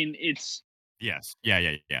 Yeah, I mean it's Yes.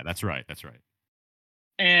 Yeah. That's right.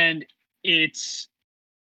 and it's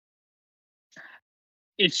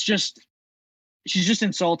just she's just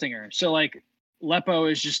insulting her. So like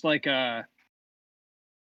Lepo is just like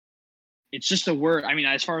it's just a word. I mean,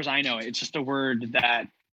 as far as I know, it's just a word that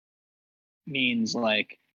means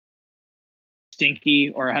like stinky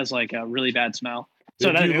or has like a really bad smell.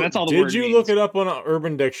 So that's all the word. Did you means. look it up on an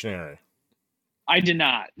Urban Dictionary? I did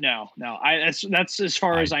not. No. That's as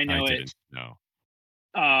far as I know it. No.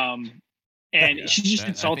 And she's just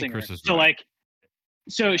insulting her. So right. like,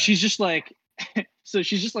 so she's just like,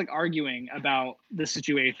 arguing about the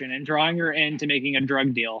situation and drawing her into making a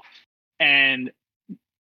drug deal. And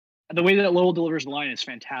the way that Lowell delivers the line is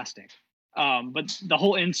fantastic. But the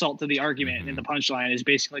whole insult to the argument and the punchline is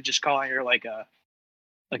basically just calling her like a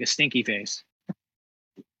stinky face.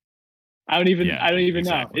 I don't even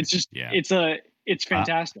know. It's just it's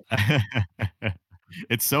fantastic.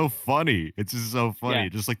 It's so funny. It's just so funny. Yeah.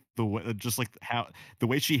 Just like how the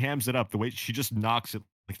way she hams it up, the way she just knocks it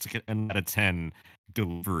like it's like an out of 10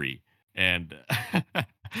 delivery, and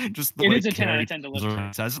just the It way is a 10 out of Carrie 10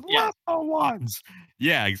 delivery. says Yeah. "Lepo ones."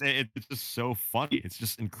 Yeah, it's just so funny. It's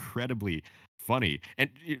just incredibly funny. And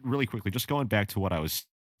really quickly, just going back to what I was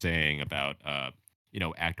saying about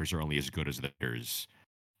actors are only as good as theirs.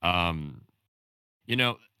 I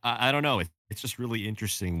don't know. It's just really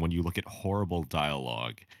interesting when you look at horrible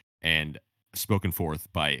dialogue and spoken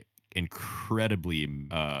forth by incredibly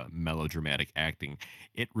melodramatic acting.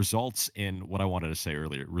 It results in what I wanted to say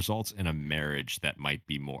earlier. It results in a marriage that might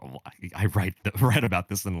be more. Well, I write about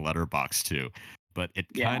this in Letterboxd too, but it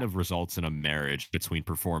kind of results in a marriage between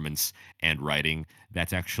performance and writing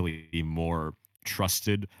that's actually more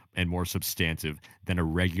trusted and more substantive than a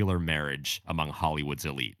regular marriage among Hollywood's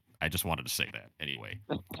elite. I just wanted to say that anyway.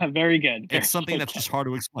 Very good. It's something that's just hard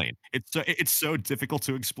to explain. It's so difficult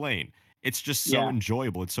to explain. It's just so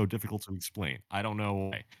enjoyable. It's so difficult to explain. I don't know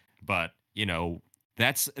why, but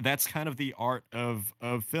that's kind of the art of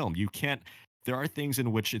film. There are things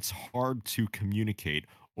in which it's hard to communicate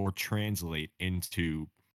or translate into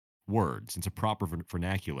words, into proper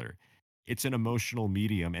vernacular. It's an emotional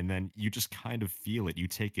medium, and then you just kind of feel it. You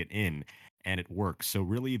take it in, and it works. So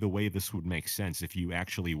really, the way this would make sense if you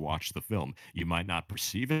actually watch the film, you might not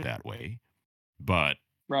perceive it that way, but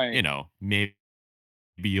maybe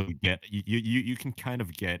you'll get you can kind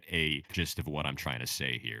of get a gist of what I'm trying to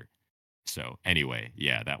say here. So anyway,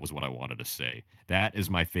 yeah, that was what I wanted to say. That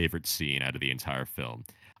is my favorite scene out of the entire film.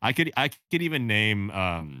 I could even name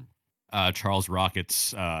Charles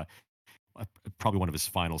Rocket's probably one of his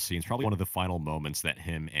final scenes, probably one of the final moments that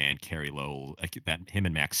him and Carrie Lowell, that him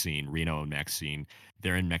and Maxine, Reno and Maxine,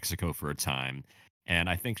 they're in Mexico for a time. And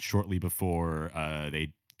I think shortly before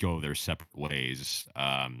they go their separate ways,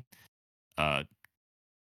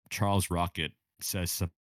 Charles Rocket says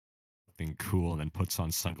something cool and then puts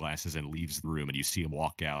on sunglasses and leaves the room, and you see him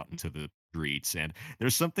walk out into the streets. And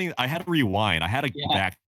there's something I had to rewind. I had to go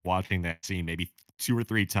back watching that scene maybe 2 or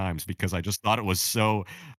 3 times because I just thought it was so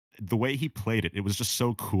the way he played it, it was just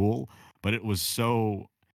so cool, but it was so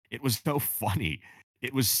funny.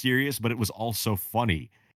 It was serious, but it was also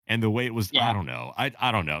funny. And the way it was, I don't know.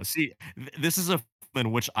 I don't know. See, this is a film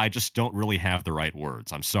in which I just don't really have the right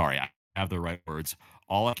words. I'm sorry. I have the right words.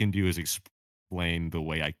 All I can do is explain the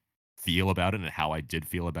way I feel about it and how I did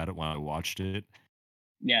feel about it when I watched it.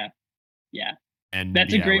 Yeah. And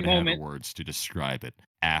that's a great moment. Words to describe it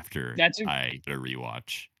after I did a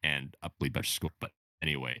rewatch and uplead better score. But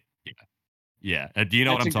anyway, yeah. Do you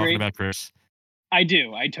know what I'm talking about, Chris? I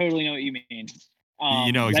do. I totally know what you mean.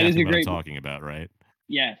 You know exactly what I'm talking about, right?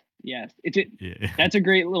 Yeah. That's a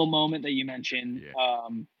great little moment that you mentioned.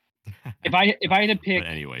 If I had to pick, but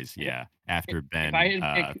anyways, after Ben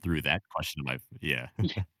threw that question,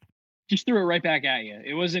 just threw it right back at you.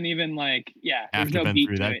 It wasn't even like there's no Ben beat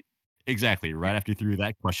threw to that, it. Exactly. Right after you threw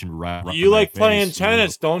that question, right. You like playing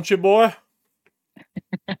tennis, don't you, boy?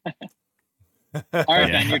 All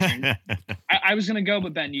right, Ben, your turn. I was gonna go,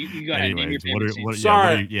 but Ben, you go ahead. Name your favorite scene.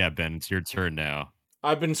 Sorry. Ben, it's your turn now.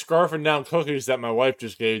 I've been scarfing down cookies that my wife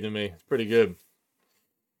just gave to me. It's pretty good.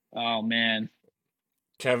 Oh man,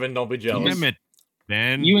 Kevin, don't be jealous. Damn it,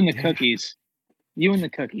 Ben. you and the cookies. You and the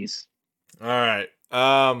cookies. All right.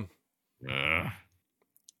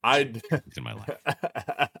 It's in my life.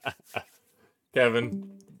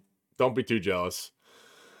 Kevin, don't be too jealous.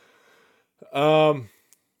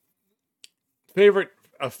 Favorite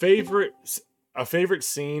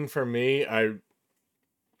scene for me,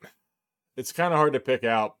 it's kind of hard to pick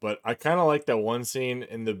out, but I kind of like that one scene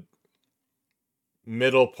in the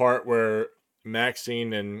middle part where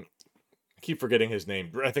Maxine and I keep forgetting his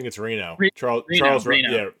name. I think it's Reno. Charles Reno.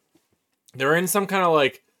 Yeah. They're in some kind of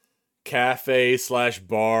like cafe /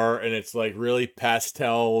 bar, and it's like really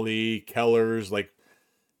pastel-y colors, like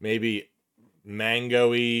maybe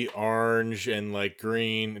mango-y, orange, and like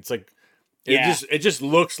green. It's like it just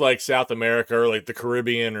looks like South America or like the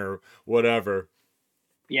Caribbean or whatever.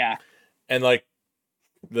 Yeah. And like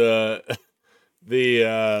they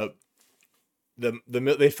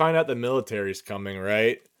find out the military's coming,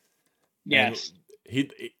 right? Yes.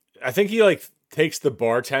 And I think he like takes the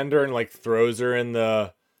bartender and like throws her in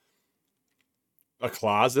a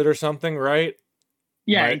closet or something, right?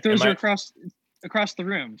 Yeah, he throws her across the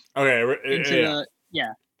room. Okay.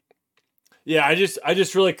 Yeah, I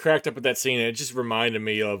just really cracked up at that scene. It just reminded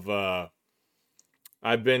me of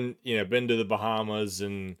I've been to the Bahamas,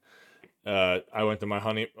 and I went to my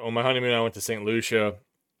honeymoon. I went to St. Lucia.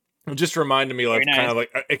 It just reminded me like kind of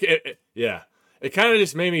like it kind of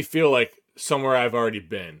just made me feel like somewhere I've already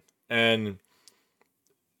been, and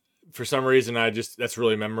for some reason that's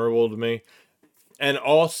really memorable to me. And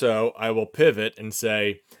also, I will pivot and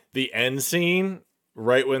say the end scene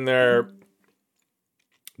right when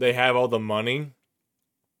they have all the money.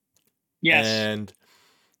 Yes. And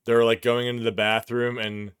they're like going into the bathroom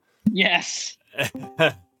and yes.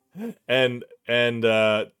 and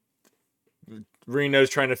Reno's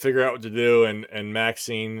trying to figure out what to do, and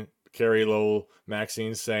Maxine, Carrie Lowell,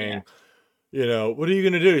 Maxine's saying, what are you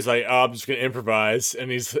gonna do? He's like, oh, I'm just gonna improvise,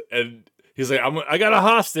 and he's like, I got a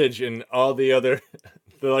hostage, and all the other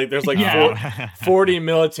there's like 40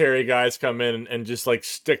 military guys come in and just like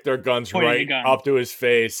stick their guns right up to his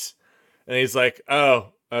face, and he's like, oh,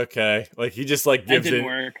 okay, like he just like gives it.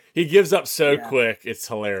 Work. He gives up so quick. It's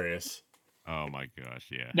hilarious. Oh my gosh,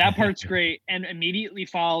 yeah. That part's great. And immediately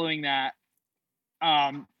following that,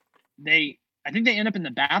 I think they end up in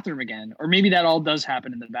the bathroom again, or maybe that all does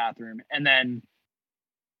happen in the bathroom, and then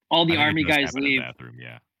all the army guys leave. Bathroom,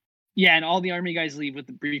 yeah. Yeah, and all the army guys leave with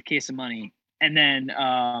the briefcase of money, and then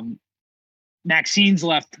Maxine's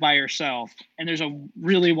left by herself, and there's a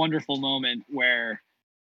really wonderful moment where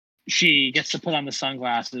she gets to put on the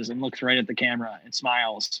sunglasses and looks right at the camera and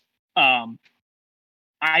smiles.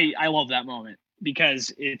 I love that moment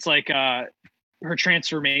because it's like her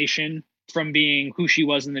transformation from being who she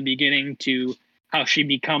was in the beginning to how she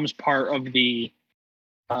becomes part of the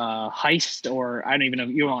heist, or I don't even know,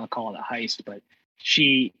 you don't want to call it a heist, but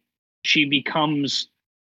she becomes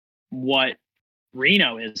what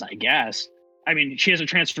Reno is, I guess. I mean, she has a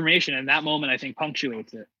transformation, and that moment I think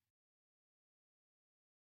punctuates it.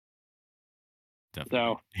 Definitely.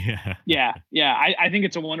 So yeah. I think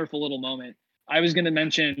it's a wonderful little moment. I was going to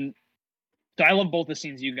mention, so I love both the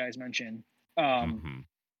scenes you guys mentioned.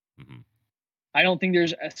 I don't think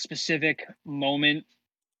there's a specific moment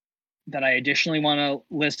that I additionally want to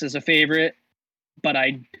list as a favorite, but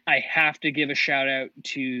I have to give a shout out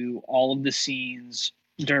to all of the scenes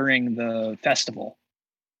during the festival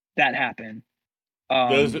that happened.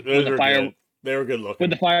 Those were good. They were good looking.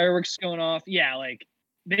 With the fireworks going off, yeah, like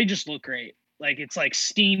they just look great. Like it's like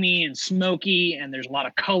steamy and smoky, and there's a lot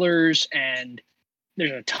of colors, and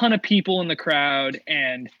there's a ton of people in the crowd,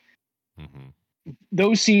 and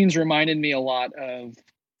those scenes reminded me a lot of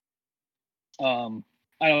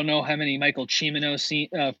I don't know how many Michael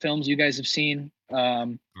Cimino films you guys have seen.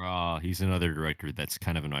 He's another director that's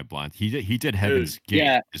kind of in my blind. He did Heaven's Gate.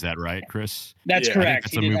 Yeah. Is that right, Chris? That's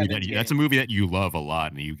correct. That's a movie that you love a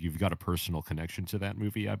lot, and you've got a personal connection to that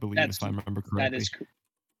movie, I believe, if I remember correctly. That is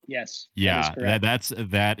yes. Yeah,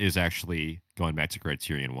 that is actually, going back to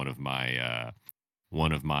Criterion, one of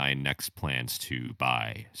my next plans to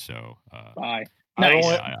buy. So buy. Nice.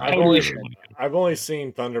 I've only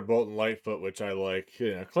seen Thunderbolt and Lightfoot, which I like.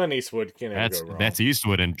 Clint Eastwood can't ever go wrong. That's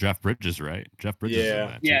Eastwood and Jeff Bridges, right? Jeff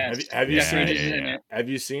Bridges. Yeah. Have you seen it? Have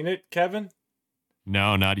you seen it, Kevin?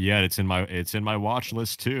 No, not yet. It's in my watch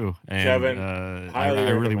list too. And, Kevin,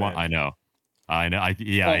 I really want. I know.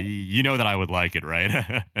 You know that I would like it,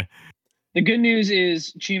 right? The good news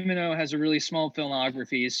is Cimino has a really small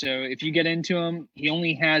filmography, so if you get into him, he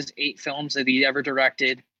only has 8 films that he ever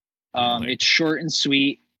directed. Really? It's short and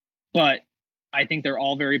sweet, but I think they're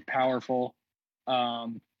all very powerful.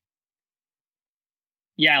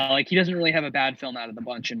 Yeah, like he doesn't really have a bad film out of the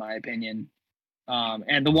bunch, in my opinion.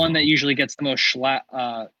 And the one that usually gets the most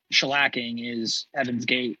shellacking is Heaven's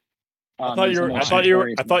Gate. I thought He's you the were. I most thought you were.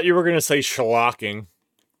 notorious I thought you were gonna say shellacking.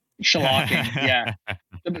 shellacking. Yeah,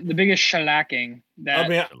 the biggest shellacking I that.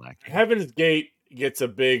 mean, Shellacking. Heaven's Gate gets a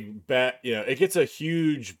big bad. It gets a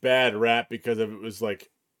huge bad rap because of it was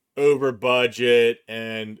like over budget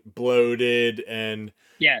and bloated, and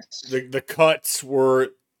Yes. the cuts were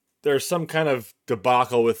there's some kind of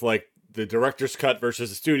debacle with like the director's cut versus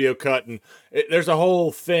the studio cut, and there's a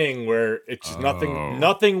whole thing where it's just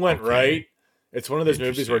nothing went okay. right. It's one of those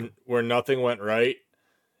movies Interesting. where nothing went right,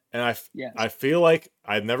 and Yes. I feel like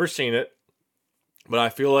I've never seen it, but I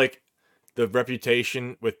feel like the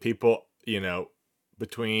reputation with people,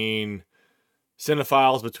 between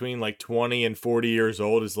cinephiles between like 20 and 40 years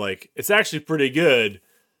old is like it's actually pretty good.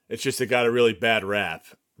 It's just it got a really bad rap.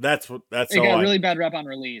 That's It all got a really bad rep on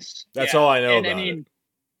release. That's Yeah. all I know And about I mean,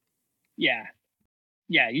 it.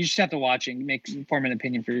 yeah, you just have to watch and form an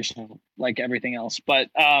opinion for yourself, like everything else. But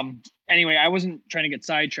anyway, I wasn't trying to get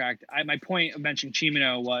sidetracked. My point of mentioning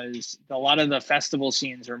Cimino was a lot of the festival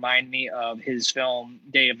scenes remind me of his film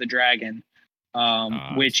Day of the Dragon,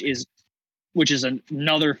 which is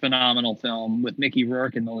another phenomenal film with Mickey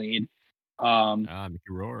Rourke in the lead. Mickey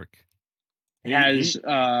Rourke.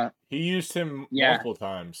 He used him multiple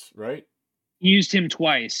times, right? He used him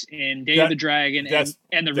twice in Day of the Dragon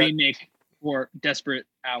and the remake for Desperate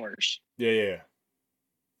Hours. Yeah.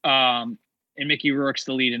 And Mickey Rourke's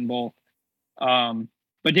the lead in both.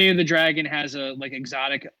 But Day of the Dragon has a like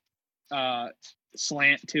exotic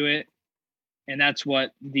slant to it, and that's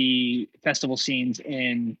what the festival scenes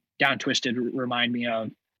in Down Twisted remind me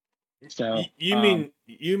of. So you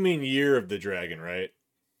mean Year of the Dragon, right?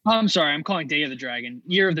 I'm sorry, I'm calling Day of the Dragon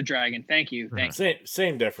Year of the Dragon. Thank you.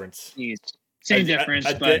 Same difference. Jeez. Same difference,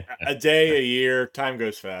 but a day, a year, time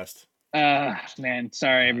goes fast. Man,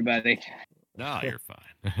 sorry everybody. No, you're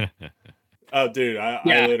fine. Oh, dude,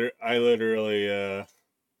 I literally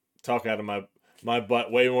talk out of my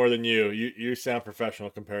butt way more than you. You sound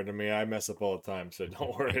professional compared to me. I mess up all the time, so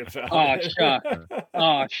don't worry about it.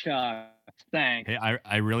 Oh, shucks. Thanks. Hey,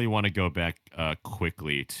 I really want to go back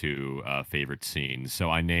quickly to favorite scenes.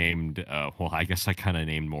 So I named, I guess I kind of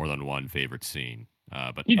named more than one favorite scene.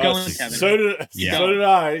 But keep going, Kevin. So did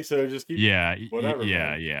I. So just keep. Whatever.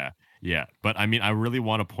 Yeah. But I mean, I really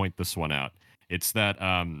want to point this one out. It's that.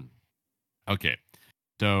 Okay.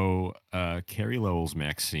 So Carrie Lowell's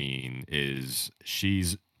Maxine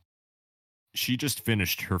she just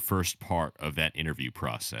finished her first part of that interview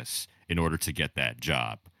process in order to get that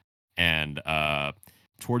job. And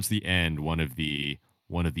towards the end, one of the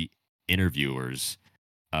interviewers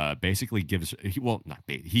basically gives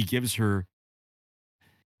he gives her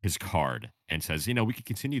his card and says, we could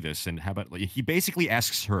continue this, and how about he basically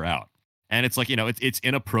asks her out, and it's like it's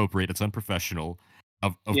inappropriate, it's unprofessional,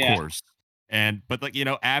 of course. But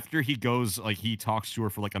after he goes, like he talks to her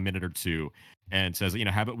for like a minute or two and says,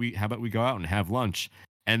 how about we go out and have lunch,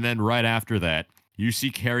 and then right after that you see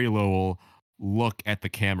Carrie Lowell look at the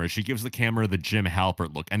camera. She gives the camera the Jim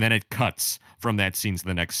Halpert look, and then it cuts from that scene to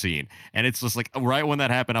the next scene. And it's just like right when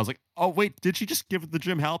that happened, I was like, oh wait, did she just give the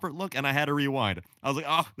Jim Halpert look? And I had to rewind. I was like,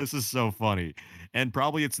 oh, this is so funny. And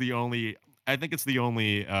probably I think it's the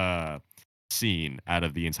only scene out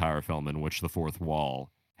of the entire film in which the fourth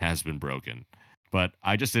wall has been broken. But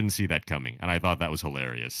I just didn't see that coming, and I thought that was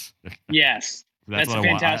hilarious. Yes. That's a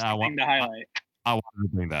fantastic thing to highlight. I wanted to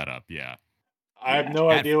bring that up, yeah. I have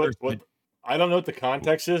no idea what I don't know what the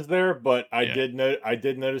context is there, but I did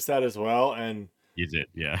notice that as well. And you did,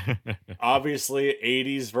 yeah. Obviously,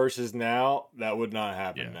 80s versus now, that would not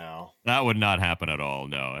happen now. That would not happen at all.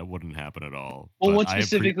 No, it wouldn't happen at all. Well, what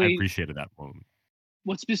specifically? I appreciated that moment.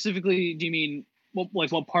 What specifically do you mean?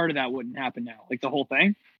 What part of that wouldn't happen now? Like the whole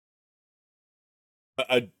thing?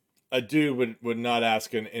 A dude would not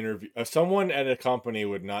ask an interview. Someone at a company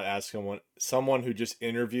would not ask someone who just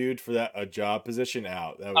interviewed for a job position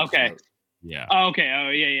out. That would okay. Yeah. Oh, okay. Oh,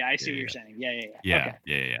 yeah. I see what you're saying. Yeah.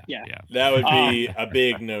 Yeah. That would be a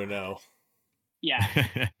big no. Yeah.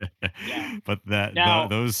 But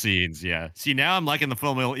those scenes, yeah. See, now I'm liking the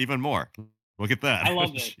film even more. Look at that. I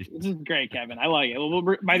love this. This is great, Kevin. I like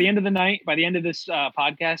it. By the end of the night, by the end of this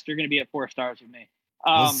podcast, you're going to be at 4 stars with me.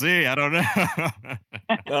 We'll see. I don't know.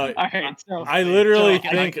 All right. So, I literally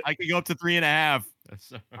think I could go up to 3.5.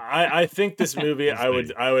 I think this movie, I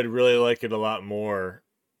would really like it a lot more.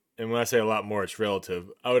 And when I say a lot more, it's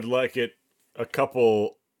relative. I would like it a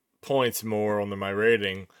couple points more on my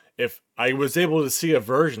rating if I was able to see a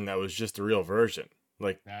version that was just a real version.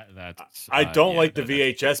 Like that's I don't like the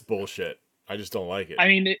that's VHS bullshit. I just don't like it. I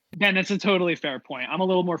mean, Ben, that's a totally fair point. I'm a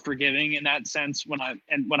little more forgiving in that sense when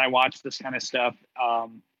I watch this kind of stuff.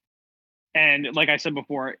 And like I said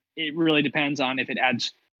before, it really depends on if it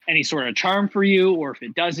adds any sort of charm for you, or if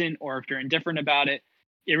it doesn't, or if you're indifferent about it.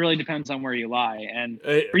 It really depends on where you lie, and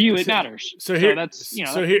for you, it matters. So that's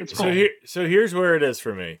so here's where it is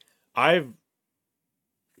for me. All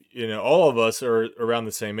of us are around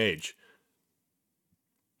the same age.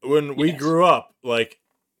 When we grew up, like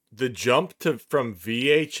the jump from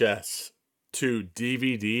VHS to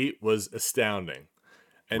DVD was astounding,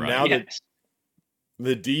 and now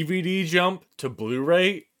the DVD jump to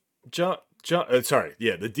Blu-ray the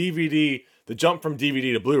jump from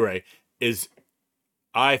DVD to Blu-ray is,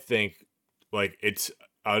 I think, like it's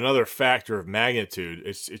another factor of magnitude.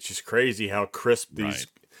 It's just crazy how crisp these. Right.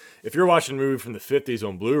 If you're watching a movie from the 50s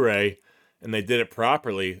on Blu-ray and they did it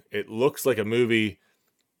properly, it looks like a movie.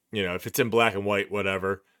 If it's in black and white,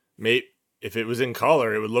 whatever. If it was in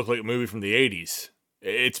color, it would look like a movie from the 80s.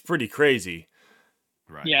 It's pretty crazy.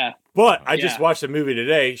 Right. Yeah. But I just watched a movie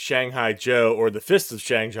today, Shanghai Joe, or The Fist of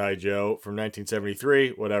Shanghai Joe from 1973,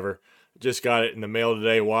 whatever. Just got it in the mail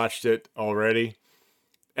today, watched it already.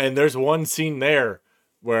 And there's one scene there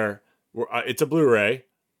where it's a Blu-ray.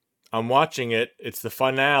 I'm watching it. It's the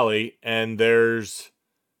finale, and there's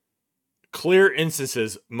clear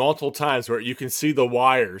instances multiple times where you can see the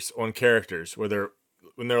wires on characters when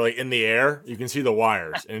they're like in the air, you can see the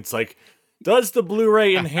wires. And it's like, does the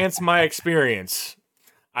Blu-ray enhance my experience?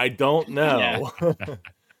 I don't know.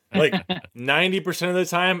 Like 90% of the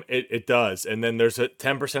time it does. And then there's a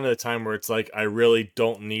 10% of the time where it's like, I really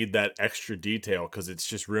don't need that extra detail because it's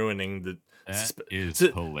just ruining the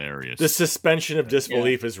hilarious. The suspension of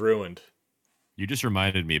disbelief is ruined. You just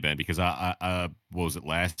reminded me, Ben, because I what was it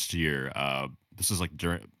last year? This is like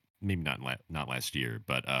maybe not last year,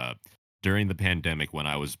 but during the pandemic when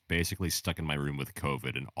I was basically stuck in my room with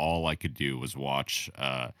COVID, and all I could do was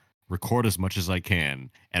record as much as I can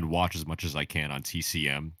and watch as much as I can on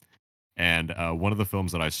TCM. And one of the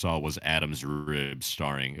films that I saw was Adam's Rib,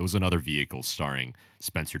 it was another vehicle starring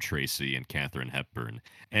Spencer Tracy and Katharine Hepburn.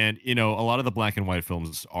 And, a lot of the black and white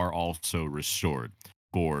films are also restored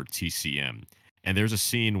for TCM. And there's a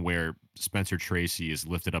scene where Spencer Tracy is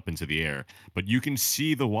lifted up into the air, but you can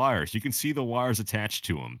see the wires. You can see the wires attached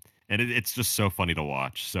to him. And it's just so funny to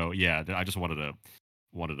watch. So, yeah, I just wanted to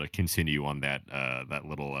continue on that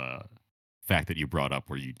little fact that you brought up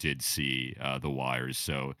where you did see the wires.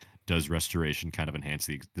 So does restoration kind of enhance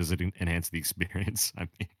the experience? I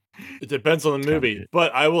mean, it depends on the movie,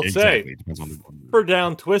 but I will say for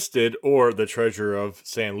Down Twisted or The Treasure of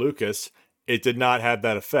San Lucas, it did not have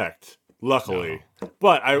that effect, luckily. No.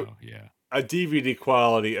 But a DVD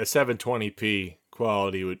quality, a 720p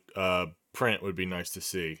quality would print would be nice to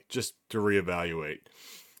see, just to reevaluate.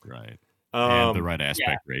 Right. And the right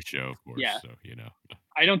aspect ratio, of course. Yeah. So,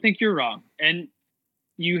 I don't think you're wrong. And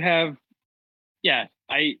you have,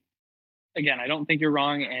 I don't think you're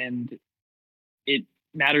wrong, and it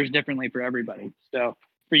matters differently for everybody. So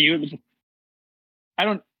for you,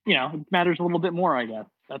 it matters a little bit more, I guess.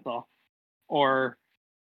 That's all. Or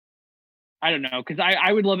I don't know, because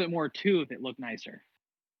I would love it more too if it looked nicer.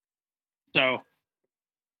 So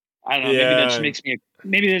I don't know. Maybe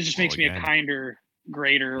that just makes me a kinder,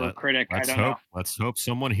 greater critic. I don't know. Let's hope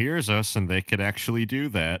someone hears us and they could actually do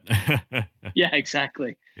that. Yeah,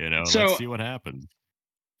 exactly. So, let's see what happens.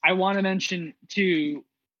 I want to mention to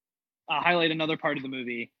highlight another part of the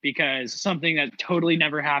movie, because something that totally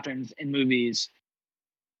never happens in movies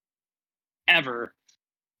ever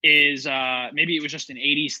is maybe it was just an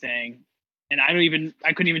 80s thing, and I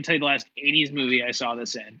couldn't even tell you the last 80s movie I saw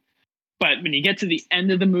this in. But when you get to the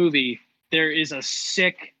end of the movie, there is a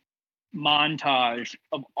sick montage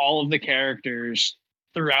of all of the characters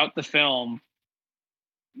throughout the film,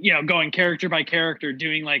 going character by character,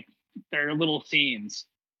 doing like their little scenes.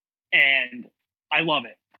 And I love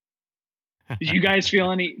it. Did you guys feel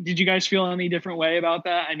any different way about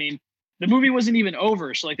that? I mean, the movie wasn't even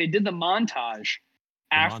over. So like they did the montage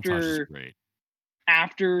after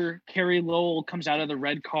Carrie Lowell comes out of the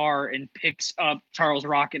red car and picks up Charles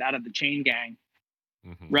Rocket out of the chain gang.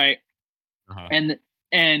 Mm-hmm. Right. Uh-huh.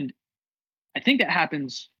 And I think that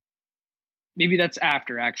happens. Maybe that's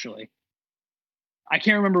after, actually. I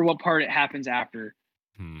can't remember what part it happens after.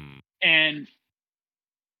 And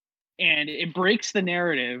it breaks the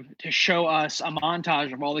narrative to show us a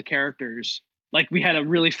montage of all the characters. Like we had a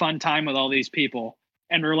really fun time with all these people,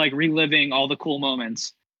 and we're like reliving all the cool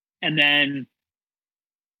moments. And then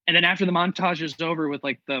after the montage is over with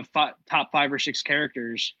like the top 5 or 6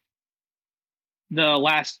 characters, the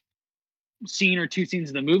last scene or 2 scenes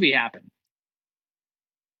of the movie happen.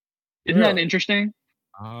 Isn't that Really? interesting?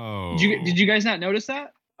 Oh. Did you guys not notice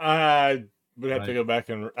that? I would have to Right. go back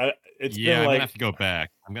and it's Yeah, been I'm like gonna have to go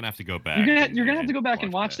back. I'm gonna have to go back. You're gonna have to go back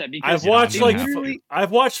and watch that because I've watched they like literally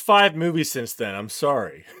I've watched 5 movies since then. I'm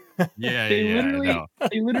sorry. Yeah, they yeah, literally no.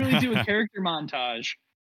 they literally do a character montage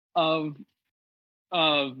of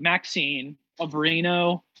Maxine, of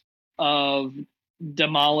Reno, of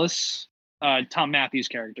Damalis, Tom Matthews'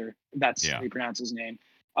 character. That's how you pronounce his name.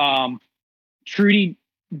 Trudy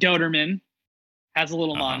Doderman has a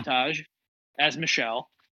little montage as Michelle.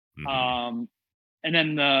 Mhm. And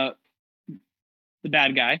then the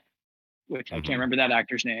bad guy, which I can't remember that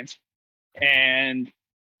actor's name, and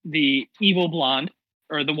the evil blonde,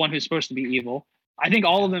 or the one who's supposed to be evil. I think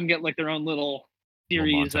all of them get like their own little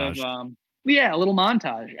series of montage. a little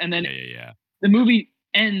montage, and then Yeah. the movie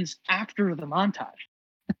ends after the montage.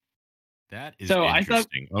 That is So I thought,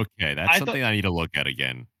 interesting. Okay, that's something I need to look at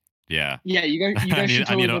again. Yeah. yeah, you guys should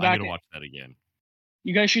totally go I back. need to watch that again.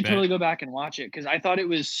 You guys should Bet. totally go back and watch it because I thought it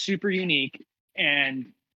was super unique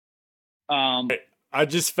and I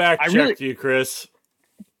just fact checked you, Chris.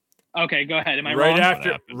 Okay, go ahead. Am I wrong?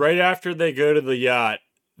 Right after they go to the yacht,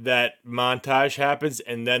 that montage happens,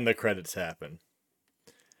 and then the credits happen.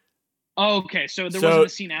 Oh, okay, so there wasn't a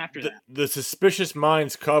scene after that. The Suspicious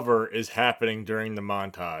Minds cover is happening during the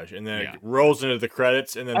montage, and then it rolls into the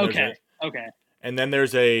credits, and then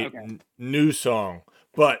there's a new song.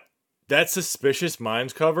 But that Suspicious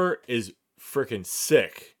Minds cover is freaking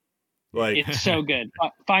sick. Like, it's so good.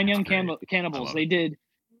 Fine Young Cannibals. They did.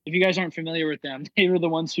 If you guys aren't familiar with them, they were the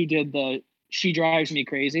ones who did the "She Drives Me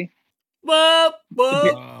Crazy." Whoa.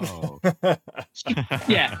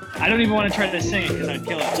 Yeah, I don't even want to try to sing it because I'd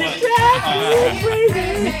kill it.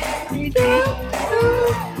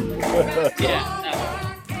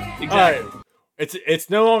 Exactly. All right. It's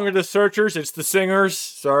no longer the Searchers; it's the Singers.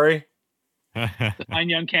 Sorry. The Fine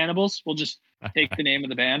Young Cannibals. We'll just take the name of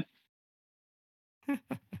the band.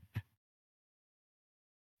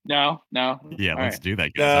 No. Yeah, let's do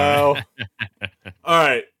that, guys. No. All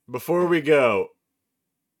right. Before we go,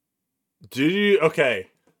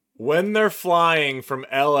 when they're flying from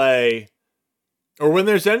LA, or when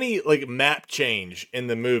there's any like map change in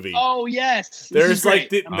the movie? Oh yes. There's like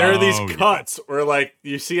there are these cuts where like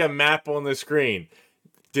you see a map on the screen.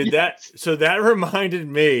 So that reminded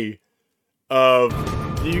me of.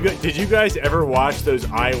 Did you guys ever watch those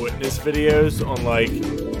eyewitness videos on like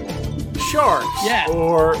sharks? Yeah.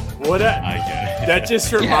 Or what? I get it. That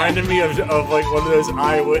just reminded me of like one of those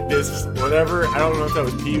eyewitness whatever. I don't know if that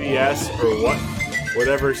was PBS or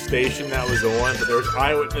whatever station that was on, but there was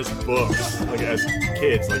eyewitness books like as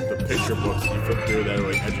kids, like the picture books you flip through that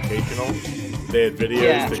are like educational. They had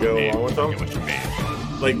videos to go along with them.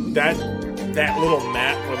 Like that little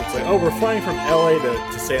map when it's like, oh, we're flying from LA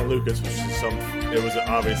to San Lucas, which is it was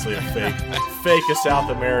obviously a fake South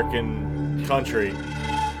American country.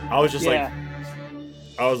 I was just like,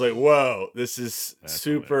 whoa, this is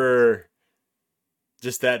super. Hilarious.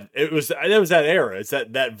 Just that it was that era. It's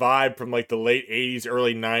that vibe from like the late '80s,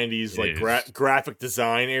 early '90s, like graphic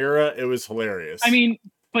design era. It was hilarious. I mean,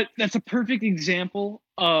 but that's a perfect example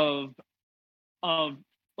of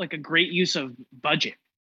like a great use of budget.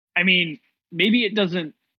 I mean, maybe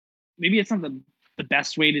it's not the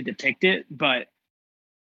best way to depict it, but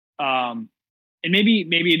and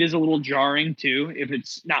maybe it is a little jarring too if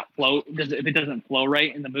it's not if it doesn't flow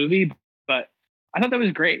right in the movie. But I thought that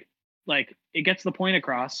was great. Like it gets the point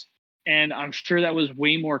across, and I'm sure that was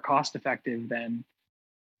way more cost effective than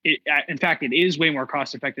it. In fact, it is way more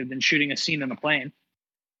cost effective than shooting a scene in a plane.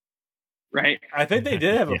 Right. I think they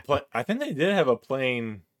did have I think they did have a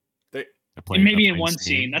plane. Maybe in one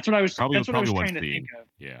scene. That's what I was. That's what I was trying to think of.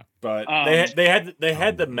 Yeah, but they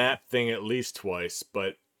had the map thing at least twice.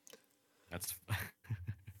 But that's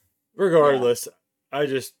regardless.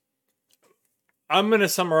 I'm gonna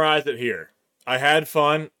summarize it here. I had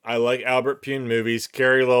fun. I like Albert Pyun movies.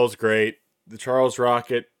 Carrie Lowell's great. The Charles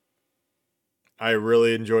Rocket. I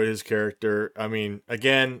really enjoyed his character. I mean,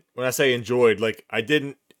 again, when I say enjoyed, like I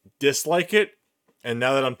didn't dislike it. And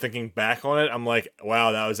now that I'm thinking back on it, I'm like,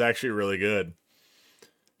 wow, that was actually really good.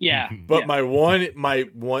 Yeah. But my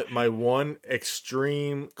one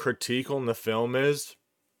extreme critique on the film is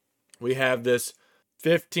we have this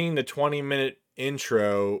 15 to 20 minute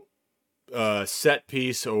intro set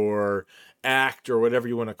piece or act or whatever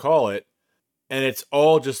you want to call it, and it's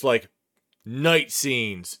all just like night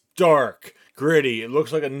scenes, dark, gritty. It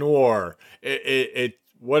looks like a noir. It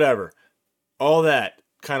whatever, all that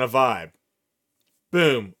kind of vibe.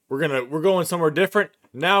 Boom. We're going somewhere different.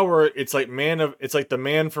 now it's like it's like the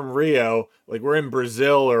Man from Rio, like we're in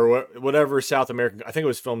Brazil or whatever South American. I think it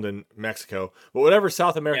was filmed in Mexico, but whatever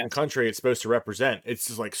South American country it's supposed to represent. It's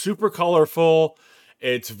just like super colorful,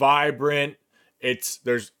 it's vibrant,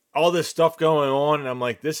 there's all this stuff going on, and I'm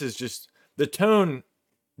like, this is just the tone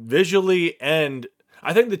visually, and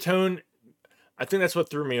I think the tone. I think that's what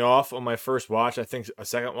threw me off on my first watch. I think a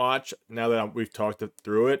second watch, now that we've talked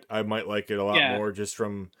through it, I might like it a lot more just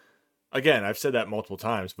from, again, I've said that multiple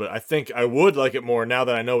times, but I think I would like it more now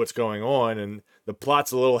that I know what's going on, and the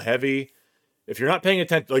plot's a little heavy. If you're not paying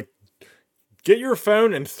attention, like, get your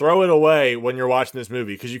phone and throw it away when you're watching this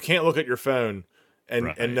movie, because you can't look at your phone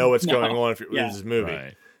and know what's going on if you're with this movie.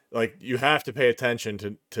 Right. Like, you have to pay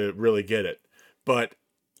attention to really get it. But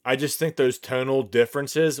I just think those tonal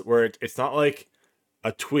differences where it's not like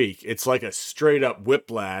a tweak, it's like a straight up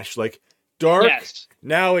whiplash, like dark.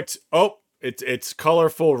 Now it's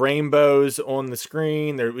colorful rainbows on the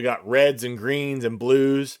screen. There we got reds and greens and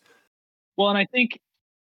blues. Well, and I think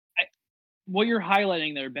what you're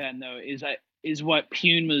highlighting there, Ben, though, is what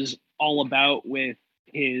Pune was all about with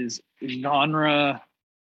his genre,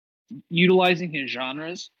 utilizing his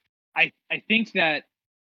genres. I think that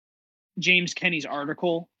James Kenney's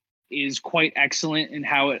article is quite excellent in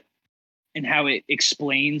how it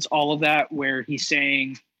explains all of that, where he's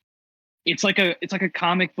saying it's like a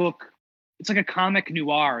comic book, it's like a comic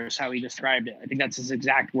noir is how he described it. I think that's his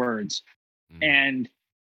exact words. And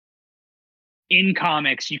in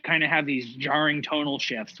comics, you kind of have these jarring tonal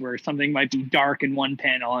shifts where something might be dark in one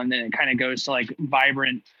panel and then it kind of goes to like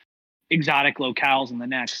vibrant, exotic locales in the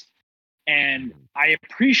next. And I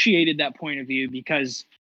appreciated that point of view because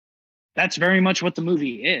that's very much what the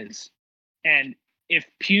movie is. And if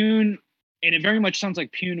Pune, and it very much sounds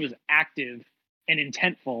like Pune was active and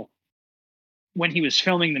intentful when he was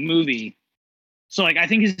filming the movie. So like, I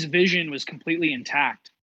think his vision was completely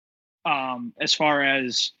intact as far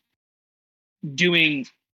as doing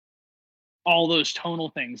all those tonal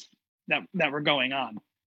things that were going on.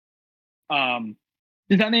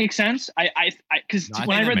 Does that make sense? Because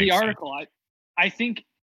when I read the article, I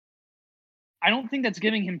don't think that's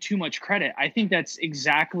giving him too much credit. I think that's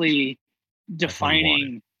exactly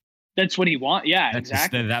defining. That's what he wanted. Yeah,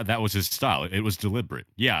 exactly. That was his style. It was deliberate.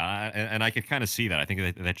 Yeah, and I could kind of see that. I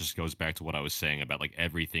think that just goes back to what I was saying about like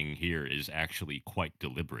everything here is actually quite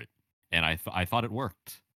deliberate, and I thought it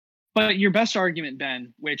worked. But your best argument,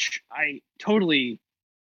 Ben, which I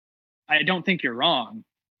don't think you're wrong.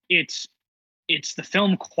 It's the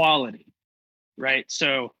film quality, right?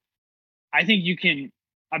 So I think you can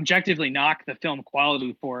objectively knock the film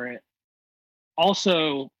quality for it.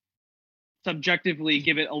 Also, subjectively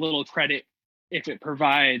give it a little credit if it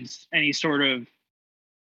provides any sort of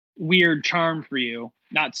weird charm for you.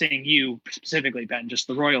 Not saying you specifically, Ben, just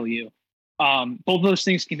the royal you. Both those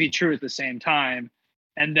things can be true at the same time.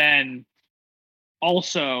 And then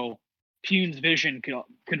also Pune's vision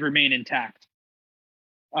could remain intact.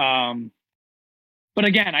 But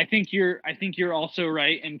again, I think you're also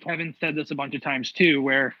right. And Kevin said this a bunch of times too,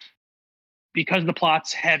 where because the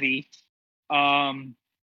plot's heavy, I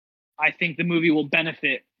think the movie will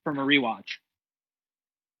benefit from a rewatch.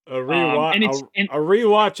 A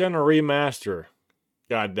rewatch and a remaster.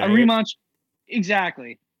 God damn. A rematch.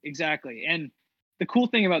 Exactly. And the cool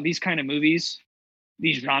thing about these kind of movies,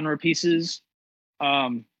 these genre pieces,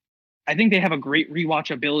 I think they have a great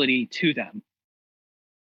rewatchability to them.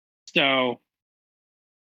 So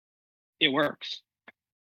it works.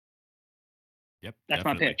 Yep. That's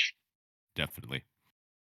my pitch. Definitely.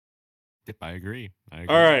 Yep, I agree. All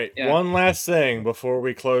right. Yeah. One last thing before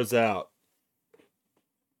we close out.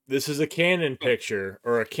 This is a Canon picture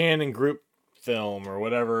or a Canon group film or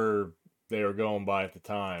whatever they were going by at the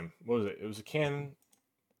time. What was it? It was a Canon.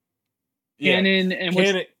 Canon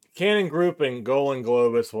and Canon group and Golan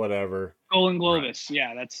Globus, whatever. Golan Globus. Right.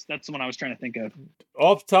 Yeah, that's the one I was trying to think of.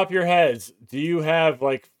 Off the top of your heads, do you have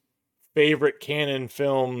like favorite Canon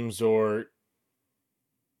films or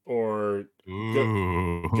Golan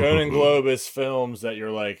Globus films that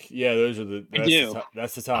you're like, yeah, those are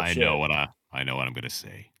that's the top I shit. know what I'm gonna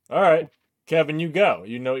say. All right, Kevin, you go.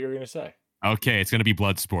 You know what you're gonna say. Okay, it's gonna be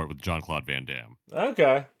Bloodsport with Jean-Claude Van Damme.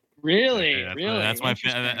 Okay. Really? That's my.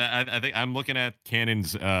 I think I'm looking at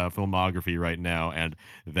Canon's filmography right now, and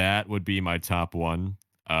that would be my top one.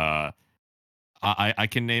 I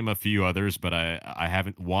can name a few others, but I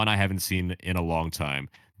haven't seen in a long time.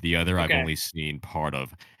 The other I've only seen part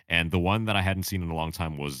of. And the one that I hadn't seen in a long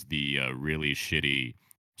time was the really shitty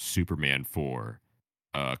Superman 4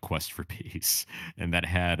 Quest for Peace. And that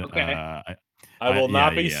had... I will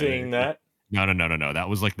not be seeing that. No. That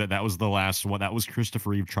was like that was the last one. That was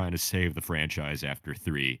Christopher Reeve trying to save the franchise after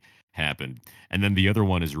 3 happened. And then the other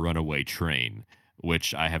one is Runaway Train,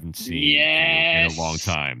 which I haven't seen in a long Yes.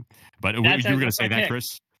 time. But you were That's going to say my that, pick.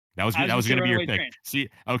 Chris? That was I was that gonna was say going to be your Runaway pick. Train. See,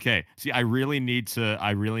 okay. See, I really need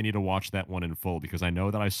to watch that one in full because I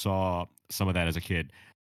know that I saw some of that as a kid.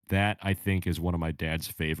 That I think is one of my dad's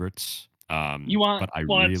favorites. But I Well, it's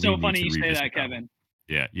really so need funny to you say revisit that, that one. Kevin.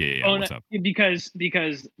 Yeah. Oh, no, What's up? because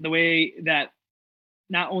the way that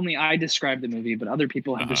not only I described the movie, but other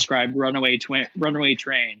people have described Runaway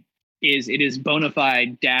Train is it is bona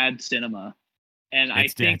fide dad cinema, and I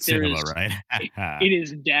It's think dad cinema, right? it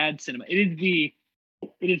is dad cinema. It's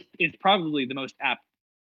probably the most apt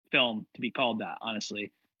film to be called that,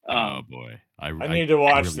 honestly. Oh boy, I need to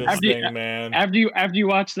watch really this want to. thing, man. After you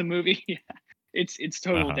watch the movie, it's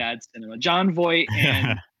total dad cinema. John Voight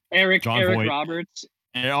and Eric Voight. Roberts.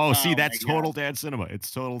 Oh, see, Oh that's my total God. dad cinema.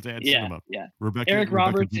 It's total dad Yeah, cinema. yeah. Rebecca Eric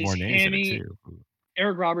Roberts De is Mornay's in it hammy. too.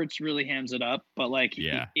 Eric Roberts really hams it up, but like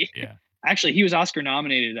Yeah. actually he was Oscar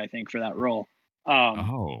nominated, I think, for that role.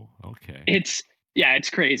 Oh, okay. It's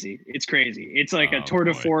crazy. It's crazy. It's like a tour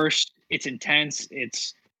de force. It's intense.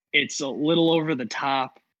 It's a little over the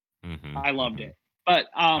top. I loved it. But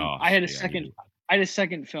I had a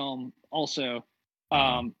second film also,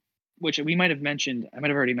 which we might have mentioned. I might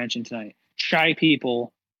have already mentioned tonight. Shy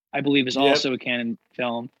People, I believe, is also a canon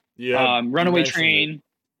film. Yeah. Runaway Train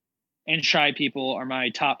and Shy People are my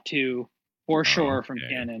top 2 for sure from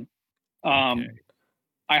canon. I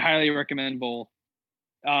highly recommend both.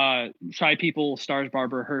 Shy People stars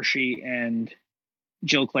Barbara Hershey and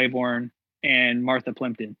Jill Claybourne and Martha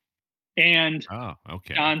Plimpton and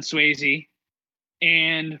Don Swayze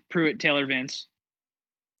and Pruitt Taylor Vince,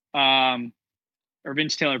 or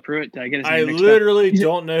Vince Taylor Pruitt. Did I get his name mixed literally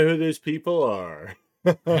don't know who those people are.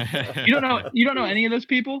 You don't know any of those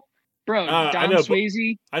people, bro. Don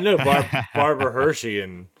Swayze. I know Barbara Hershey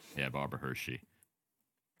and Barbara Hershey.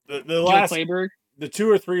 The last Clayburgh. The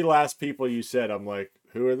 2 or 3 last people you said, I'm like,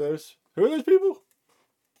 who are those? Who are those people?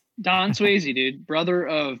 Don Swayze, dude, brother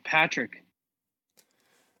of Patrick.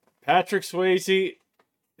 Patrick Swayze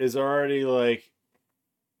is already like,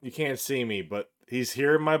 you can't see me, but he's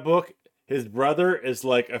here in my book. His brother is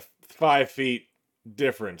like a 5 feet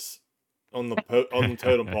difference on the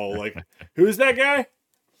totem pole. Like, who's that guy?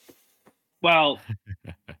 Well,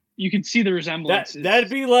 you can see the resemblance. That'd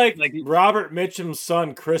be like Robert Mitchum's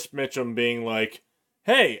son, Chris Mitchum, being like,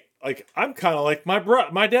 "Hey, like I'm kind of like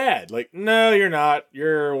my dad." Like, no, you're not.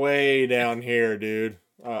 You're way down here, dude.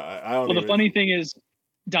 I don't. Well, the funny thing is,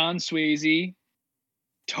 Don Swayze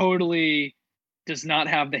totally does not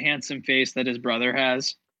have the handsome face that his brother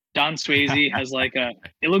has. Don Swayze has like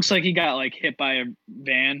it looks like he got like hit by a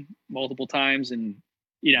van multiple times, and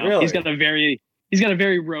really? he's got a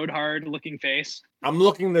very road hard looking face. I'm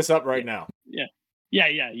looking this up right now. Yeah.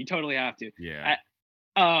 You totally have to. Yeah.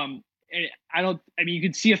 You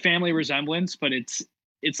could see a family resemblance, but it's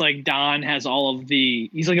like Don has all of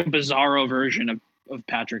he's like a bizarro version of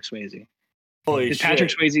Patrick Swayze. Holy shit.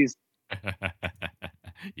 Patrick Swayze's.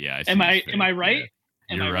 Yeah. Am I right?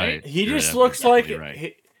 Yeah. You're right. He just looks like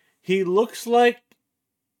he looks like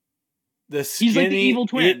the skinny. He's like the evil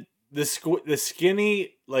twin. The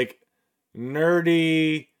skinny, like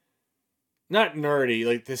nerdy, not nerdy,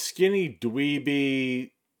 like the skinny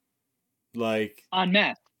dweeby, like on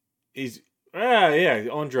meth. He's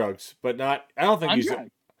on drugs, but not. I don't think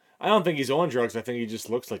he's on drugs. I think he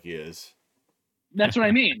just looks like he is. That's what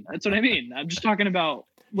I mean. I'm just talking about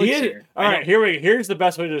looks here. All right, here's the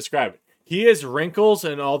best way to describe it. He has wrinkles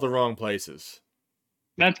in all the wrong places.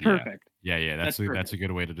 That's perfect. Yeah. That's a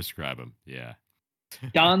good way to describe him. Yeah.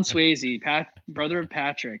 Don Swayze, brother of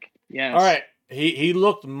Patrick. Yes. All right. He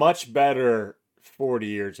looked much better 40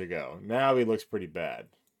 years ago. Now he looks pretty bad.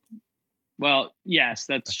 Well, yes,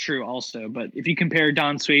 that's true also. But if you compare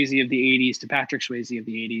Don Swayze of the 80s to Patrick Swayze of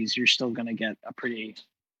the 80s, you're still going to get a pretty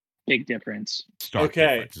big difference.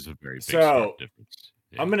 Difference is a very big difference.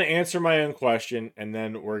 Yeah. I'm going to answer my own question, and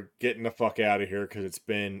then we're getting the fuck out of here because it's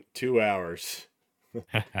been 2 hours.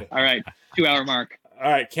 All right, 2 hour mark.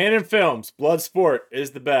 All right, Canon Films, Bloodsport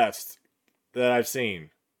is the best that I've seen.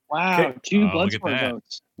 Wow, 2 Bloodsport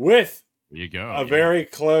votes. With there you go. A very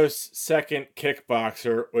close second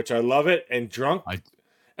Kickboxer, which I love it, and drunk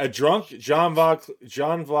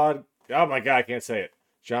Jean-Claude. Oh my god, I can't say it.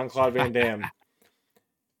 Jean-Claude Van Damme.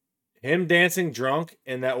 Him dancing drunk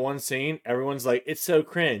in that one scene, everyone's like, "It's so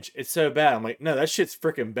cringe, it's so bad." I'm like, "No, that shit's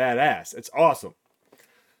freaking badass. It's awesome."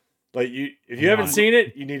 Like if you haven't seen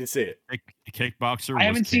it, you need to see it. Kickboxer. I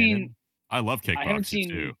haven't seen. I love Kickboxer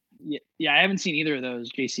too. Yeah, I haven't seen either of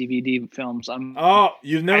those JCVD films. Oh,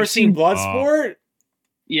 you've never I've seen seen- Bloodsport?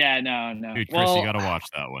 Yeah, no. Dude, Chris, well, you gotta watch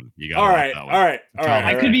that one. You All gotta right, watch that all one. right, all right.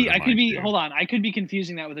 I all could right. be. Hold on. I could be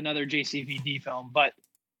confusing that with another JCVD film, but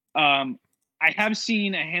I have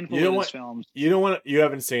seen a handful You of don't his want- films. You don't want. You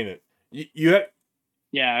haven't seen it. You have.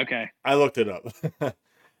 Yeah. Okay. I looked it up.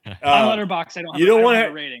 On Letterboxd, I don't. you don't want wanna-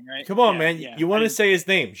 a rating, right? Come on, Yeah, man. yeah. You want to say his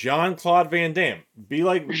name, Jean-Claude Van Damme? Be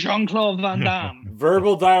like Jean-Claude Van Damme?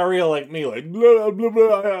 verbal diarrhea, like me, like blah, blah,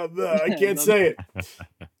 blah, blah, I can't say it.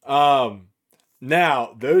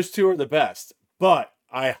 Now those two are the best, but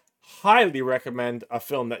I highly recommend a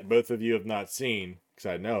film that both of you have not seen because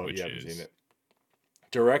I know Which you haven't is? seen it.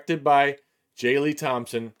 Directed by J. Lee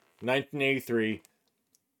Thompson, 1983.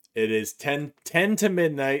 It is 10 to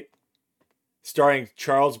midnight, starring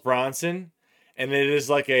Charles Bronson, and it is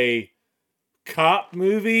like a cop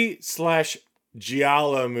movie /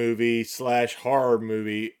 giallo movie / horror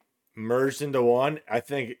movie merged into one. I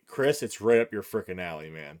think, Chris, it's right up your freaking alley,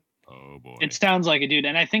 man. Oh boy. It sounds like it, dude.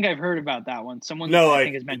 And I think I've heard about that one. Someone No, I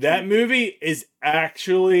think has like mentioned that it. movie is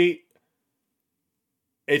actually.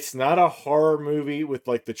 It's not a horror movie with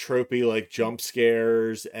like the tropey like jump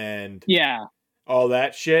scares and Yeah, all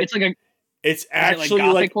that shit. it's like a. It's Is it actually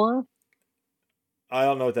like like gothic horror? I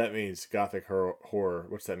don't know what that means. Gothic horror.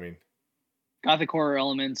 What's that mean? Gothic horror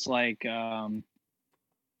elements like you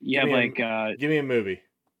Give have me a- like Give me a movie.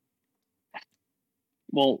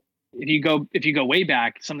 well, if you go way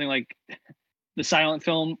back, something like the silent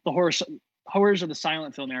film, the horrors of the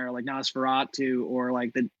silent film era, like Nosferatu or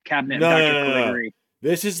like the Cabinet No, of Dr. no. Caligari.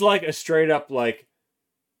 This is like a straight up like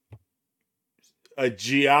a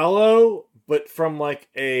giallo, but from like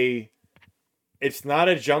a. It's not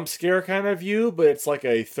a jump scare kind of view, but it's like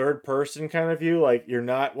a third person kind of view. Like you're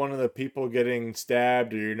not one of the people getting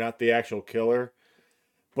stabbed, or you're not the actual killer.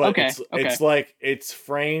 But Okay, it's like it's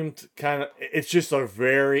framed kind of. It's just a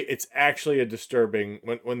very. It's actually a disturbing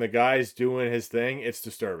when the guy's doing his thing. It's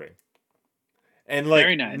disturbing, and like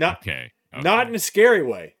Very nice. Okay. not in a scary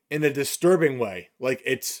way, in a disturbing way. Like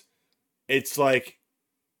it's like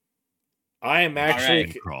I am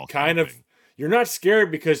actually Crawl kind of. thing. You're not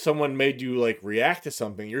scared because someone made you like react to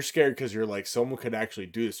something. You're scared because you're like someone could actually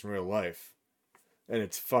do this in real life, and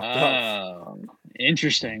it's fucked up. Oh,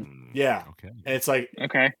 interesting. Yeah, Okay. and it's like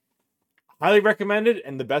Okay. highly recommended.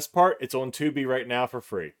 And the best part, it's on Tubi right now for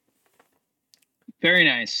free. Very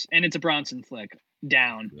nice. And it's a Bronson flick.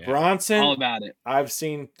 Down. Yeah. Bronson, All about it. I've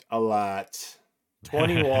seen a lot.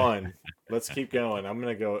 21. Let's keep going. I'm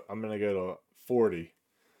gonna go to 40.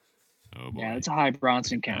 Oh boy. Yeah, it's a high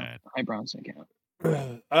Bronson count. Bad. High Bronson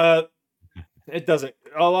count. It doesn't.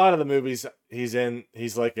 A lot of the movies he's in,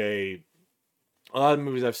 he's like a lot of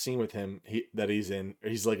movies I've seen with him. He's in.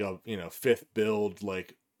 He's like a fifth build.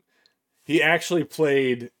 Like he actually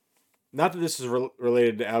played. Not that this is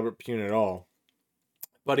related to Albert Pune at all,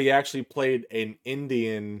 but he actually played an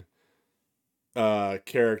Indian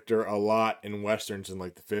character a lot in westerns in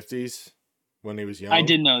like the 50s when he was young. I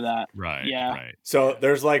did know that. Right. Yeah. Right. So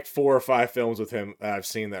there's like 4 or 5 films with him that I've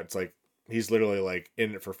seen that's like he's literally like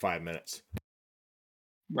in it for 5 minutes.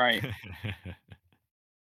 Right.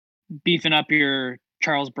 Beefing up your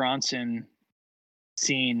Charles Bronson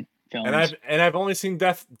scene films. And I've only seen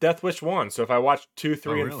Death Wish 1. So if I watch 2,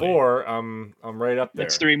 3, and really? 4, I'm right up there.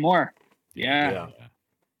 That's 3 more. Yeah.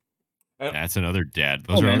 That's another dad.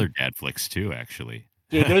 Those are man. other dad flicks too, actually.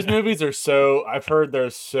 Dude, those movies are so. I've heard they're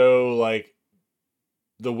so like.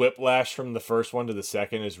 The whiplash from the first one to the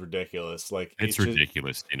second is ridiculous. Like It's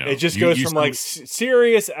ridiculous, you know. It just You- goes you from like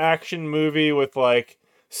serious action movie with like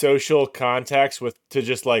social context to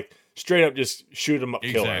just like straight up just shoot 'em up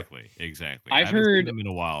killer. Exactly. I've I haven't seen heard- them in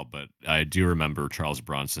a while, but I do remember Charles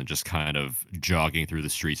Bronson just kind of jogging through the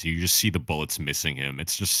streets. You just see the bullets missing him.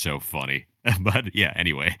 It's just so funny. But yeah,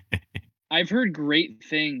 anyway. I've heard great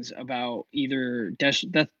things about either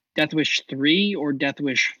Death Wish 3 or Death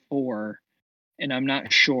Wish 4, and I'm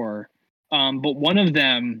not sure. But one of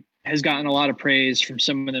them has gotten a lot of praise from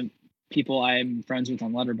some of the people I'm friends with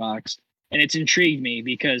on Letterboxd, and it's intrigued me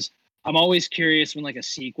because I'm always curious when like a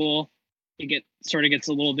sequel gets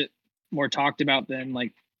a little bit more talked about than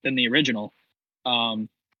the original.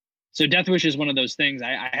 So Death Wish is one of those things.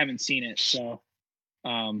 I haven't seen it, so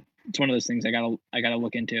it's one of those things I gotta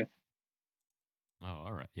look into. Oh,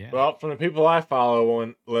 all right. Yeah. Well, from the people I follow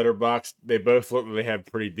on Letterboxd, they both look like they have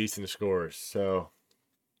pretty decent scores. So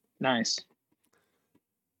Nice.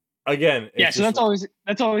 again, Yeah, it's so just-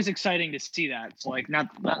 that's always exciting to see that. So like not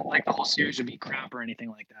like the whole series would be crap or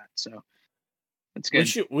anything like that. So that's good.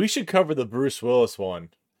 we should cover the Bruce Willis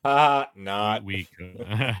one. Not. we could.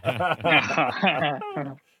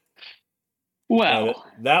 Well,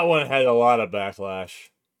 that one had a lot of backlash.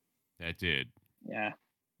 That did, yeah.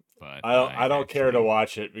 but I don't care to actually-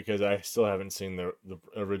 watch it because I still haven't seen the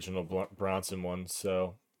original Bronson one.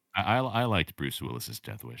 So I liked Bruce Willis's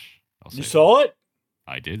Death Wish. I'll you say saw it,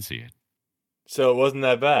 that. I did see it. so it wasn't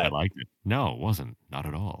that I bad. liked it. No, it wasn't. Not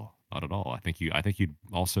at all. Not at all. I think you'd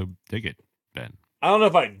also dig it, Ben. I don't know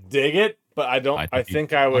if I dig it, but I don't. I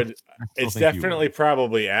think I would. still It's think you definitely would.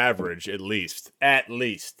 probably average, at least. At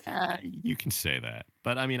least. You can say that,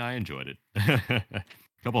 but I mean, I enjoyed it.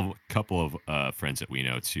 couple of friends that we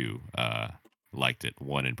know too liked it.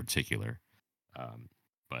 One in particular,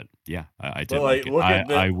 but yeah, I did But, like like, it. look at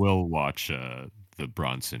the- I will watch the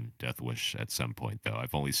Bronson Death Wish at some point, though.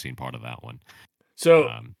 I've only seen part of that one. So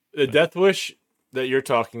the but- Death Wish that you're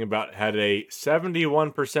talking about had a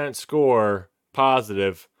 71% score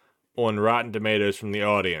positive on Rotten Tomatoes from the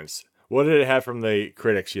audience. What did it have from the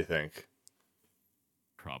critics, you think?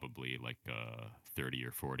 Probably like 30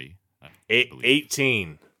 or 40. I Eight, believe.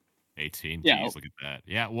 18. 18. Yeah. Jeez, look at that.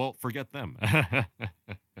 Yeah, well, forget them.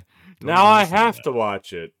 Now I have to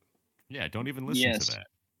watch it. Yeah, don't even listen Yes. to that.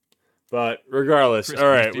 But regardless, Chris, all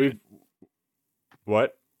you right, did we've it?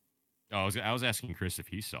 what? Oh, I was asking Chris if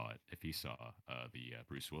he saw it, if he saw the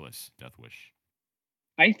Bruce Willis Death Wish.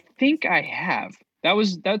 I think I have.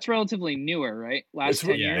 That's relatively newer, right? Last It's, 10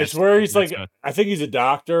 yeah, years. it's where he's that's like, I think he's a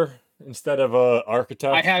doctor instead of a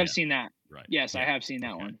architect. I have yeah. seen that. Right. Yes, I Yeah. have seen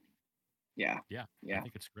that Okay. one. Yeah. Yeah. Yeah. I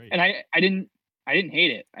think it's great. And I didn't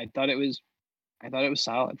hate it. I thought it was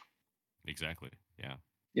solid. Exactly. Yeah.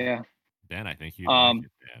 Yeah. Ben, I think you Um, like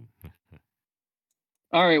it, Ben.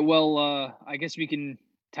 All right. Well, I guess we can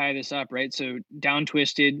tie this up, right? So Down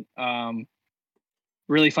Twisted,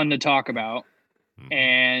 really fun to talk about, Mhm.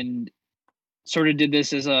 and sort of did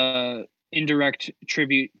this as a indirect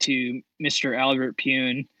tribute to Mr. Albert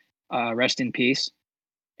Pune, rest in peace.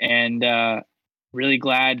 And really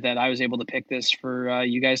glad that I was able to pick this for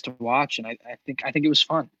you guys to watch, and I think it was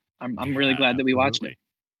fun. I'm really Yeah, glad that we watched it.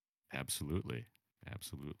 Absolutely.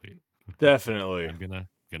 Absolutely. Definitely. I'm gonna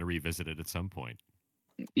revisit it at some point.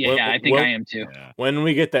 Yeah, Well- I think well- I am too. Yeah. When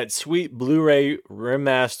we get that sweet Blu-ray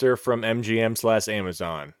remaster from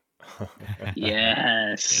MGM/Amazon.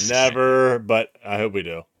 Yes. Never, but I hope we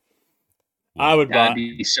do. I would That'd buy.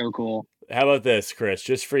 be so cool. How about this, Chris?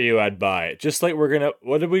 Just for you, I'd buy it. Just like we're gonna.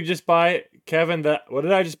 What did we just buy, Kevin? What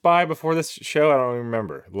did I just buy before this show? I don't even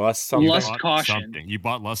remember. Lust something. Lust Bought Caution. something. You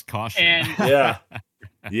bought Lust Caution. And- Yeah.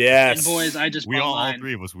 Yes. And boys, I just we bought all mine.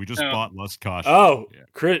 three of us, we just So- bought Lust Caution. Oh, Yeah.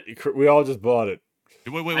 Chris, we all just bought it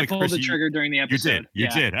Wait, I pulled Chris, the you- trigger during the You episode. did. You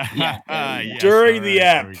Yeah. did. Yeah. Yes, During all the right,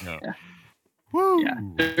 app. there we go. Yeah. Woo. Yeah.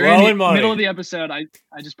 Well, During in the money. middle of the episode,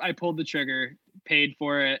 I pulled the trigger, paid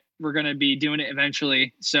for it. We're gonna be doing it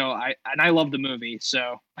eventually. So I love the movie.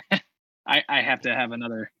 So I have to have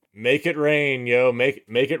another. Make it rain, yo. Make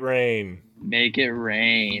it rain. Make it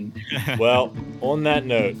rain. Well, on that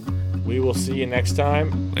note, we will see you next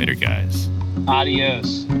time. Later, guys.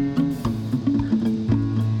 Adios.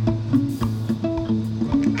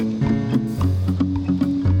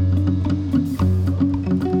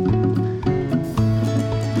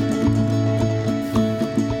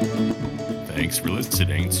 Thanks for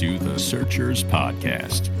listening to the Searchers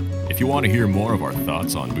Podcast. If you want to hear more of our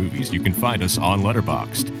thoughts on movies, you can find us on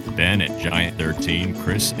Letterboxd. Ben at Giant13,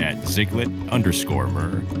 Chris at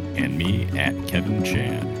Ziglet_mer, and me at Kevin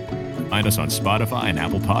Chan. Find us on Spotify and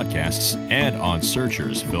Apple Podcasts and on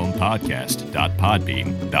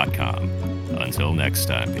searchersfilmpodcast.podbean.com. Until next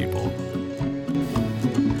time, people.